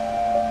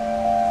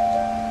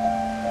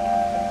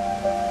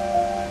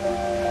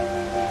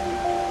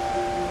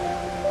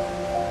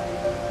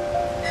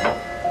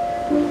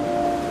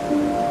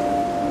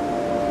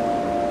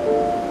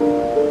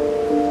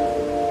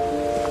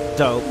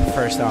 Dope,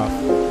 first off.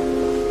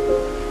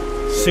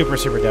 Super,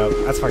 super dope.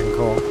 That's fucking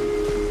cool.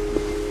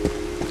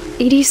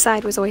 Edie's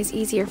side was always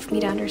easier for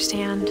me to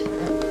understand.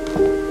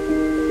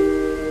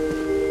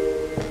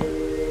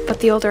 But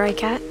the older I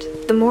get,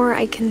 the more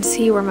I can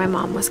see where my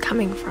mom was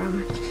coming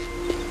from.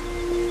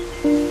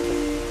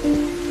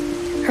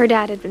 Her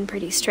dad had been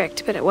pretty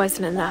strict, but it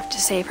wasn't enough to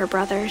save her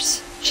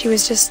brothers. She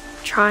was just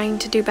trying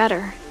to do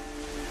better.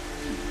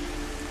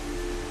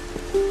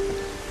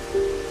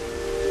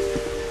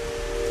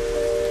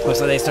 Oh,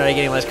 so they started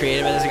getting less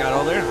creative as they got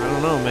older? I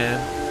don't know, man.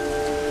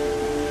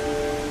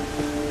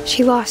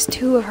 She lost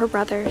 2 of her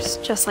brothers,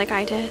 just like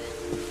I did.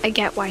 I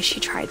get why she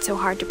tried so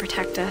hard to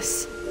protect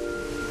us.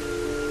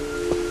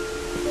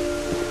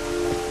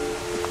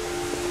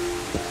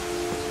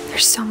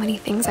 There's so many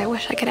things I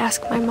wish I could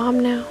ask my mom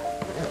now.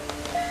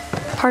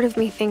 Part of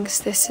me thinks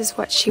this is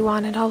what she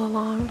wanted all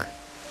along.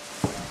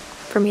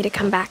 For me to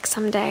come back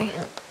someday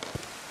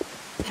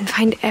and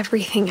find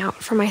everything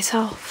out for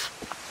myself.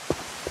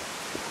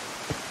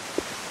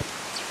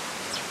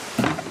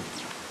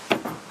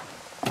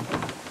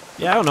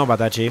 Yeah, I don't know about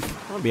that, Chief.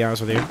 I'll be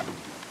honest with you.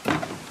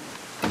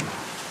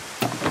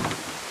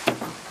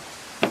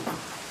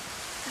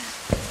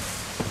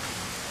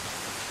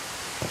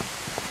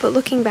 But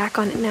looking back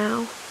on it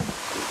now,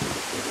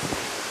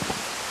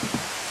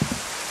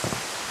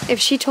 if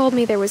she told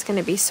me there was going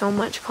to be so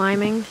much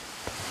climbing,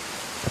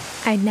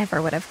 I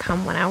never would have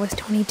come when I was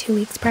 22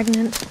 weeks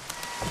pregnant.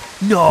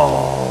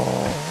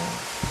 No!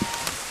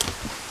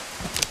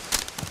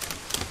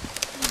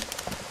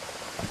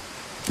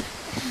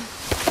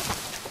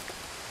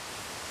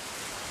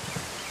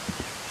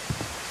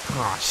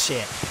 Oh,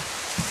 shit.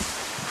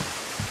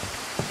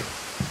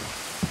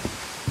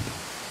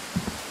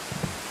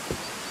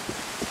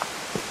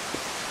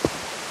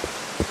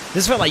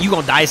 This felt like you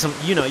gonna die some,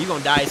 you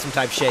gonna die some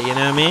type shit, you know what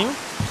I mean?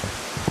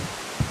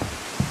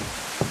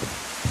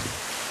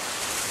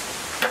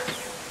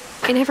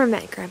 I never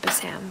met Grandpa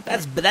Sam.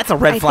 That's a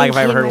red flag if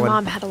I ever heard one. one. My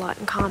mom had a lot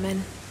in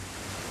common.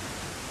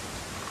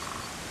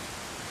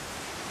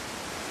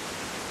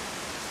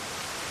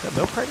 Is that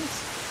milk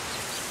cartons?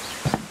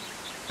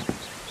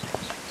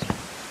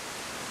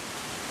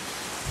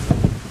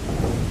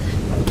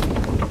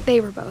 They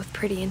were both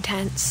pretty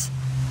intense.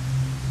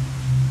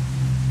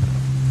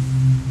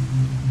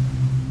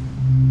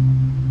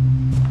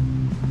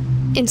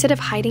 Instead of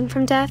hiding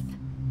from death,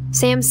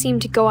 Sam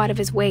seemed to go out of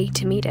his way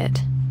to meet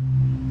it.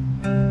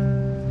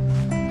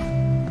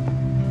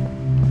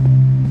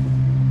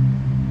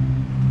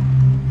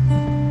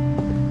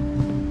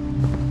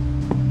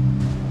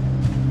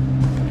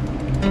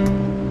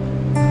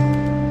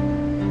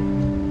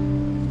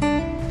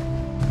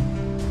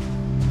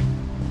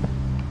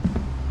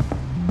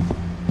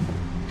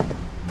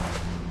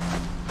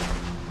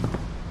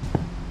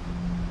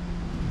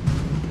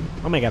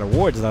 my god,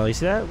 awards though. You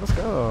see that? Let's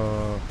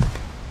go.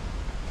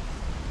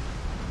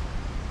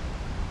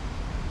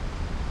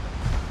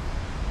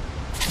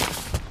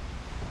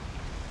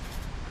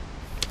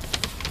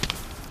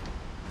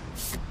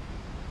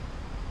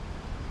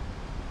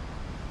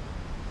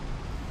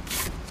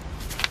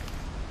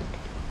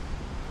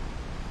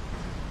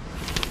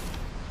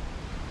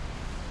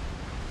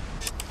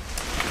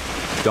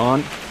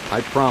 Dawn,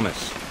 I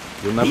promise,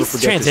 you'll never These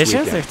forget this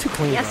transitions, weekend. they're too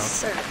clean,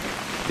 Yes, bro. sir.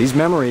 These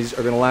memories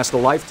are gonna last a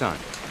lifetime.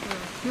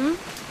 Hmm?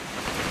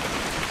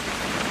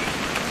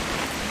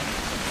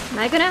 Am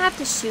I gonna have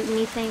to shoot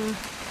anything?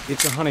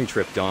 It's a hunting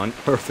trip, Dawn.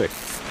 Perfect.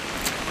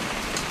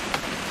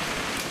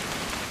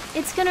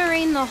 It's gonna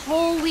rain the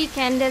whole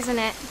weekend, isn't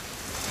it?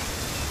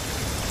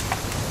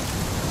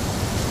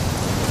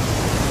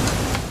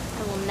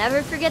 I will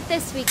never forget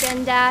this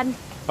weekend, Dad.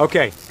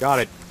 Okay, got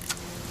it.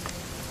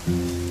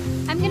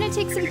 I'm gonna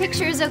take some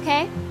pictures,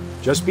 okay?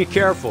 Just be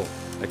careful.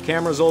 That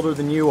camera's older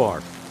than you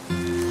are.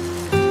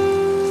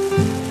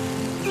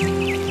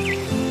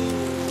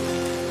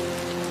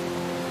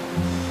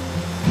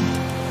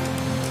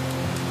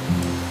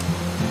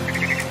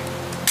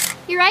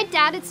 You're right,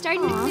 Dad. It's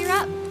starting to clear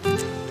up.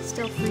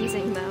 Still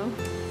freezing, though.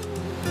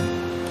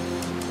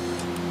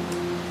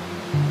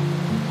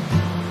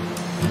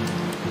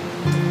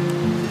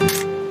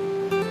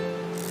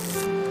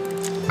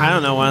 I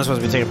don't know what I'm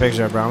supposed to be taking a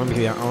picture of, bro. I'm just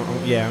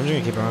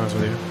gonna keep it honest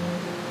with you.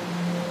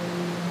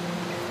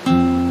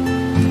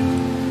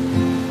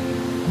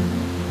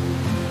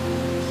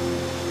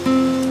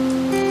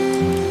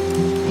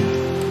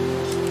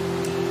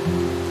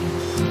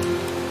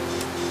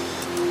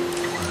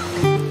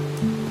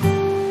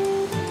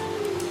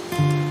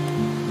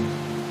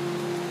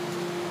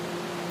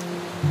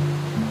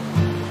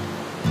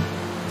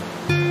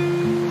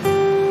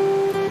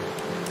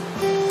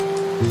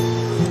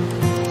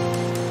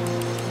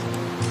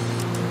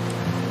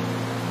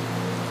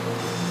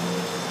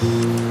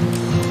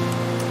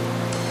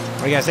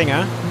 What do you guys think,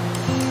 huh?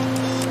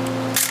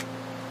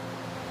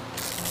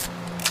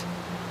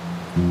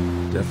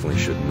 Definitely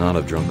should not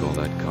have drunk all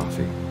that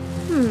coffee.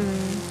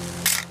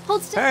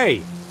 Hold still.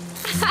 Hey!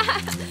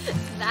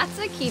 That's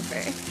a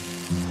keeper.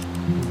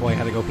 Boy,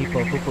 had to go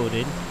poo-poo,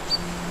 dude.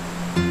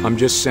 I'm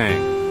just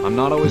saying, I'm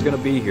not always gonna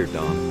be here,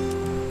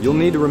 Dawn. You'll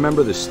need to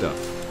remember this stuff,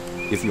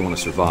 if you want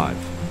to survive.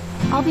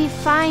 I'll be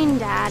fine,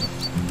 Dad.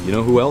 You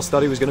know who else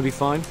thought he was gonna be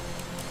fine?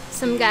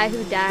 Some guy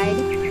who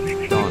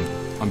died. Dawn,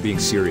 I'm being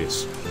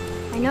serious.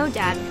 I know,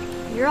 Dad.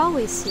 You're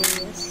always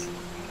serious.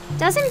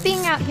 Doesn't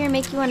being out here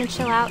make you want to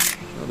chill out?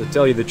 Well, to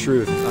tell you the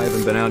truth, I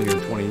haven't been out here in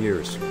 20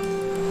 years.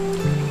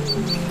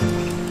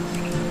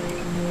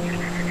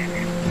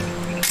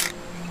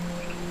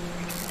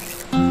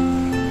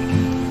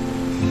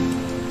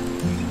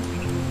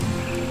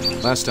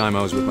 Last time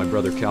I was with my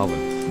brother Calvin.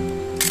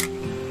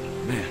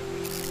 Man,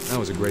 that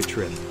was a great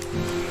trip.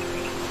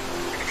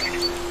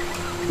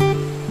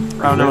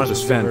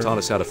 Apprentice Sven taught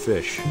us how to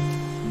fish,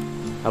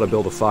 how to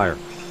build a fire.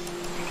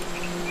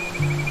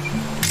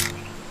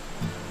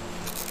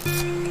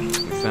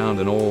 We found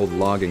an old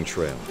logging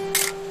trail.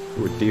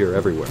 There were deer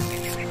everywhere.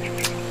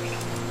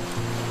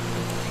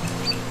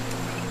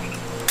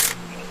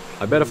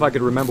 I bet if I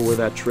could remember where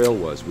that trail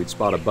was, we'd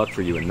spot a buck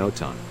for you in no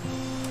time.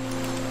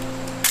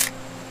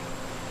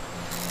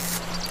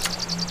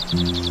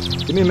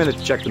 Give me a minute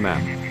to check the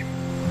map.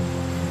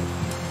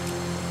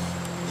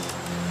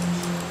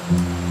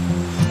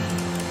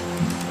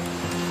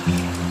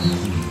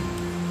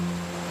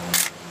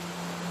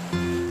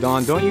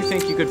 Dawn, don't you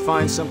think you could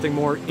find something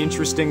more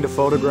interesting to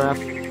photograph?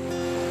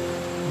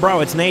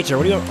 Bro, it's nature.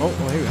 What do you... Oh,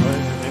 here we go.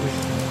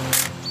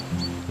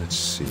 Let's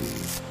see.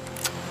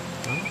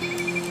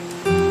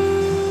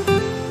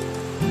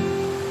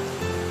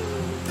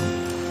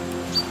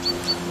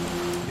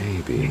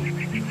 Maybe.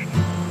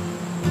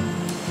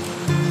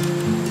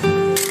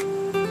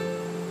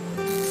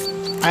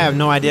 I have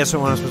no idea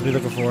what I'm supposed to be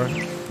looking for.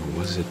 Or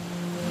was it?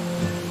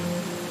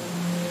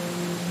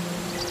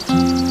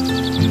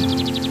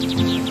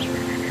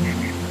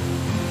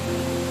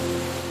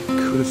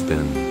 Could have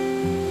been.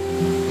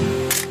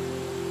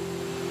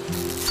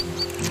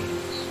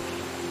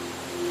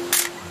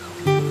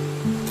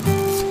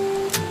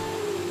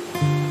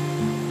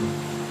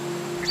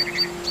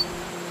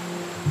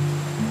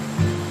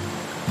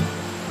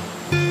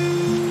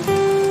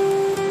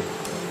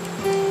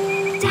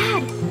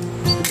 Dad!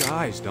 Good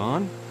eyes,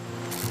 Dawn.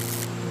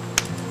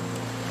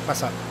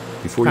 What's up?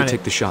 Before you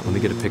take the shot, let me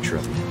get a picture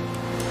of you.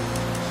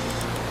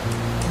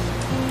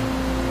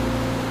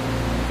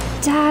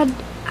 Dad,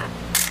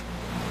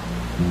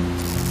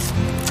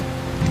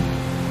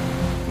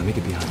 Let me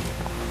get behind you.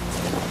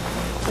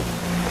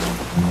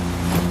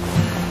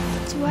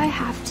 do I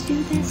have to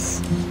do this?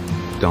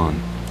 Dawn,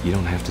 you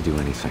don't have to do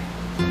anything.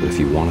 But if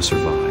you want to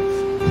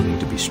survive, you need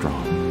to be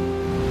strong.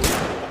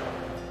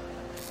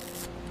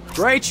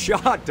 Great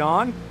shot,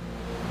 Dawn!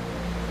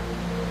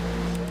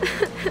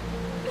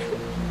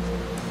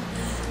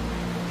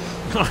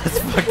 Oh, that's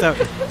fucked up.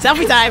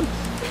 Selfie time!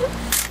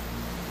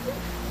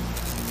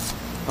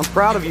 I'm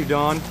proud of you,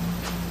 Dawn.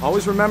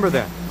 Always remember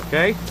that,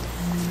 okay?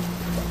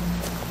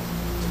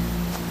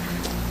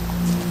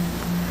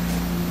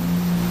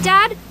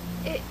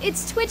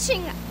 It's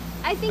twitching.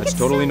 I think That's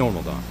totally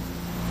normal, Don.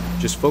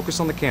 Just focus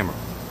on the camera.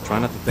 Try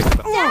not to think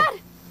about... Dad!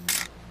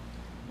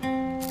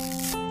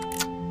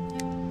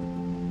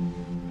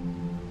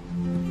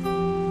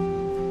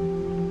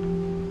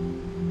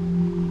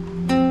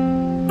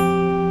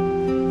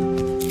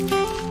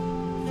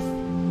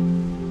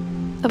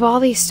 Of all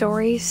these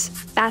stories,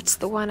 that's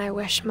the one I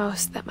wish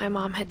most that my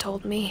mom had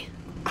told me.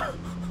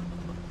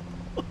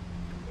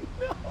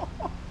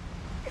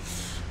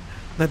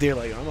 Now they're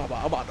like, I'm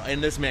about to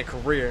end this man's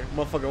career.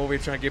 Motherfucker over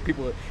here trying to get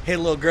people to hit a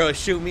little girl and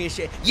shoot me and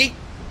shit. Yeet!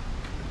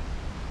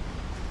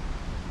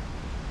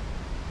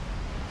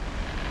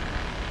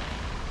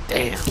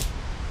 Damn.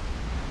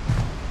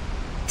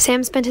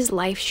 Sam spent his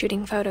life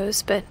shooting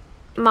photos, but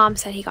Mom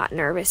said he got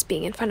nervous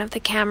being in front of the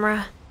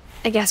camera.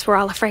 I guess we're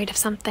all afraid of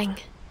something.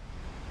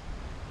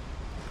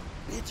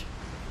 Bitch.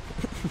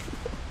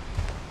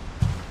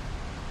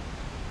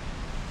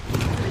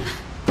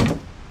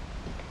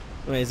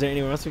 Wait, is there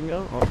anywhere else we can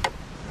go? Oh,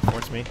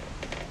 force me.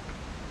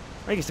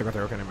 I can still go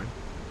there. Okay, never mind.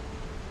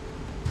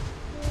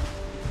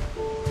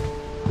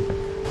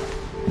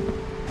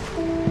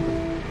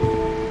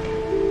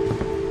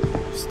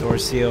 Store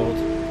sealed.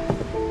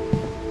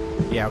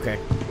 Yeah, okay.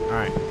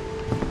 Alright.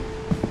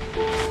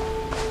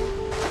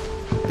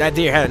 That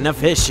deer had enough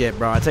of his shit,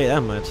 bro. I'll tell you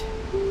that much.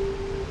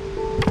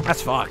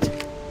 That's fucked.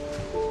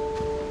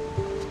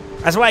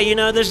 That's why, you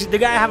know, there's the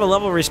guy have a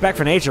level of respect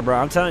for nature, bro.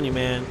 I'm telling you,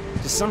 man.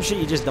 Just some shit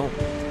you just don't.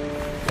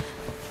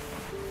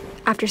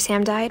 After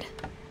Sam died,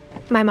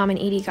 my mom and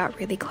Edie got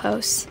really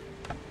close.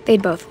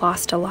 They'd both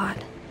lost a lot.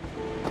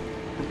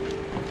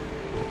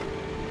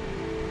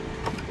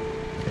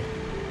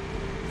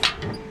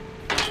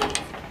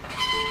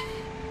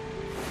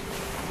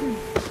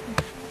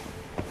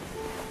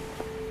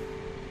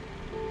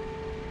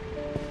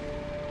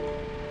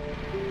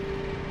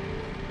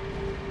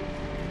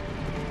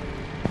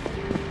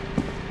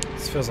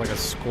 This feels like a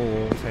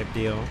school type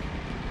deal.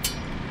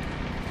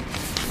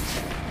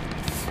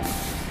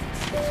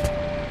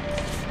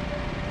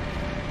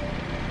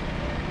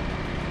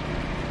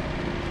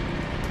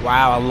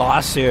 Wow, a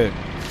lawsuit.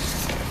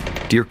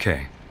 Dear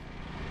Kay,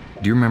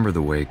 do you remember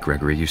the way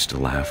Gregory used to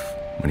laugh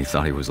when he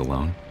thought he was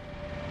alone?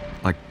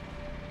 Like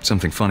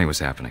something funny was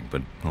happening,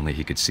 but only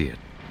he could see it.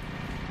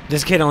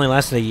 This kid only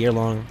lasted a year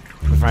long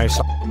before I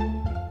saw.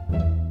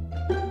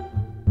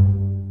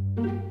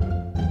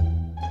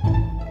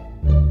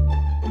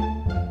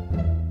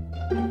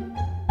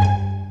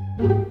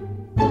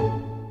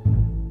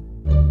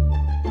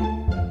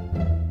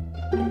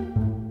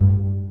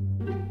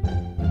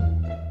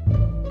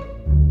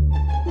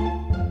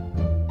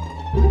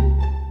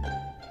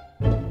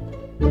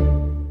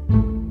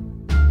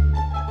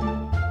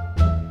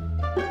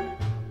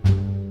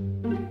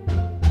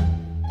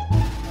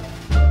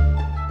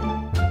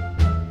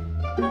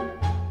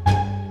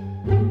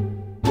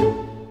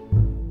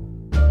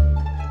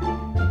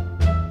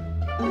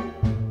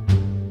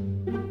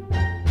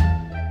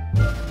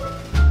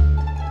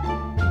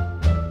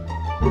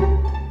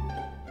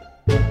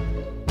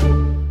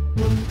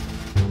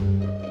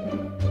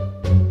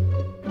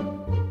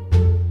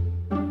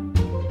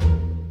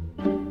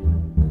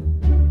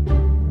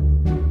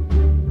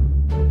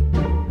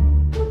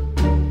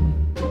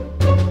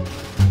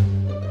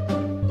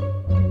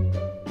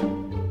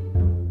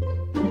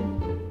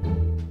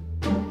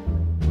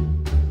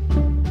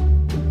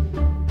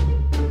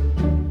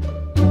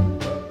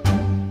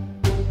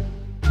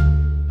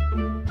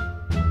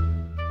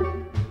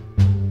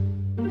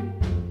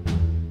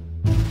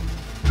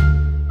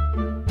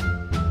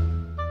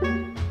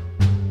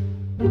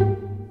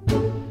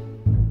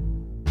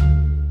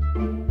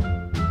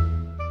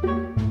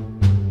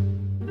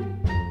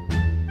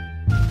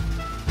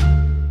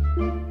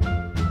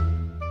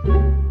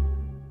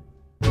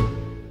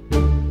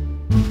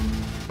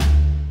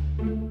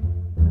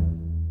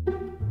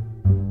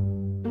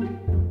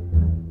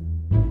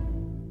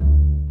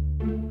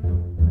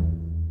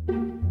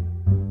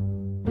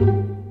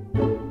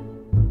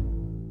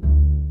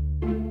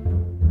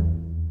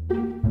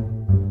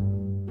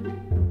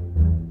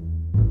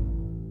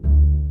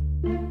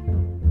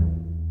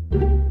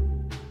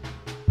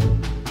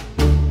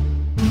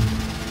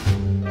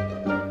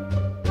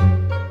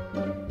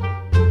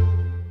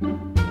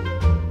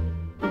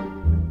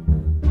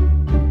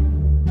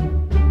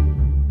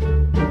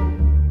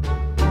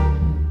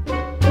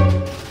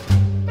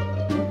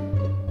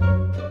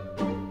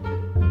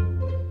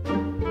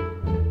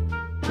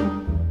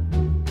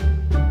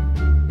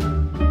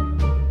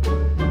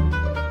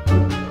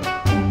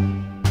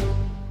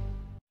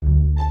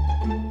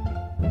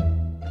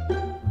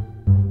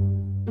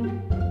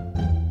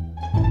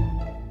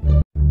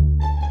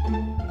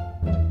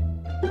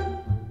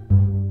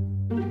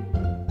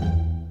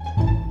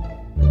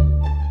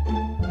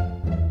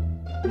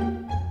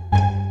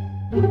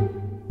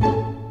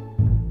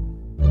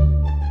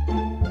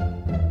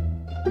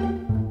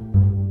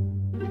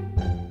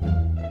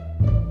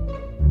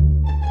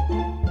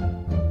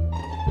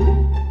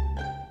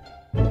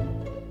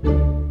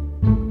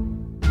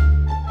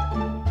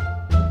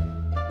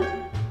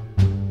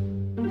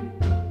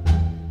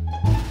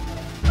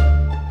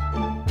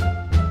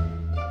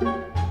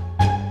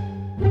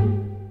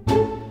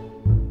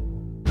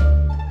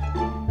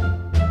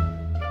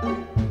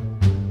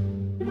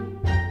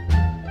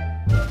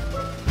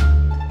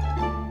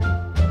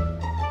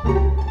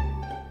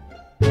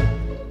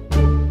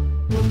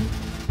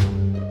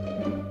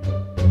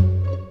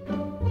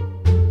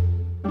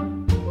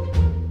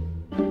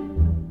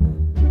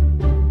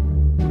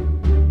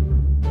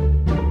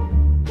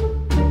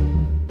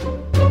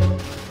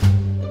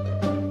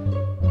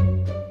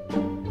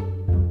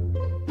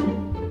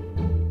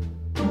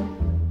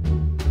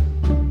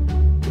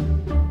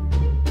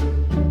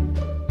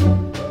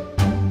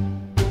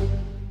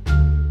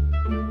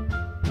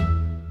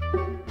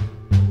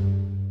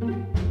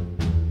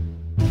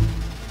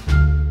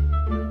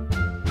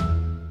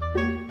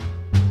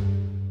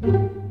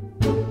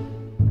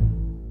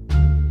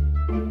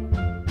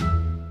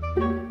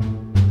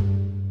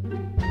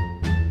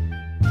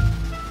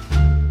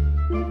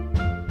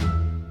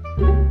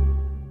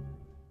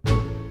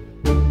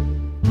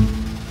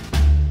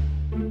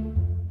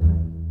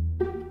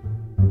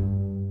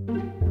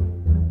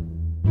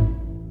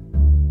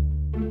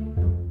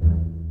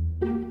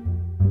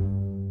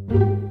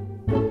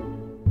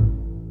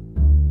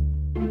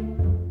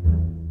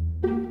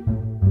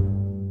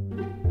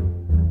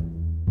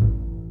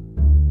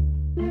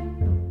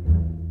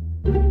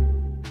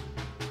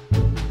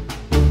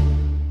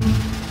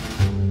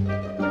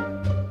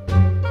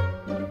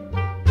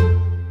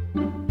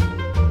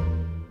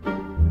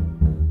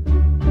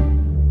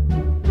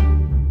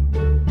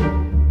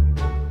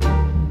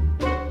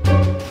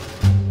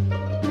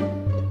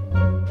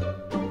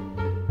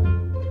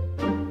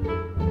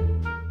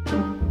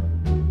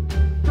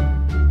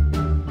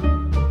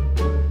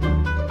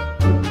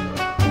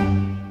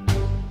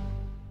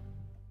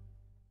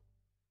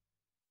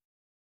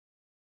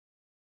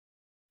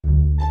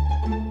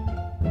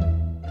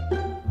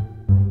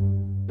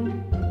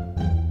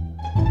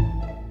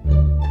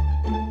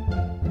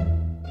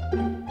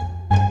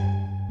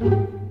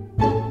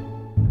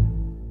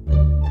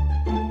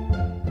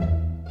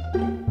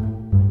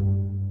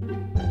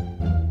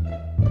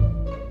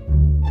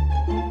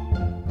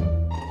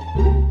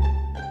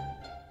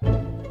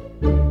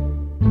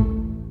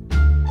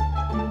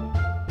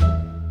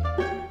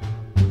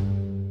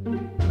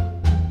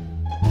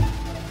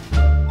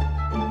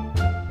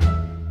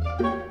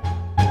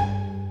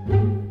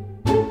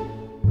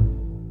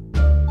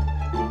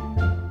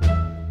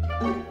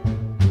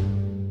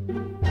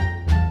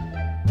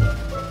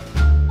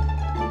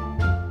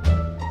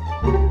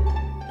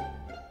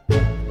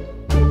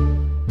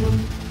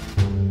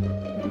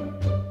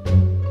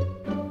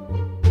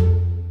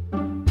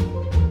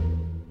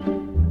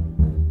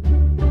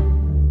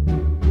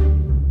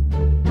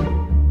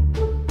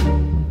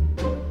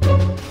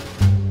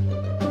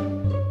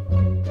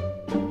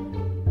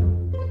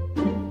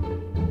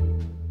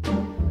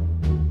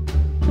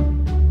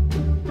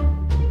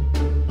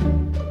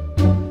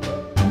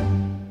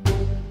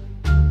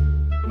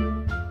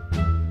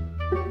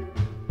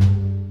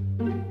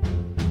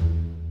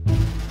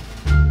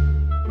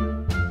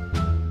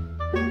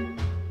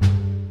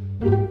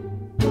 I'm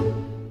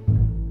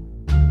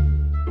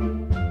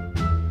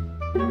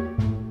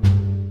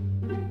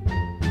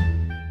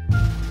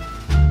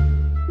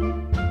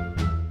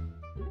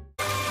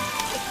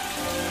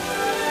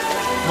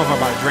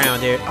about to drown,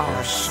 dude.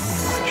 Oh, There's so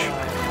much I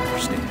don't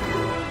understand.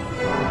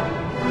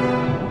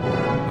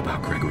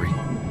 About Gregory.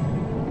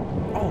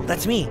 Oh,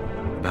 that's me.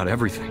 About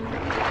everything.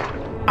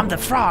 I'm the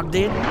frog,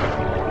 dude.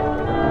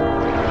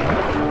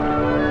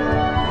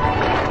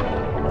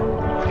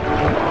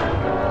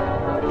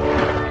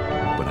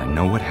 But I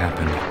know what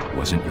happened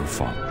wasn't your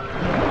fault.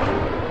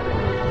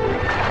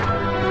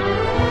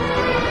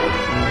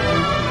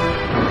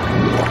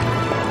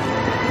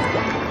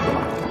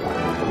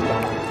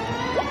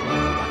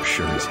 I'm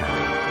sure he's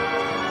happy.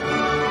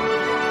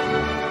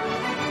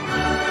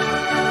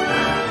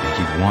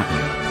 He'd want you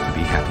to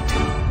be happy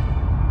too.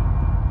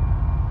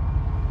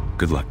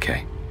 Good luck,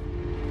 Kay.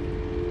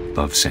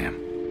 Love, Sam.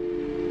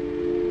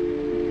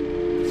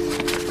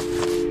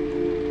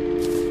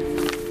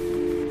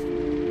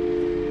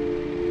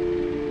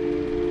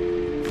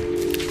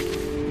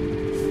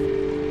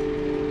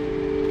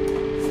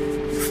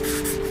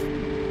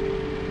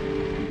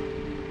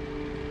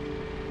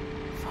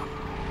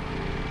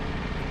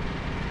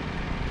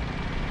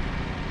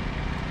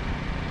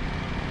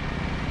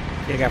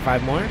 You got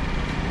 5 more?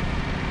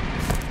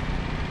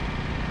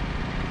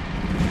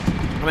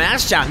 I mean,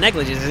 that's child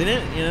negligence, isn't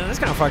it? You know, that's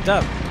kind of fucked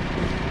up.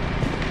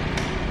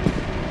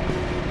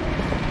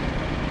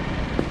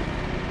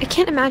 I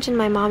can't imagine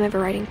my mom ever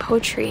writing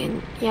poetry,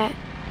 and yet...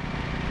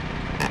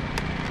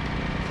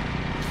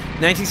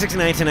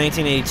 1969 to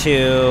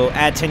 1982.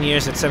 Add 10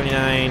 years at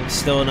 79.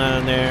 Still not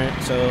on there.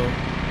 So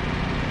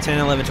 10,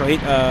 11,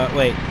 12.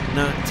 Wait.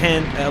 Not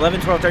 10,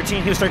 11, 12,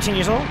 13. He was 13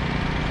 years old?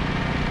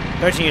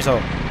 13 years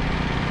old.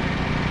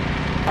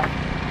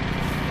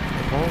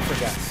 A poem for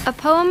Gus. A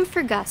poem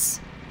for Gus,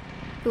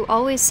 who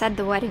always said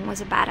the wedding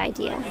was a bad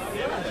idea.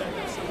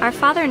 Our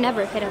father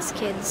never hit us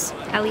kids,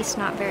 at least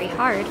not very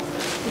hard,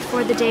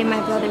 before the day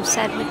my brother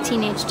said with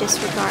teenage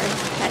disregard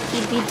that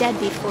he'd be dead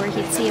before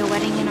he'd see a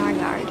wedding in our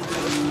yard.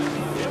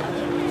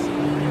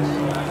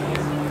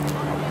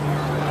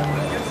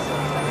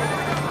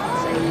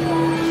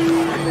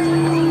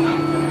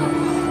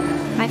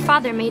 My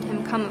father made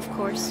him come, of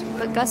course,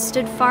 but Gus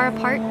stood far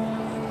apart,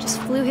 just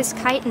flew his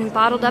kite and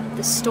bottled up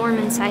the storm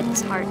inside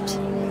his heart.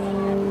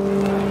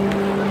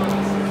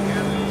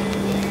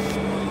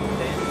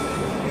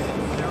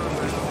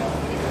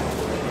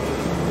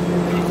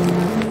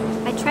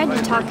 I tried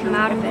to talk him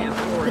out of it,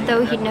 but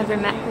though he'd never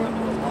met her,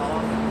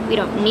 "We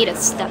don't need a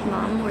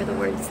stepmom," were the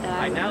words that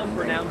I now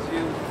pronounce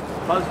you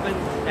husband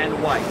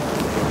and wife.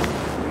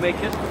 You may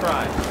kiss the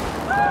bride.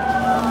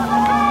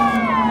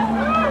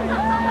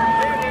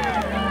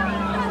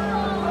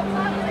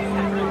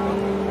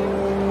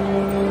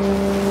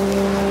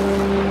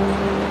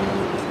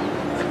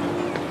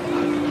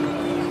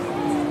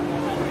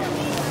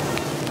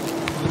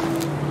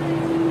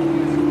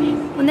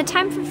 When the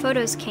time for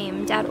photos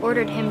came, Dad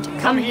ordered him to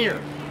come here.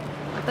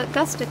 But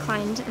Gus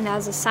declined, and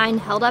as a sign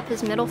held up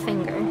his middle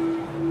finger.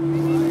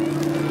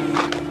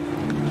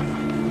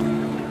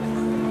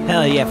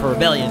 Hell yeah, for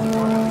rebellion.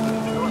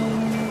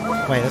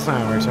 Wait, that's not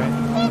how it works, right?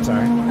 I'm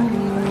sorry.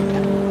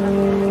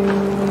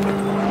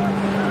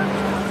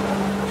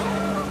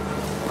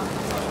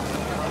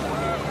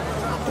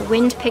 The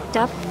wind picked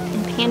up,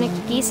 and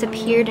panicked geese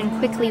appeared and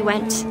quickly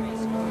went.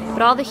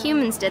 But all the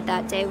humans did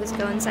that day was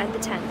go inside the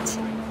tent.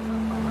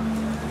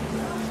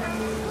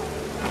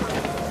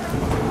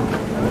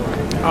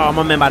 Oh,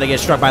 my man about to get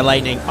struck by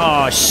lightning.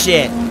 Oh,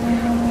 shit.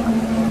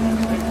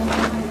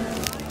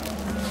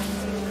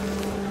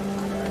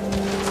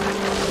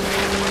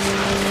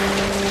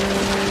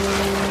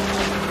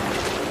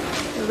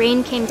 The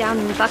rain came down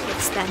in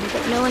buckets then,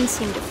 but no one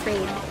seemed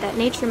afraid that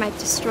nature might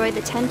destroy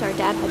the tent our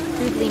dad had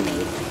crudely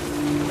made.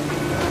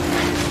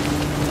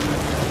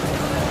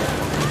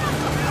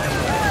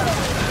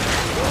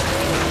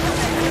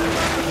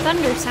 The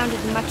thunder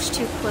sounded much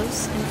too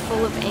close and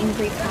full of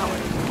angry power.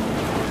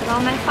 But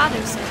all my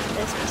father said to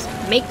this was,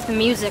 "Make the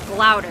music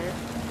louder."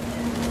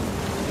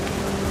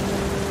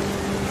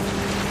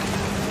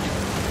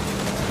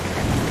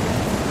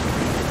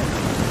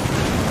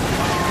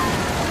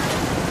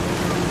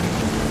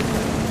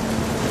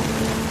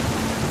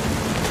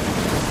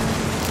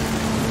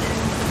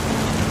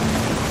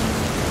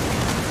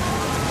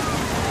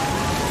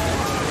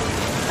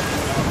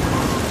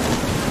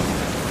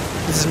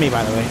 This is me,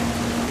 by the way.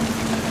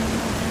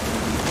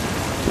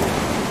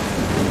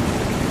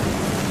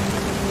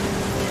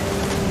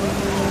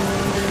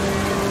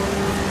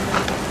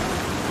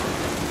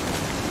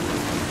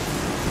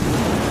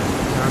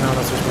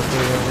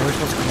 We're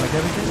supposed to collect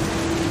everything?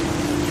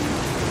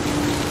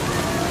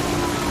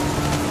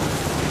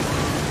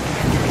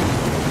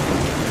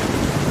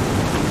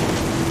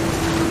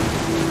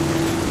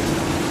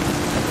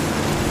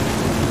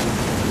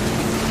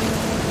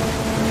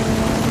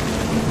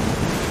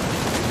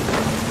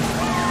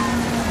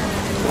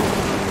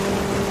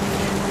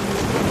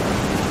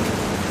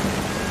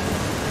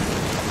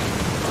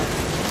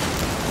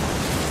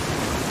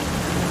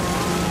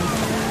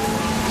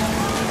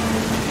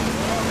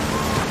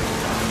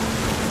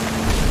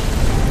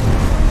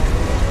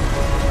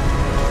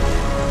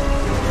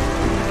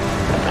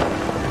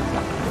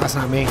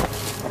 not me.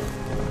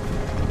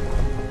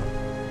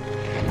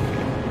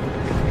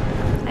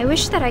 I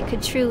wish that I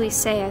could truly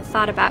say I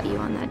thought about you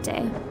on that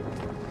day.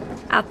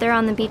 Out there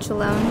on the beach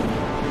alone,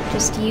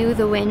 just you,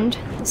 the wind,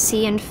 the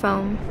sea, and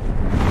foam.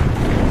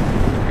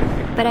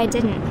 But I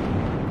didn't.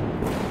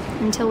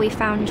 Until we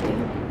found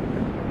you.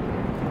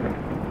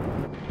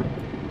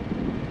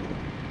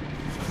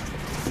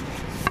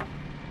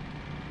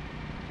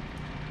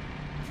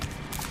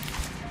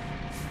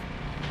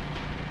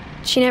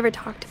 She never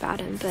talked about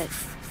him, but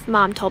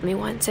Mom told me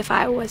once if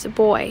I was a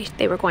boy,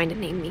 they were going to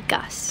name me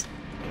Gus.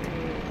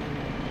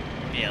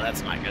 Yeah,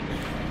 that's not good.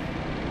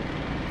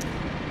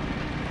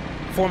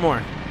 4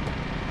 more.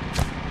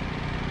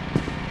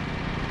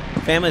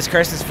 Family's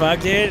cursed as fuck,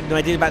 dude.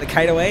 My dude about to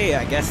kite away?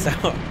 I guess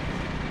so.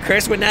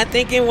 Cursed with not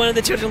thinking one of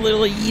the children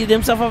literally yeeted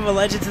himself off a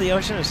ledge into the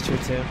ocean. It's true,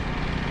 too.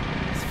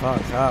 It's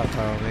fucked up,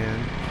 oh,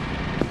 man.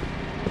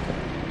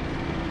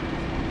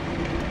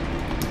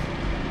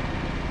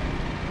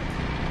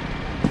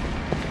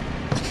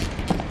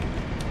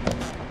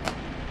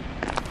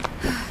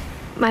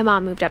 My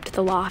mom moved up to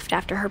the loft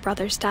after her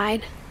brothers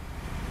died.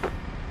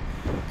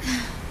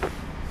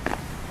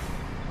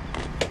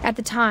 At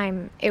the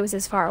time, it was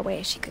as far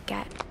away as she could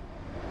get.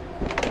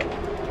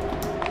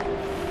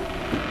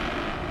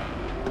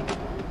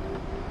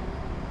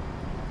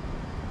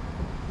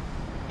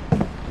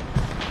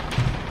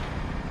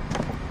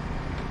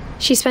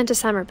 She spent a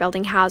summer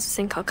building houses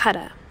in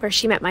Calcutta, where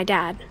she met my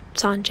dad,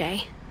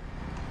 Sanjay.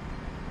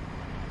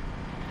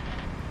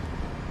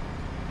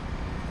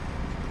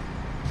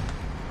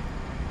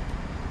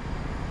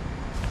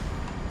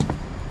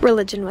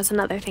 Religion was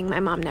another thing my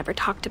mom never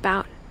talked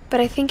about,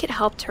 but I think it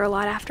helped her a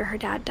lot after her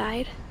dad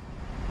died.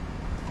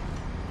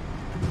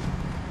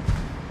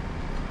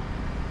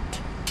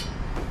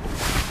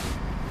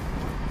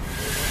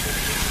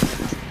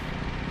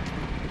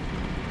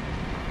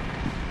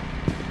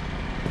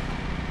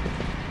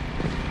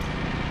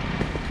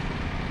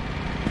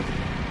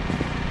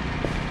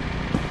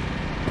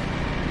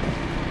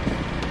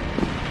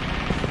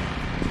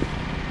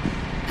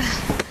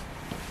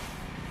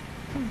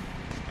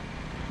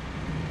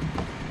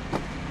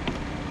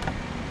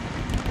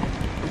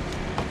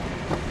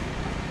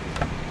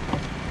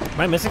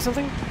 Am I missing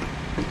something? I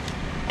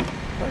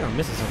feel like I'm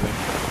missing something.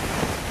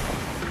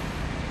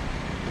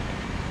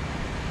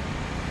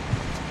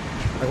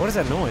 Like, what is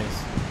that noise?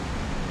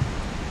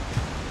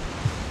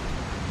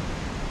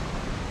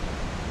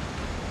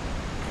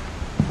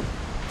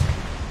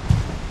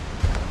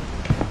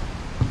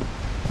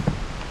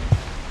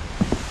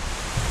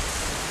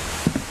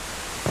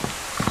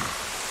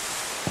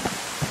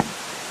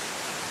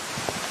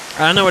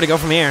 I don't know where to go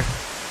from here.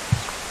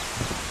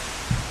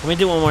 Let me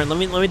do one more. Let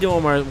me do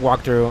one more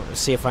walkthrough.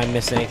 See if I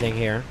missed anything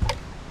here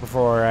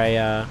before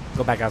I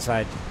go back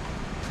outside.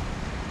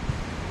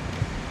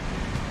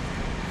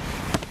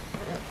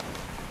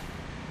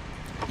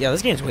 Yeah,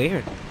 this game's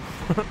weird.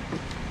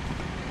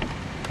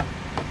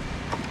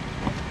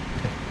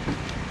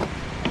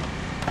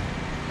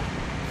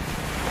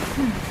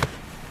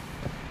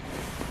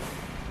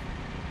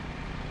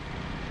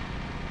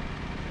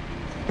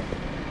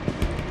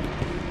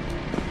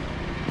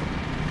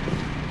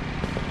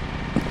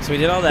 So we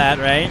did all that,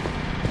 right?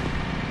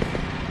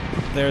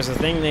 There's a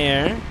thing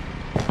there.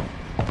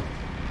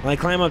 Well, I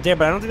climb up there,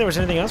 but I don't think there was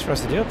anything else for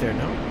us to do up there,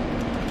 no?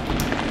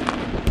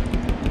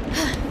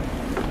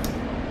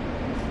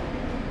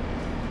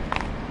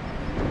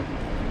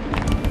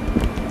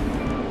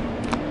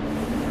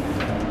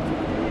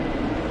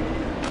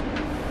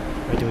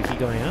 Wait, do we keep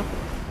going up?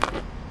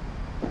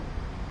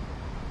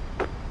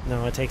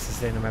 No, it takes us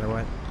there no matter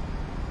what.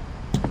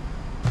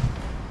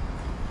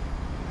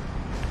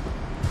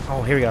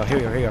 Oh, here we go, here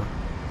we go, here we go.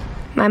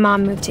 My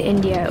mom moved to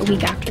India a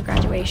week after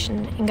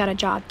graduation and got a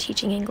job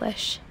teaching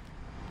English.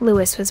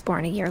 Louis was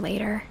born a year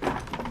later.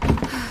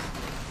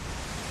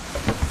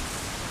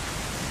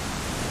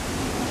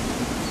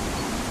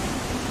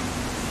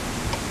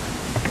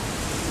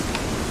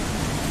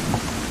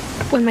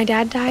 When my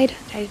dad died,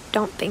 I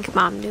don't think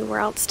Mom knew where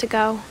else to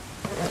go.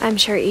 I'm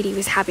sure Edie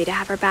was happy to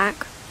have her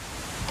back.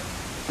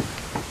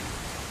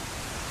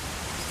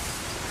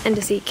 And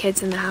to see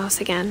kids in the house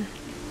again.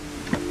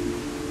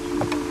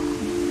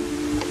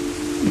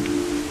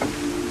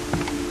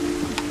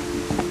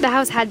 The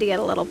house had to get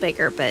a little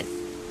bigger, but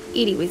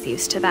Edie was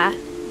used to that.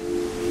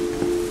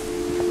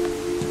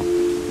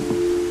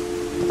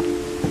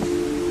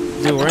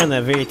 Dude, we're in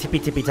the very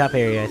tippy top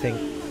area, I think.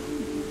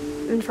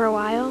 And for a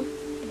while,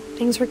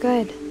 things were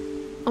good.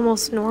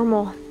 Almost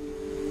normal.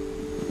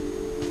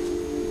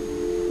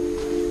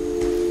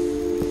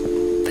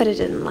 But it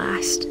didn't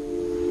last.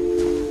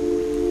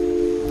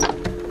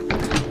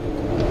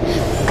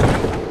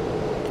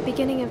 The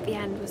beginning of the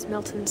end was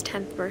Milton's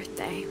 10th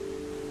birthday,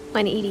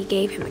 when Edie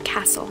gave him a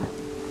castle.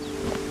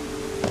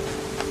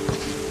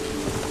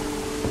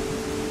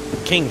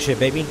 King shit,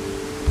 baby.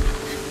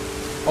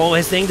 Oh,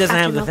 his thing doesn't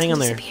have the thing on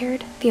there. After Milton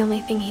disappeared, the only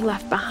thing he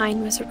left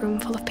behind was a room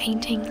full of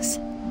paintings.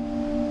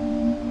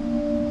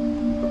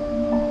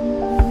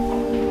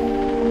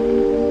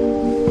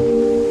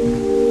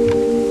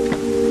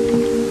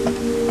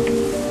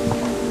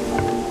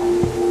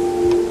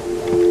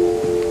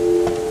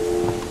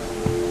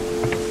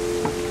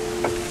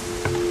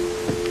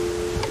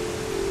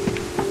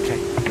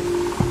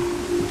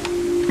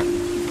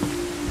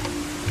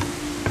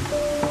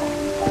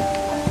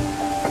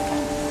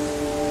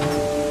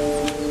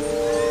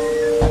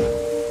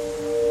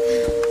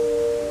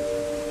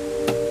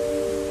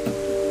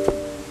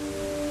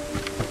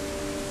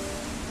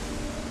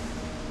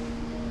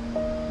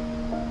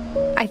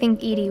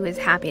 think Edie was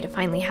happy to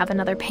finally have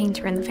another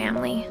painter in the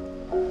family.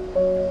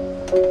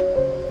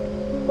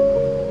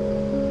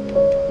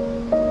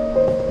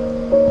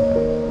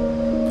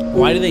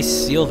 Why do they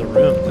seal the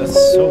room? That's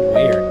so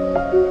weird.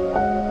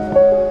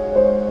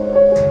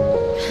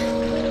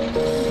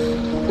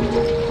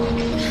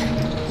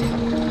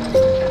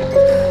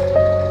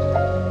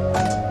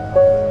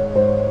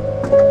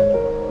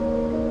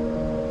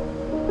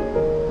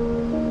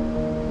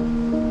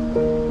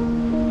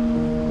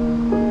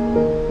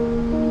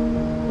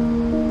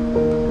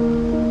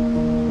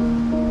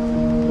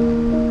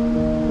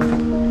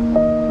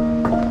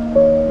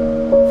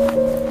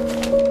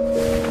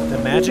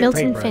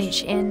 Milton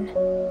Finch in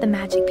The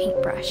Magic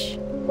Paintbrush.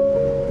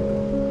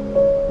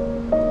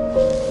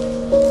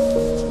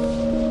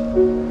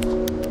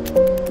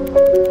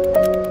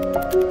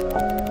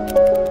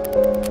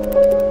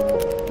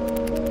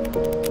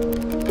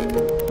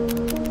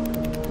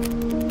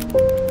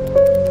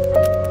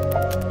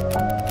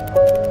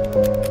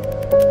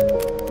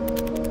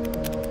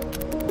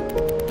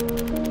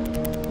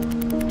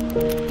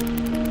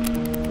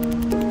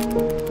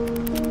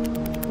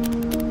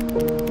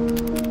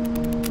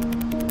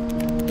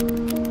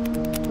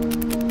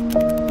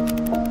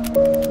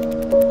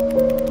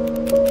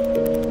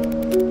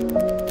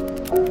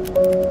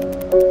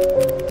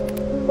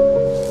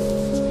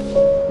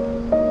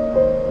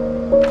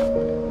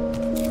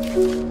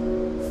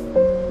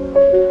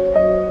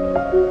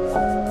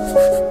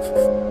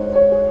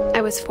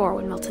 I was 4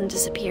 when Milton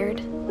disappeared.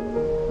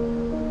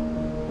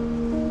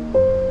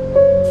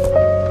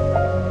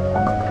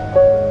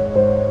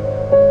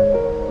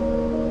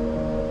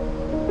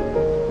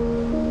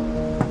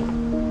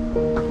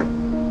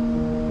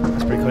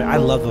 That's pretty cool. I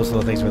love those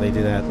little things where they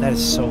do that. That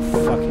is so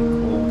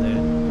fucking cool,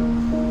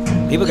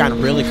 dude. People got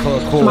really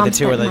cool with it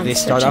too, where like, they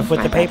start off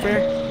with the paper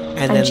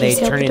and then they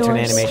turn it into an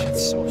animation.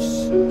 It's so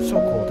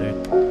cool,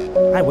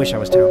 dude. I wish I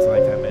was talented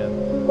like that, man.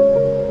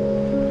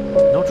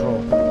 No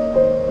troll.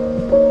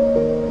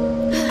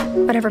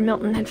 Whatever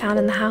Milton had found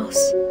in the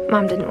house,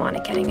 Mom didn't want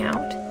it getting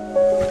out.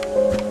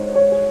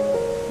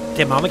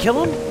 Did Mama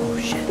kill him? Oh,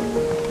 shit.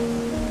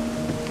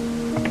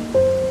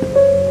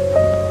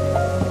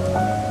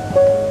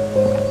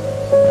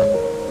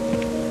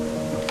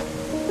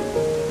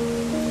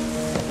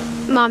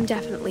 Mom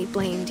definitely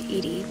blamed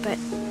Edie, but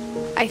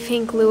I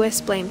think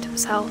Louis blamed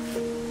himself.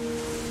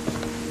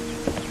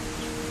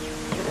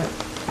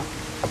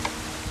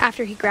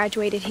 After he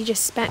graduated, he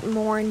just spent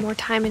more and more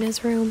time in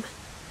his room.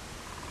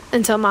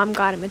 Until Mom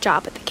got him a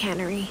job at the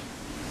cannery.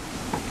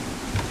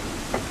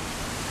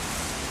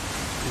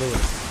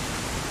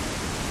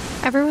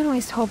 Louis. Everyone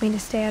always told me to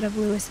stay out of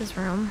Louis's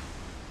room.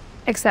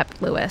 Except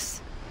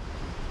Louis.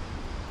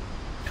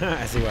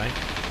 I see why.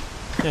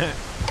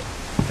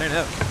 Turn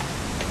up.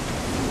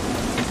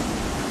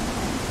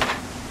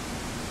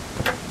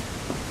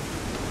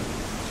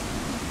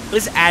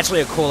 This is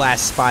actually a cool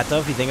ass spot though,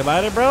 if you think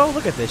about it, bro.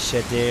 Look at this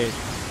shit, dude.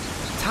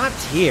 Top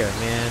tier,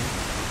 man.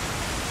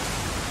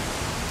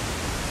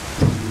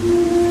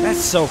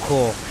 That's so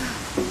cool.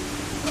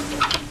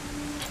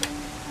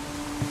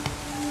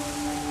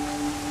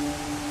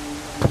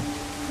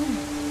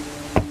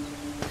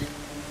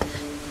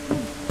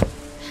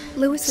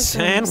 Louis's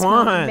room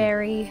smelled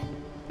very,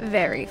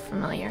 very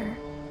familiar.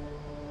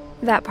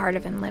 That part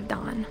of him lived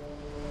on.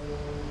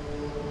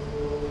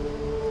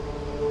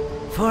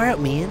 Far out,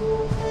 man.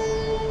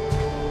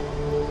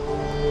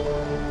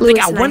 Louis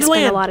and I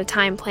spent a lot of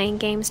time playing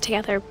games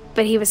together,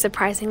 but he was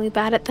surprisingly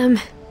bad at them.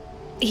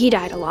 He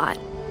died a lot.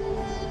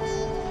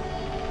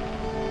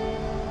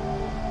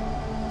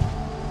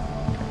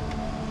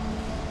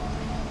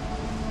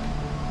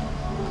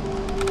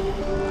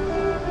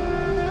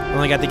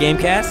 Only got the game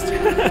cast?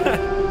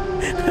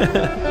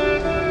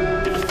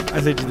 I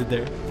see what you did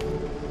there.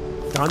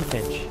 Don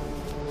Finch.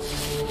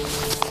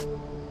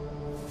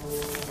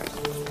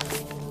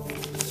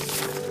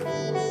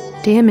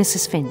 Dear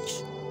Mrs.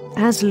 Finch,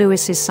 as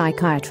Louis's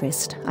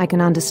psychiatrist, I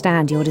can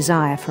understand your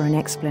desire for an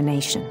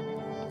explanation.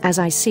 As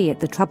I see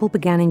it, the trouble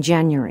began in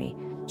January,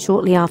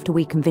 shortly after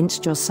we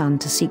convinced your son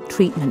to seek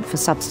treatment for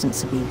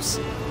substance abuse.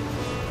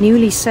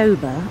 Newly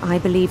sober, I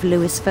believe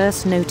Louis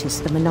first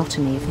noticed the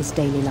monotony of his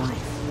daily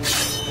life.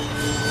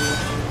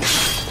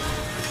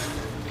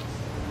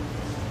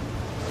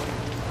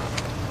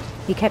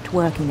 He kept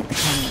working at the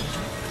cannery,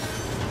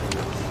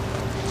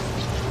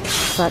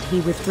 but he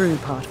withdrew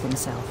part of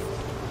himself.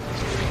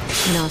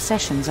 In our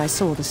sessions, I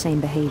saw the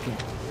same behavior.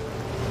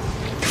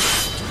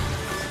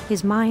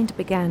 His mind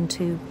began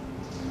to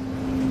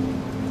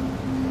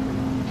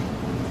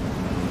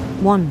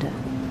wander.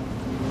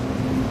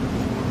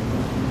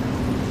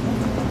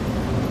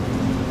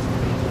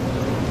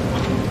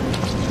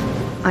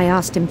 I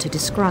asked him to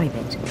describe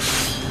it.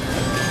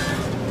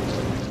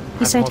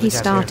 He said he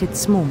started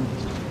small.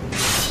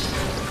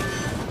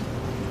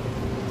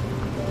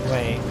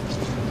 Wait.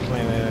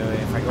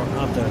 If I go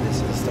up there,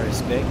 this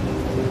starts big.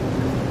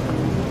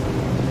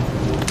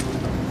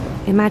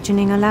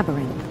 Imagining a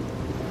labyrinth.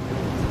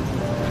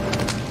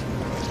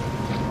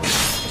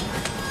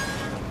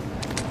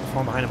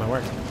 Falling behind in my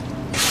work.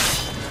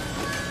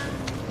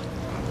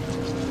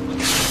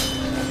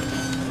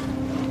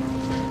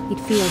 He'd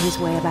feel his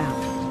way about.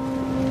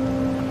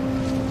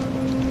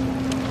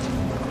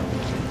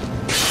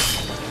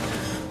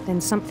 Then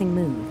something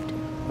moved.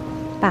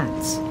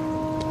 Bats.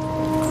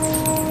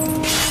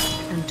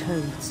 And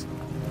toads.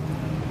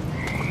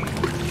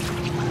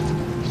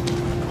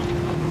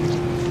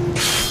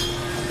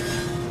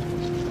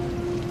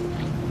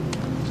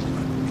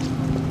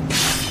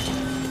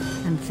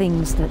 And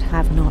things that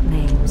have not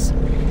names.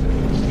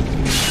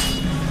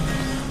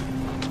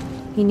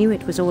 He knew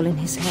it was all in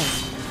his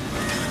head.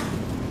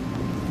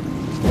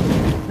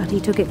 But he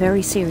took it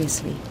very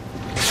seriously.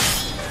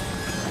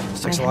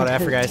 This takes a lot of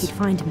effort, guys. He'd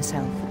find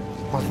himself.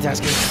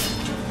 Multitasking.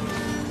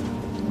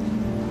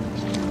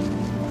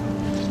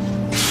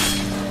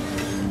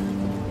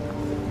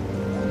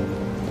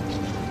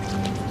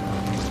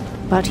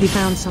 But he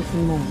found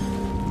something more.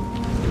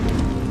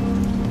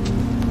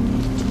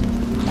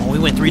 Oh, we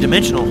went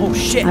three-dimensional. Oh,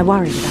 shit. I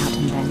worried about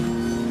him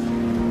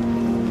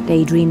then.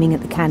 Daydreaming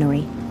at the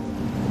cannery.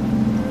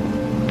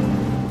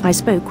 I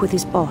spoke with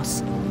his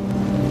boss.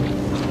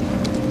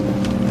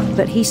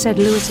 But he said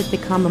Lewis had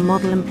become a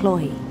model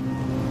employee.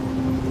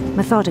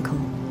 Methodical,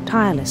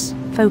 tireless,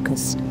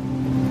 focused.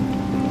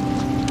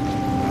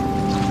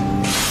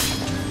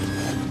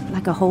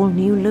 Like a whole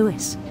new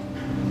Lewis.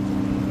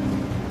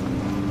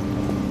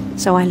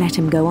 So I let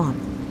him go on.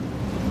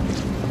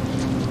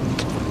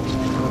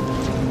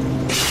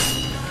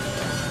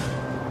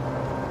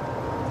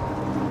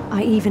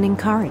 I even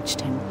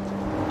encouraged him.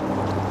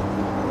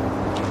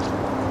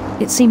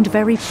 It seemed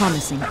very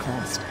promising at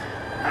first.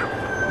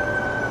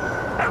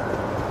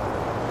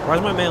 Why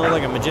does my man look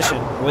like a magician?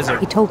 A wizard?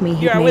 He told me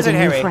he'd You're a made wizard, a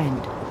new Harry.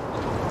 friend.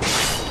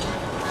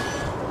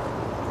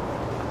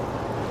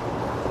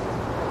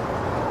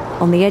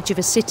 On the edge of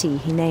a city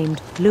he named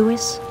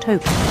Lewis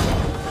Token.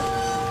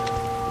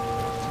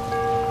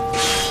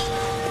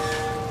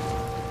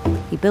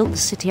 He built the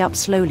city up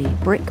slowly,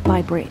 brick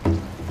by brick.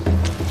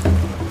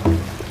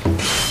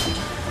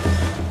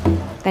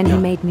 Then he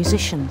made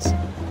musicians.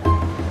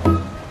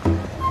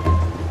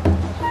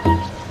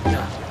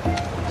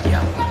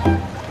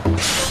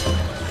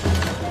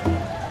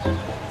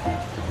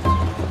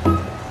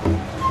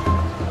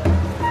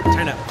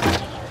 Turn up.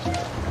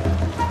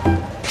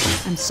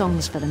 And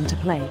songs for them to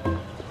play.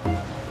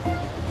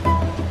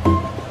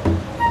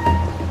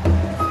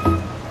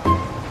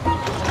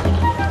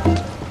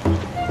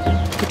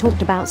 He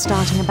talked about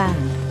starting a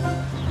band.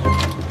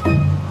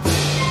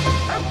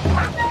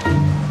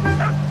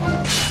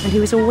 And he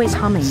was always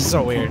humming.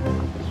 So weird.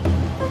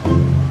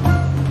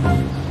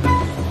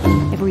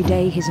 Every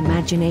day his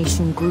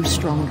imagination grew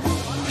stronger.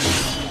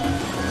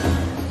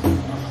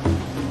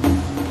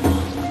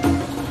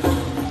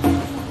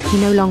 He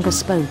no longer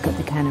spoke at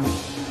the cannery.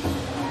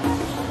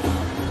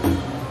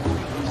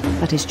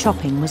 But his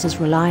chopping was as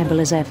reliable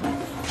as ever.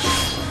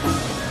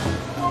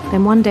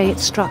 Then one day it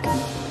struck him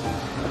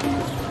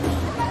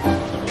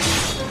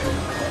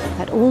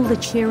that all the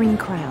cheering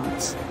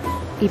crowds,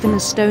 even the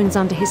stones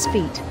under his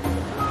feet,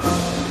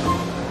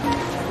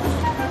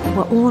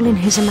 were all in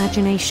his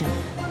imagination.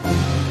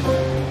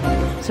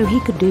 So he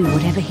could do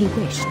whatever he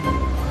wished.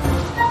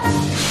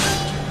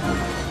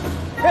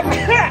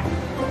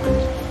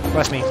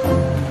 Bless me.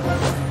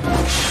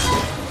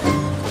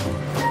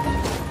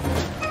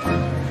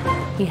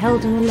 He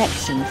held an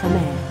election for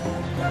mayor.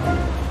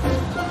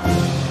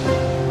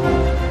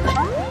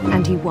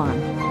 And he won.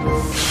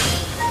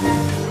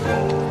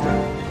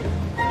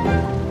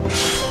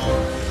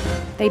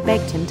 They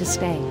begged him to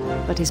stay,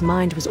 but his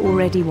mind was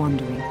already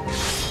wandering.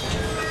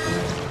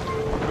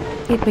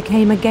 It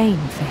became a game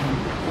for him.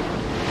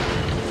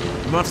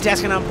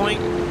 Multitasking on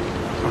point?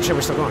 Oh shit,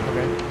 we're still going,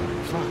 okay.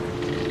 Fuck.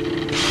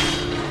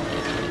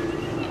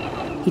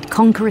 He'd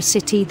conquer a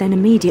city, then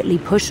immediately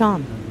push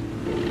on.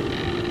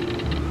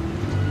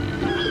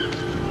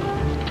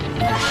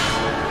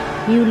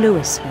 New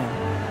Louisville.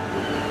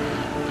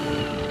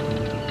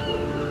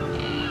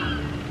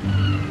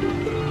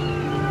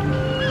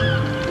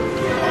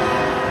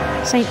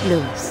 St.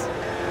 Louis.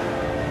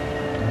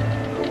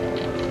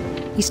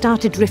 He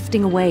started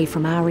drifting away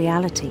from our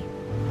reality.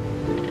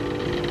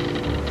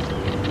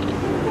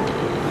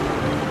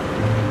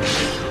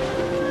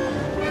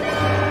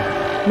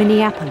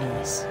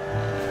 Minneapolis.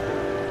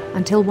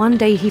 Until one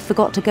day he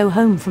forgot to go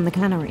home from the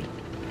cannery.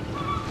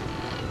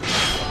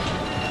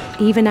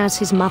 Even as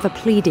his mother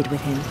pleaded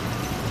with him,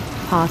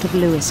 part of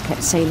Lewis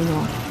kept sailing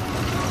on.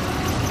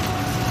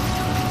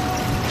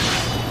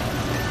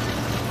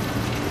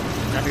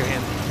 Grab your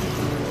hand.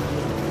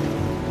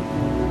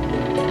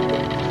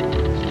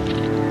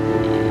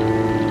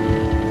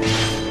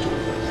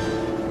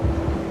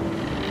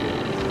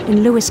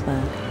 In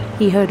Lewisburg,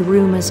 he heard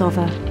rumors of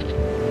a...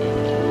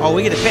 Oh,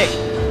 we get to pick.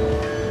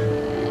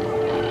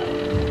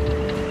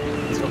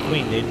 Let's go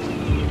queen, dude.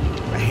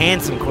 A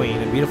handsome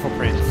queen, a beautiful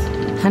prince.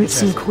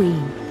 handsome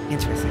queen.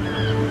 Interesting.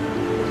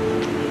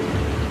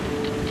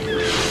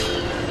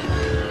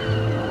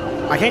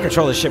 I can't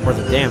control this ship worth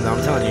a damn, though,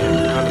 I'm telling you,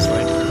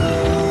 honestly.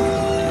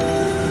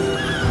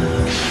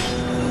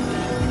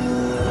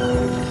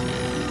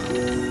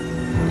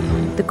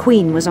 The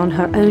Queen was on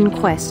her own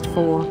quest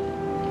for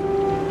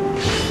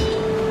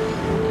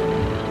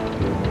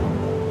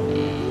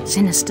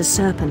sinister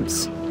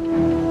serpents.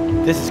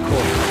 This is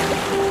cool.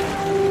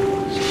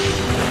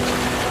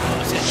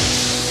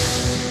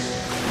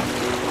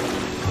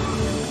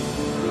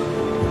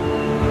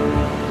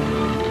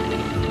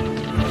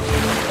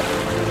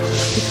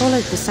 He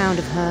followed the sound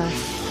of her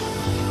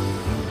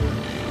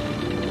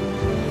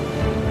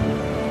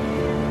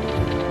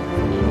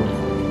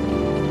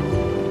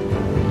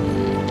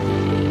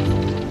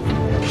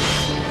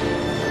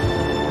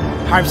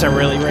harps are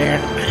really rare.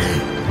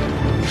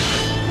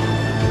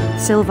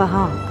 silver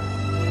harp.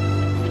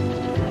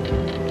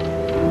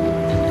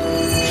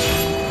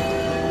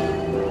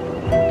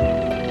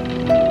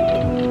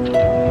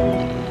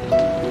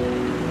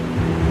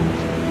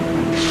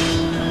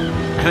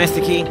 I missed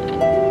the key.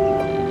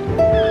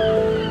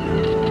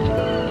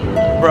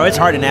 Bro, it's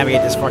hard to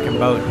navigate this fucking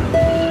boat.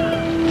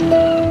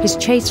 His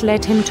chase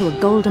led him to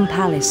a golden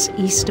palace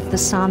east of the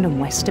sun and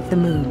west of the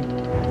moon.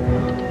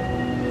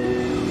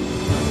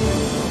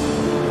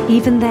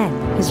 Even then,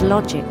 his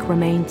logic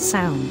remained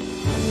sound.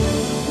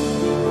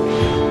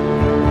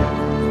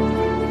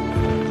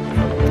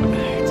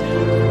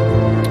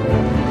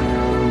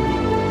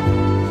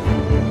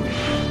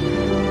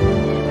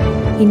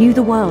 He knew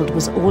the world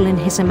was all in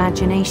his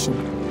imagination.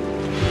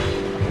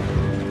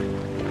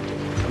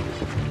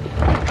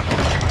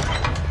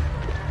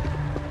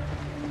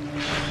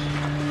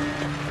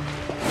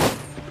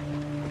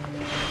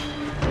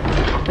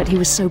 But he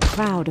was so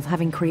proud of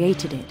having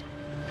created it.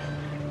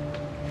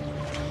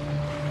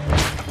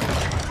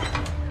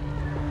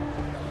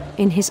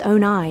 In his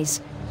own eyes,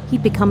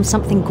 he'd become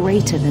something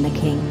greater than a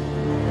king.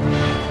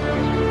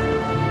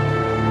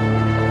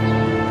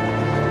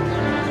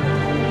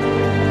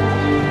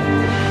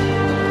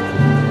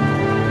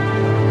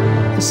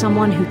 For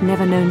someone who'd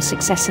never known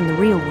success in the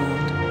real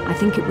world, I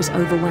think it was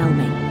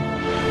overwhelming.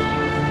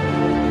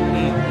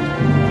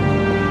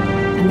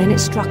 And then it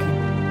struck him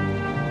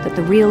that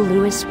the real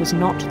Lewis was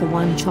not the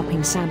one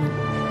chopping salmon,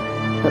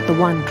 but the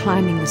one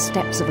climbing the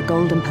steps of a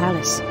golden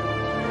palace.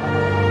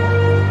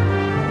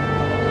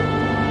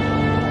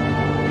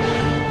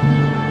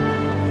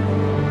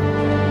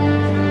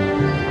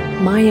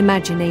 My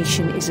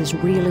imagination is as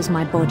real as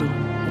my body,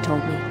 he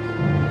told me.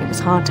 It was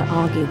hard to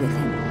argue with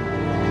him.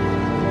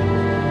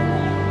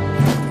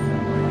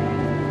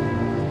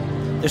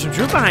 There's some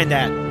truth behind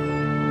that.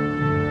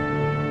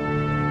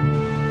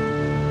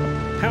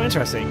 How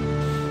interesting.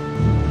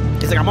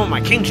 He's like, I'm on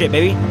my king shit,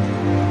 baby.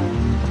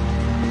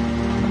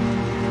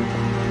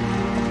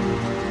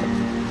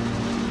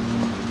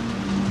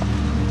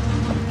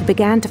 He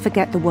began to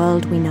forget the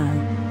world we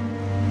know.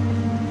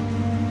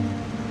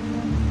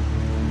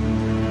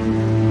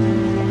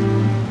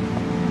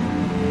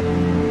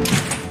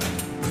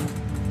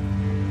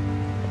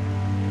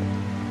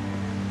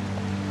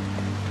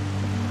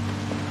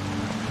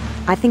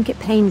 I think it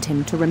pained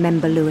him to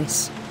remember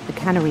Lewis, the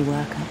cannery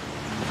worker.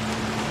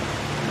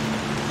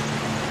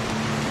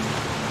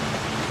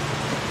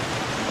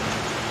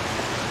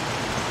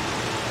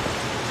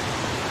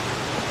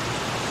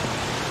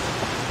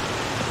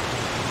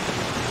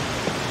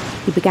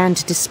 He began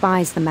to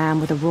despise the man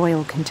with a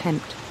royal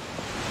contempt.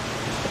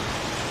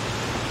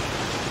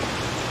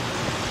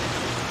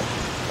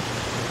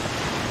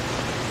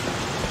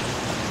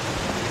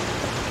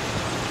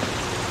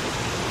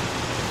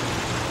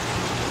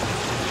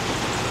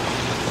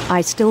 I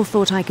still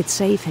thought I could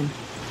save him.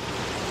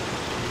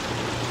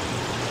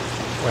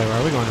 Wait, where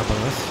are we going up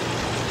on this?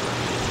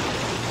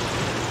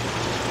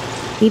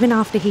 Even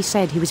after he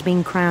said he was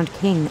being crowned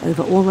king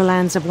over all the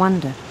lands of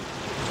wonder.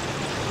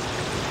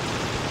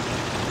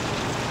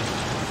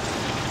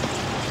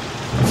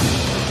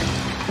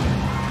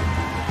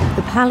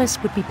 The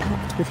palace would be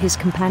packed with his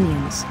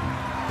companions.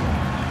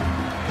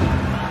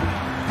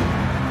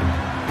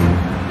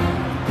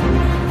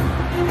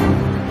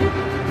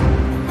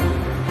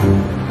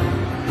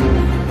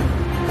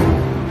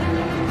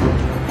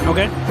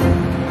 Okay.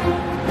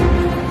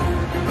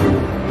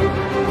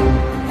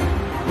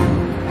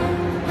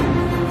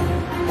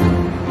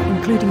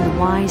 Including the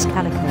wise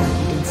Calico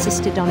who'd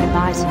insisted on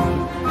advising him.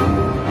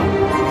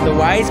 The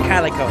wise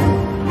Calico.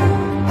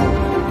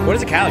 What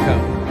is a Calico?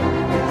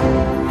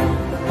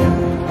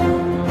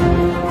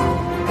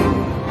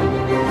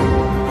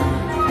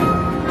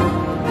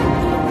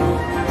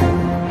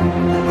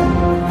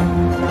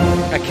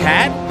 A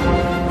cat?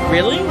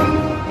 Really?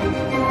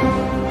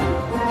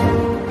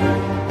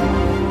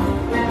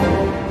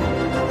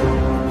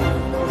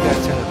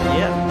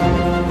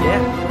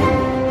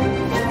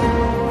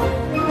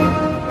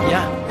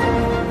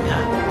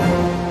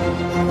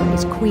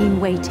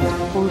 Queen waited,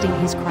 holding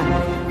his crown.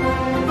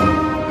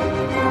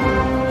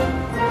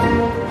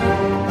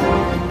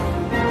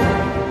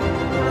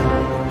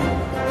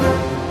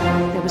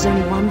 There was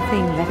only one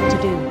thing left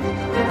to do.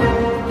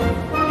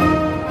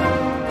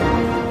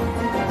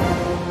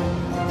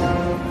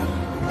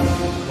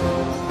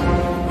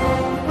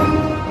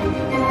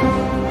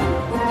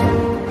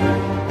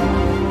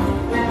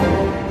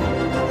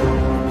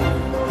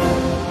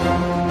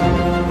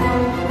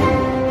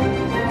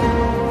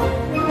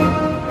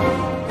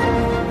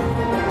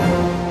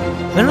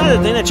 Isn't that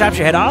the thing that chops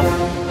your head off?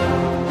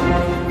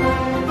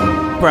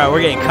 Bro,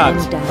 we're getting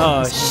cucked.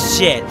 Oh,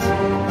 shit.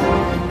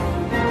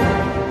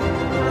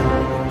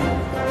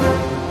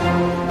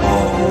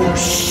 Oh,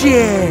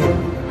 shit.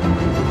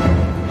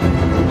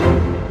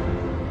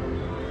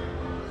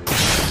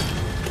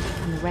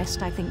 And the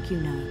rest I think you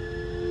know.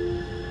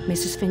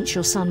 Mrs. Finch,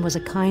 your son was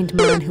a kind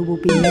man who will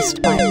be missed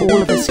by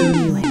all of us who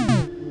knew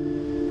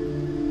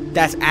him.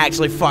 That's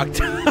actually fucked.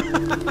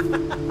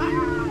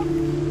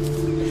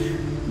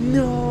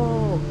 No.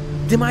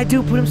 Did my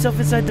dude put himself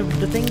inside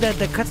the thing that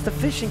cuts the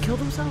fish and killed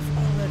himself?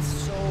 Oh, that's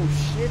so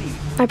shitty.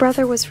 My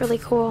brother was really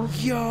cool.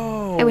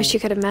 Yo. I wish you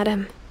could have met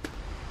him.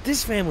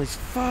 This family's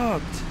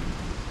fucked.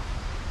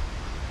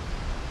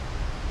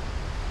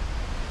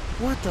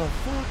 What the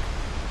fuck?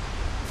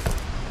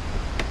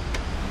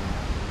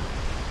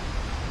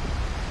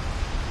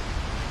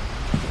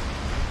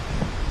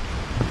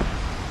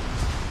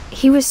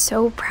 He was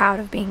so proud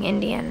of being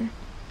Indian.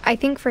 I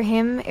think for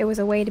him, it was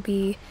a way to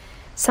be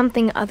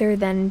something other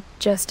than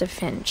just a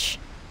Finch.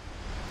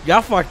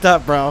 Y'all fucked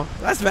up, bro.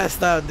 That's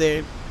messed up,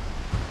 dude.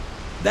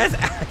 That's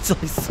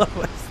actually so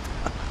messed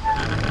up.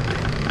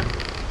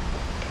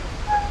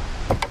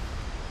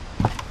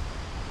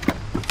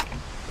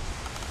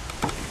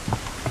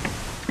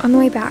 On the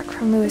way back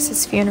from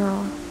Lewis's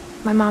funeral,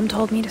 my mom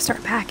told me to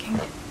start packing.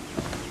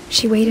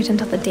 She waited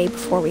until the day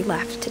before we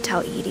left to tell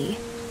Edie.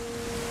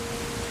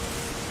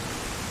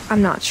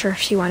 I'm not sure if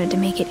she wanted to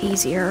make it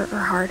easier or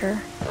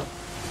harder.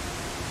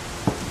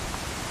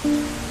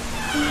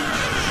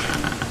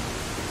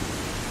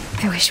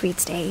 I wish we'd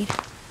stayed.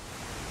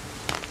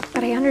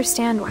 But I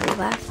understand why we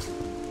left.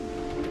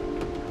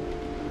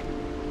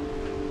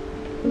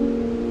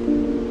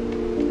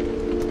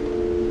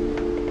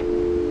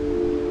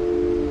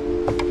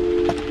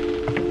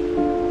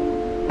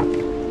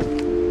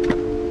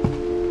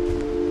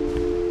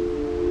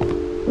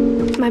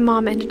 My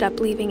mom ended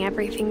up leaving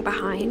everything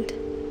behind.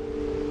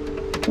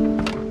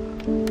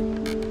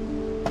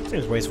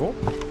 Seems wasteful.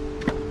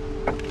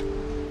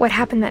 What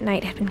happened that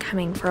night had been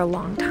coming for a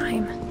long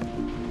time.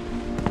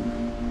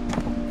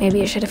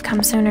 Maybe it should have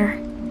come sooner.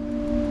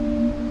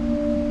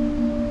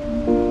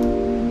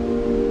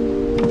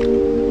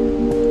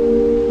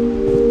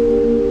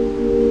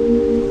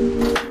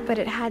 But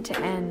it had to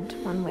end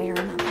one way or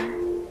another.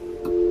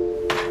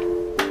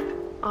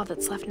 All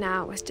that's left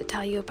now is to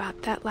tell you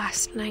about that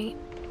last night.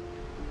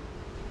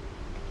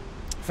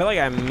 I feel like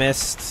I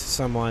missed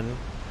someone.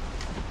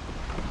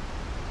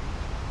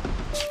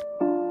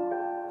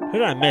 Who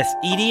did I miss?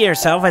 Edie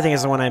herself, I think,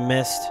 is the one I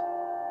missed.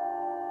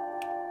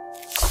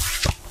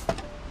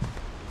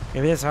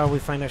 Maybe that's how we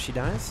find out she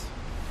dies?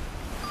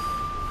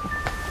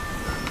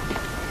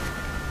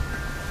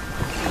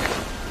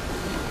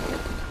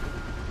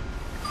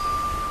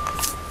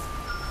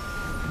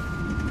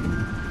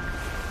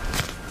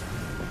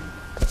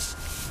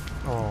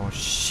 Oh,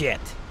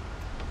 shit.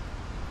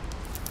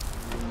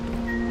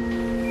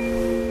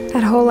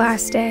 That whole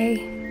last day,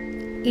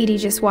 Edie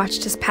just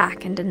watched us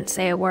pack and didn't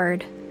say a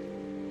word.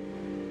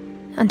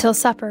 Until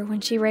supper,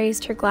 when she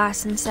raised her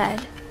glass and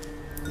said,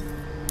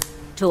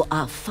 "To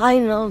our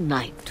final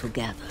night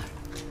together,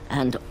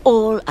 and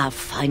all our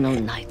final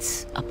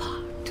nights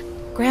apart."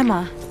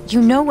 Grandma,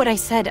 you know what I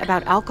said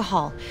about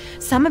alcohol.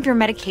 Some of your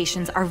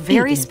medications are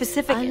very Edith,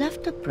 specific. I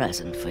left a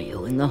present for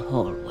you in the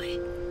hallway.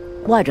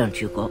 Why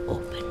don't you go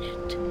open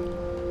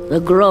it?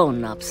 The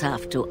grown-ups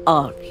have to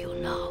argue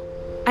now.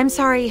 I'm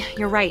sorry,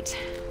 you're right.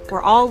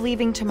 We're all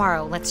leaving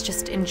tomorrow. Let's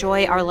just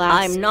enjoy our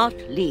last... I'm not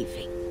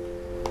leaving.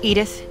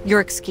 Edith,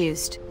 you're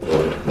excused.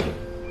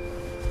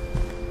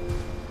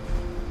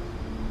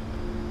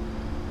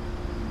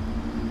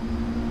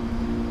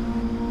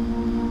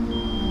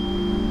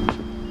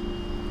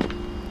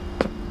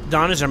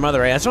 Dawn is her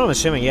mother, right? That's what I'm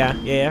assuming,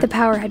 yeah. The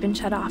power had been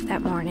shut off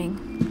that morning,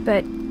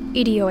 but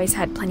Edie always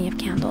had plenty of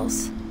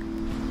candles.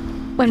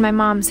 When my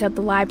mom sealed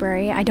the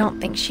library, I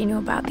don't think she knew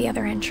about the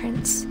other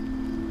entrance.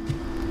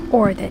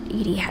 Or that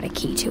Edie had a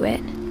key to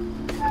it.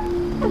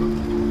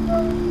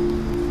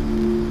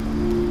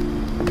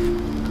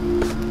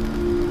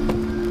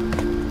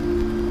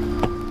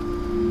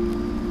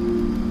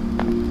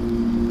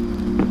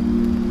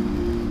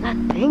 That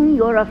thing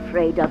you're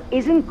afraid of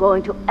isn't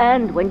going to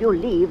end when you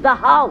leave the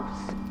house.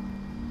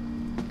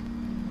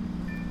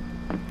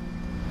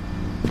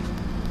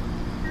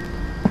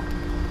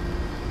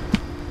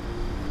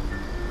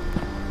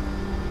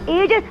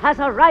 Edith has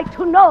a right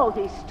to know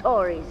these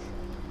stories.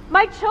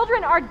 My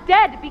children are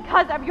dead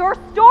because of your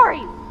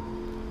stories.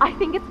 I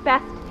think it's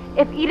best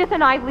if Edith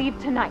and I leave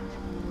tonight.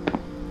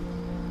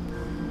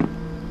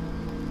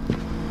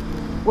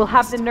 We'll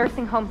have the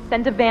nursing home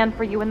send a van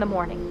for you in the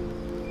morning,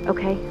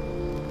 okay?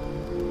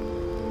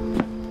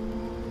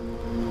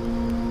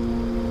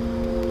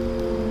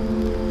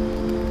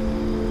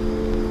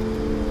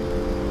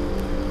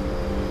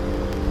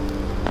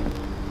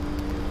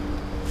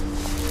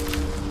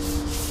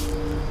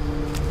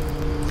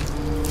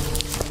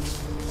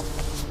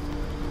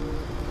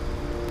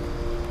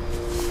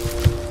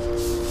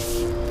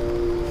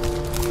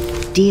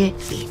 Dear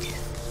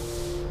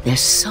Edith, There's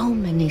so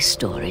many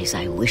stories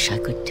I wish I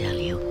could tell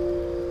you,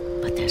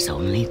 but there's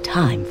only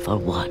time for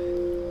one.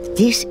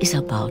 This is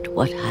about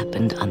what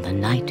happened on the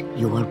night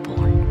you were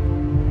born.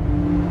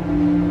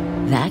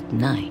 That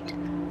night,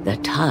 the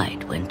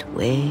tide went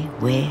way,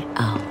 way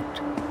out.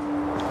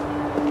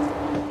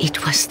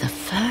 It was the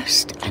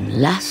first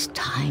and last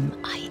time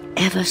I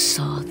ever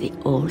saw the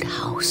old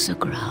house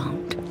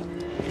aground.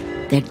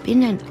 There'd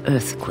been an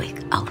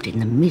earthquake out in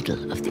the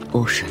middle of the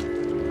ocean.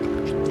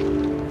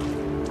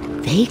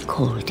 They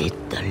called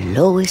it the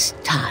lowest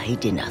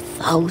tide in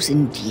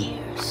 1,000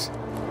 years.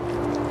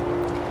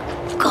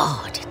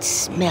 God, it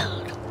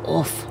smelled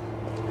awful.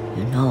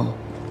 You know,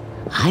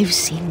 I've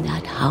seen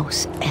that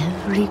house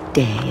every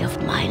day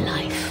of my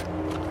life.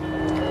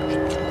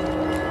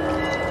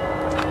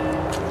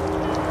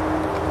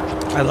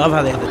 I love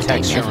how they have the But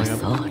text I never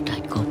showing up. thought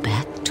I'd go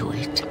back to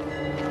it.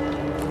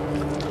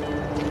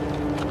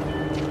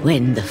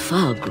 When the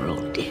fog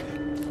rolled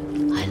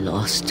in, I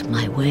lost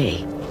my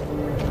way.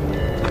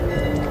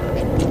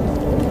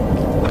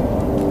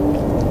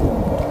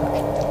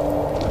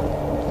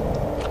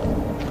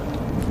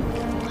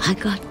 I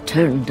got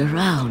turned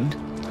around.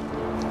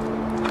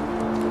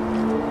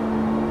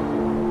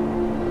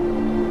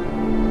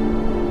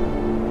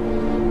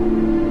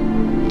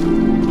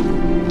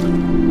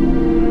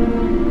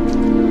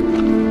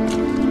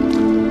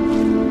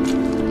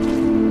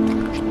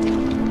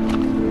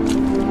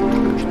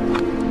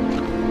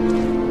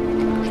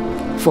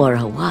 For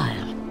a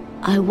while,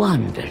 I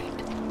wandered.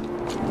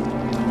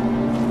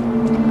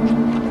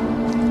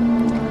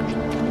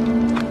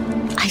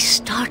 I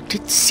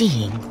started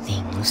seeing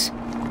things.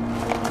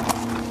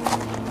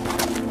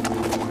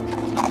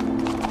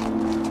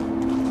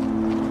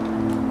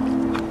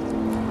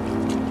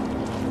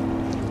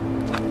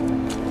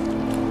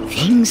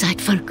 Things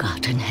I'd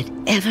forgotten had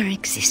ever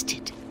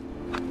existed.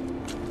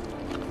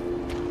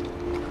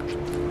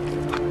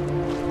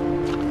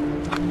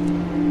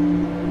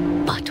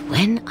 But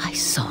when I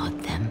saw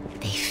them,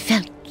 they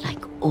felt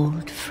like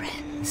old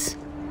friends.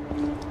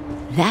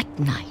 That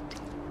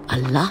night, a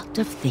lot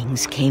of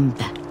things came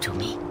back to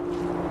me.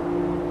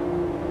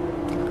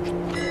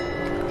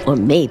 Or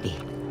maybe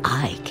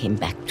I came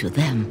back to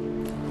them.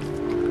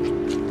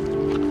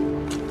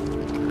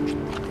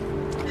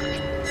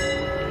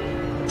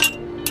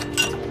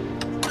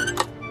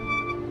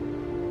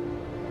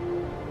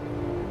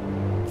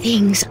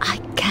 Things I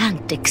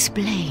can't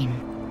explain,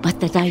 but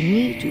that I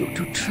need you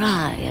to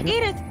try and...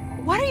 Edith,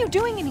 what are you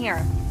doing in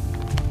here?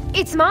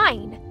 It's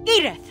mine.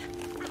 Edith!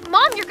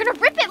 Mom, you're gonna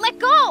rip it! Let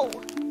go!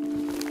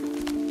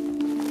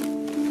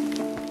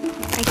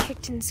 I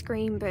kicked and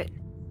screamed, but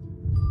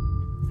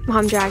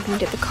Mom dragged me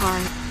to the car.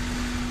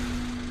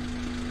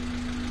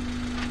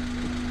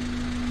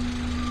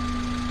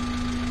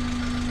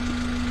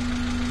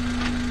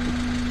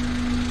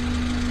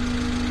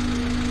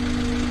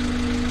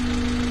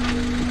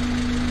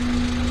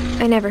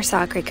 I never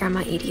saw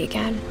Great-Grandma Edie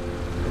again.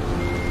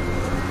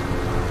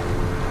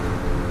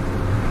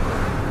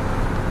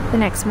 The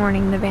next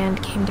morning, the van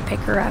came to pick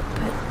her up,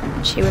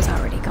 but she was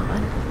already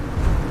gone.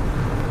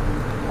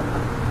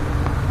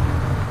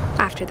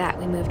 After that,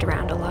 we moved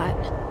around a lot.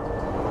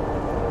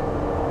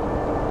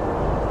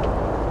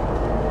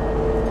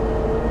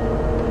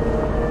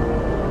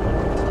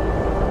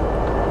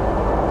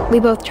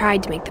 We both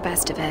tried to make the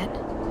best of it.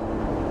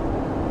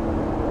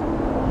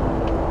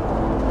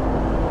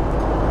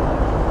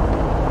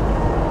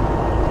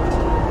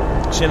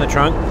 In the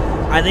trunk.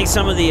 I think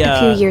some of the a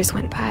few years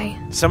went by.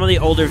 Some of the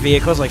older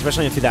vehicles, like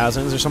especially in the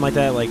 2000s or something like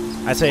that, like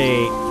I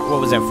say,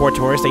 what was that, Ford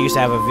Taurus? They used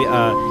to have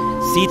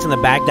seats in the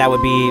back that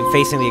would be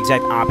facing the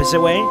exact opposite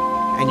way,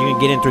 and you can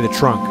get in through the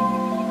trunk.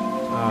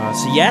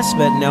 So yes,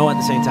 but no at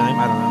the same time.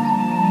 I don't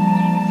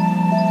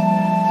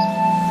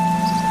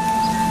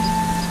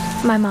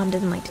know. My mom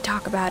didn't like to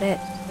talk about it,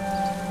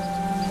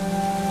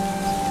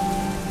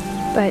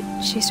 but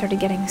she started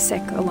getting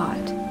sick a lot.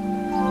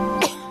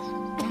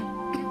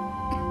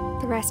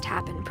 The rest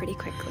happened pretty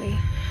quickly.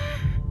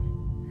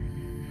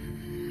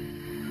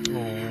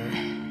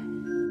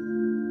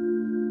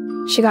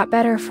 She got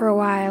better for a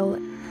while,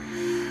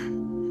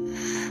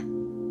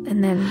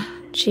 and then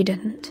she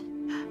didn't.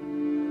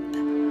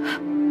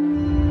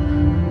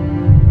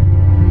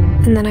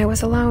 And then I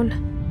was alone.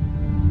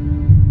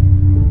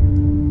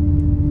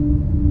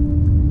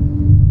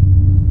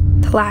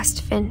 The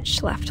last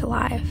Finch left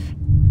alive.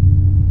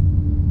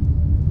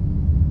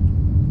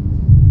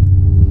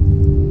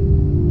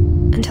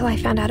 Until I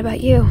found out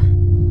about you.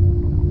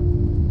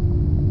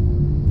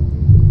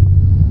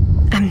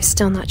 I'm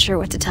still not sure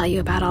what to tell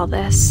you about all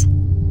this.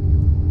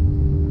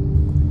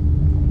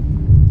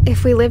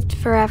 If we lived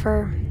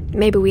forever,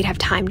 maybe we'd have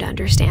time to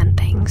understand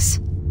things.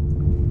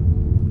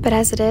 But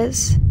as it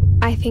is,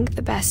 I think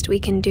the best we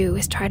can do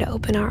is try to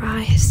open our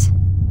eyes.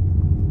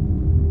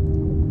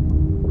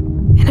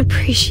 And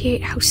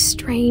appreciate how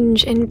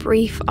strange and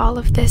brief all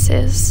of this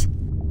is.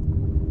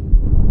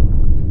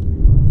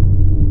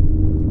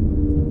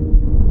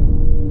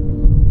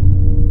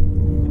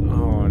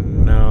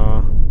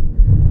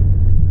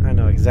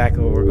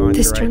 exactly what we're going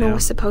This through right journal now.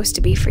 was supposed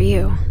to be for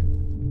you.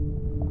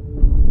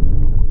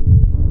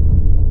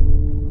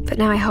 But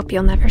now I hope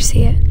you'll never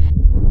see it.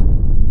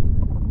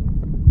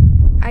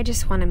 I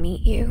just want to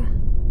meet you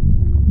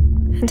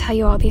and tell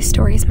you all these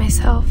stories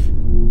myself.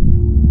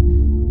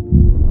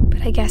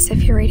 But I guess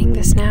if you're reading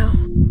this now,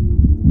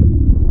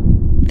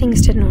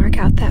 things didn't work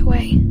out that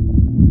way.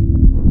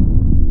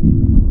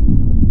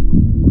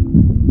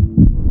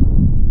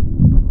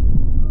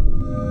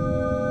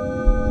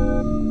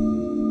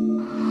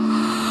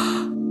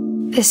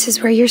 This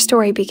is where your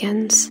story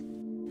begins.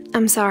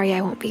 I'm sorry I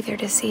won't be there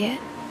to see it.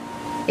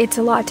 It's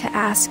a lot to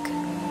ask,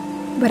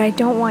 but I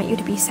don't want you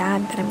to be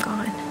sad that I'm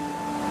gone.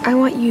 I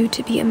want you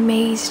to be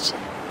amazed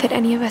that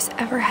any of us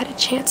ever had a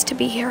chance to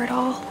be here at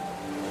all.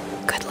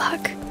 Good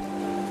luck.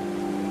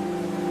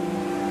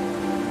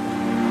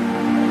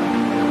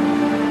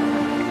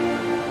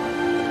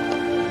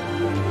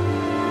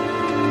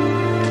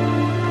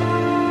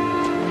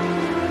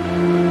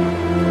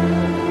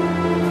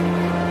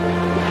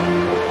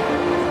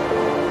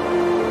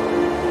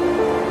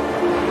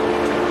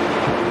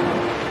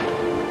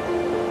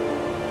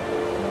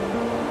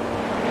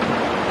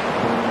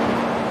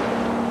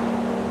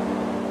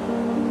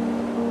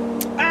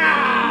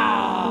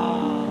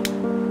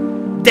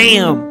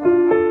 Damn!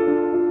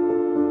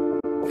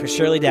 For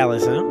Shirley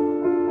Dallas, huh?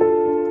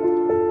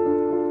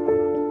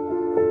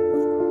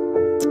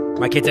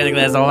 My kid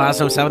technically has the whole house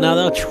to himself now,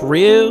 though.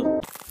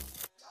 True.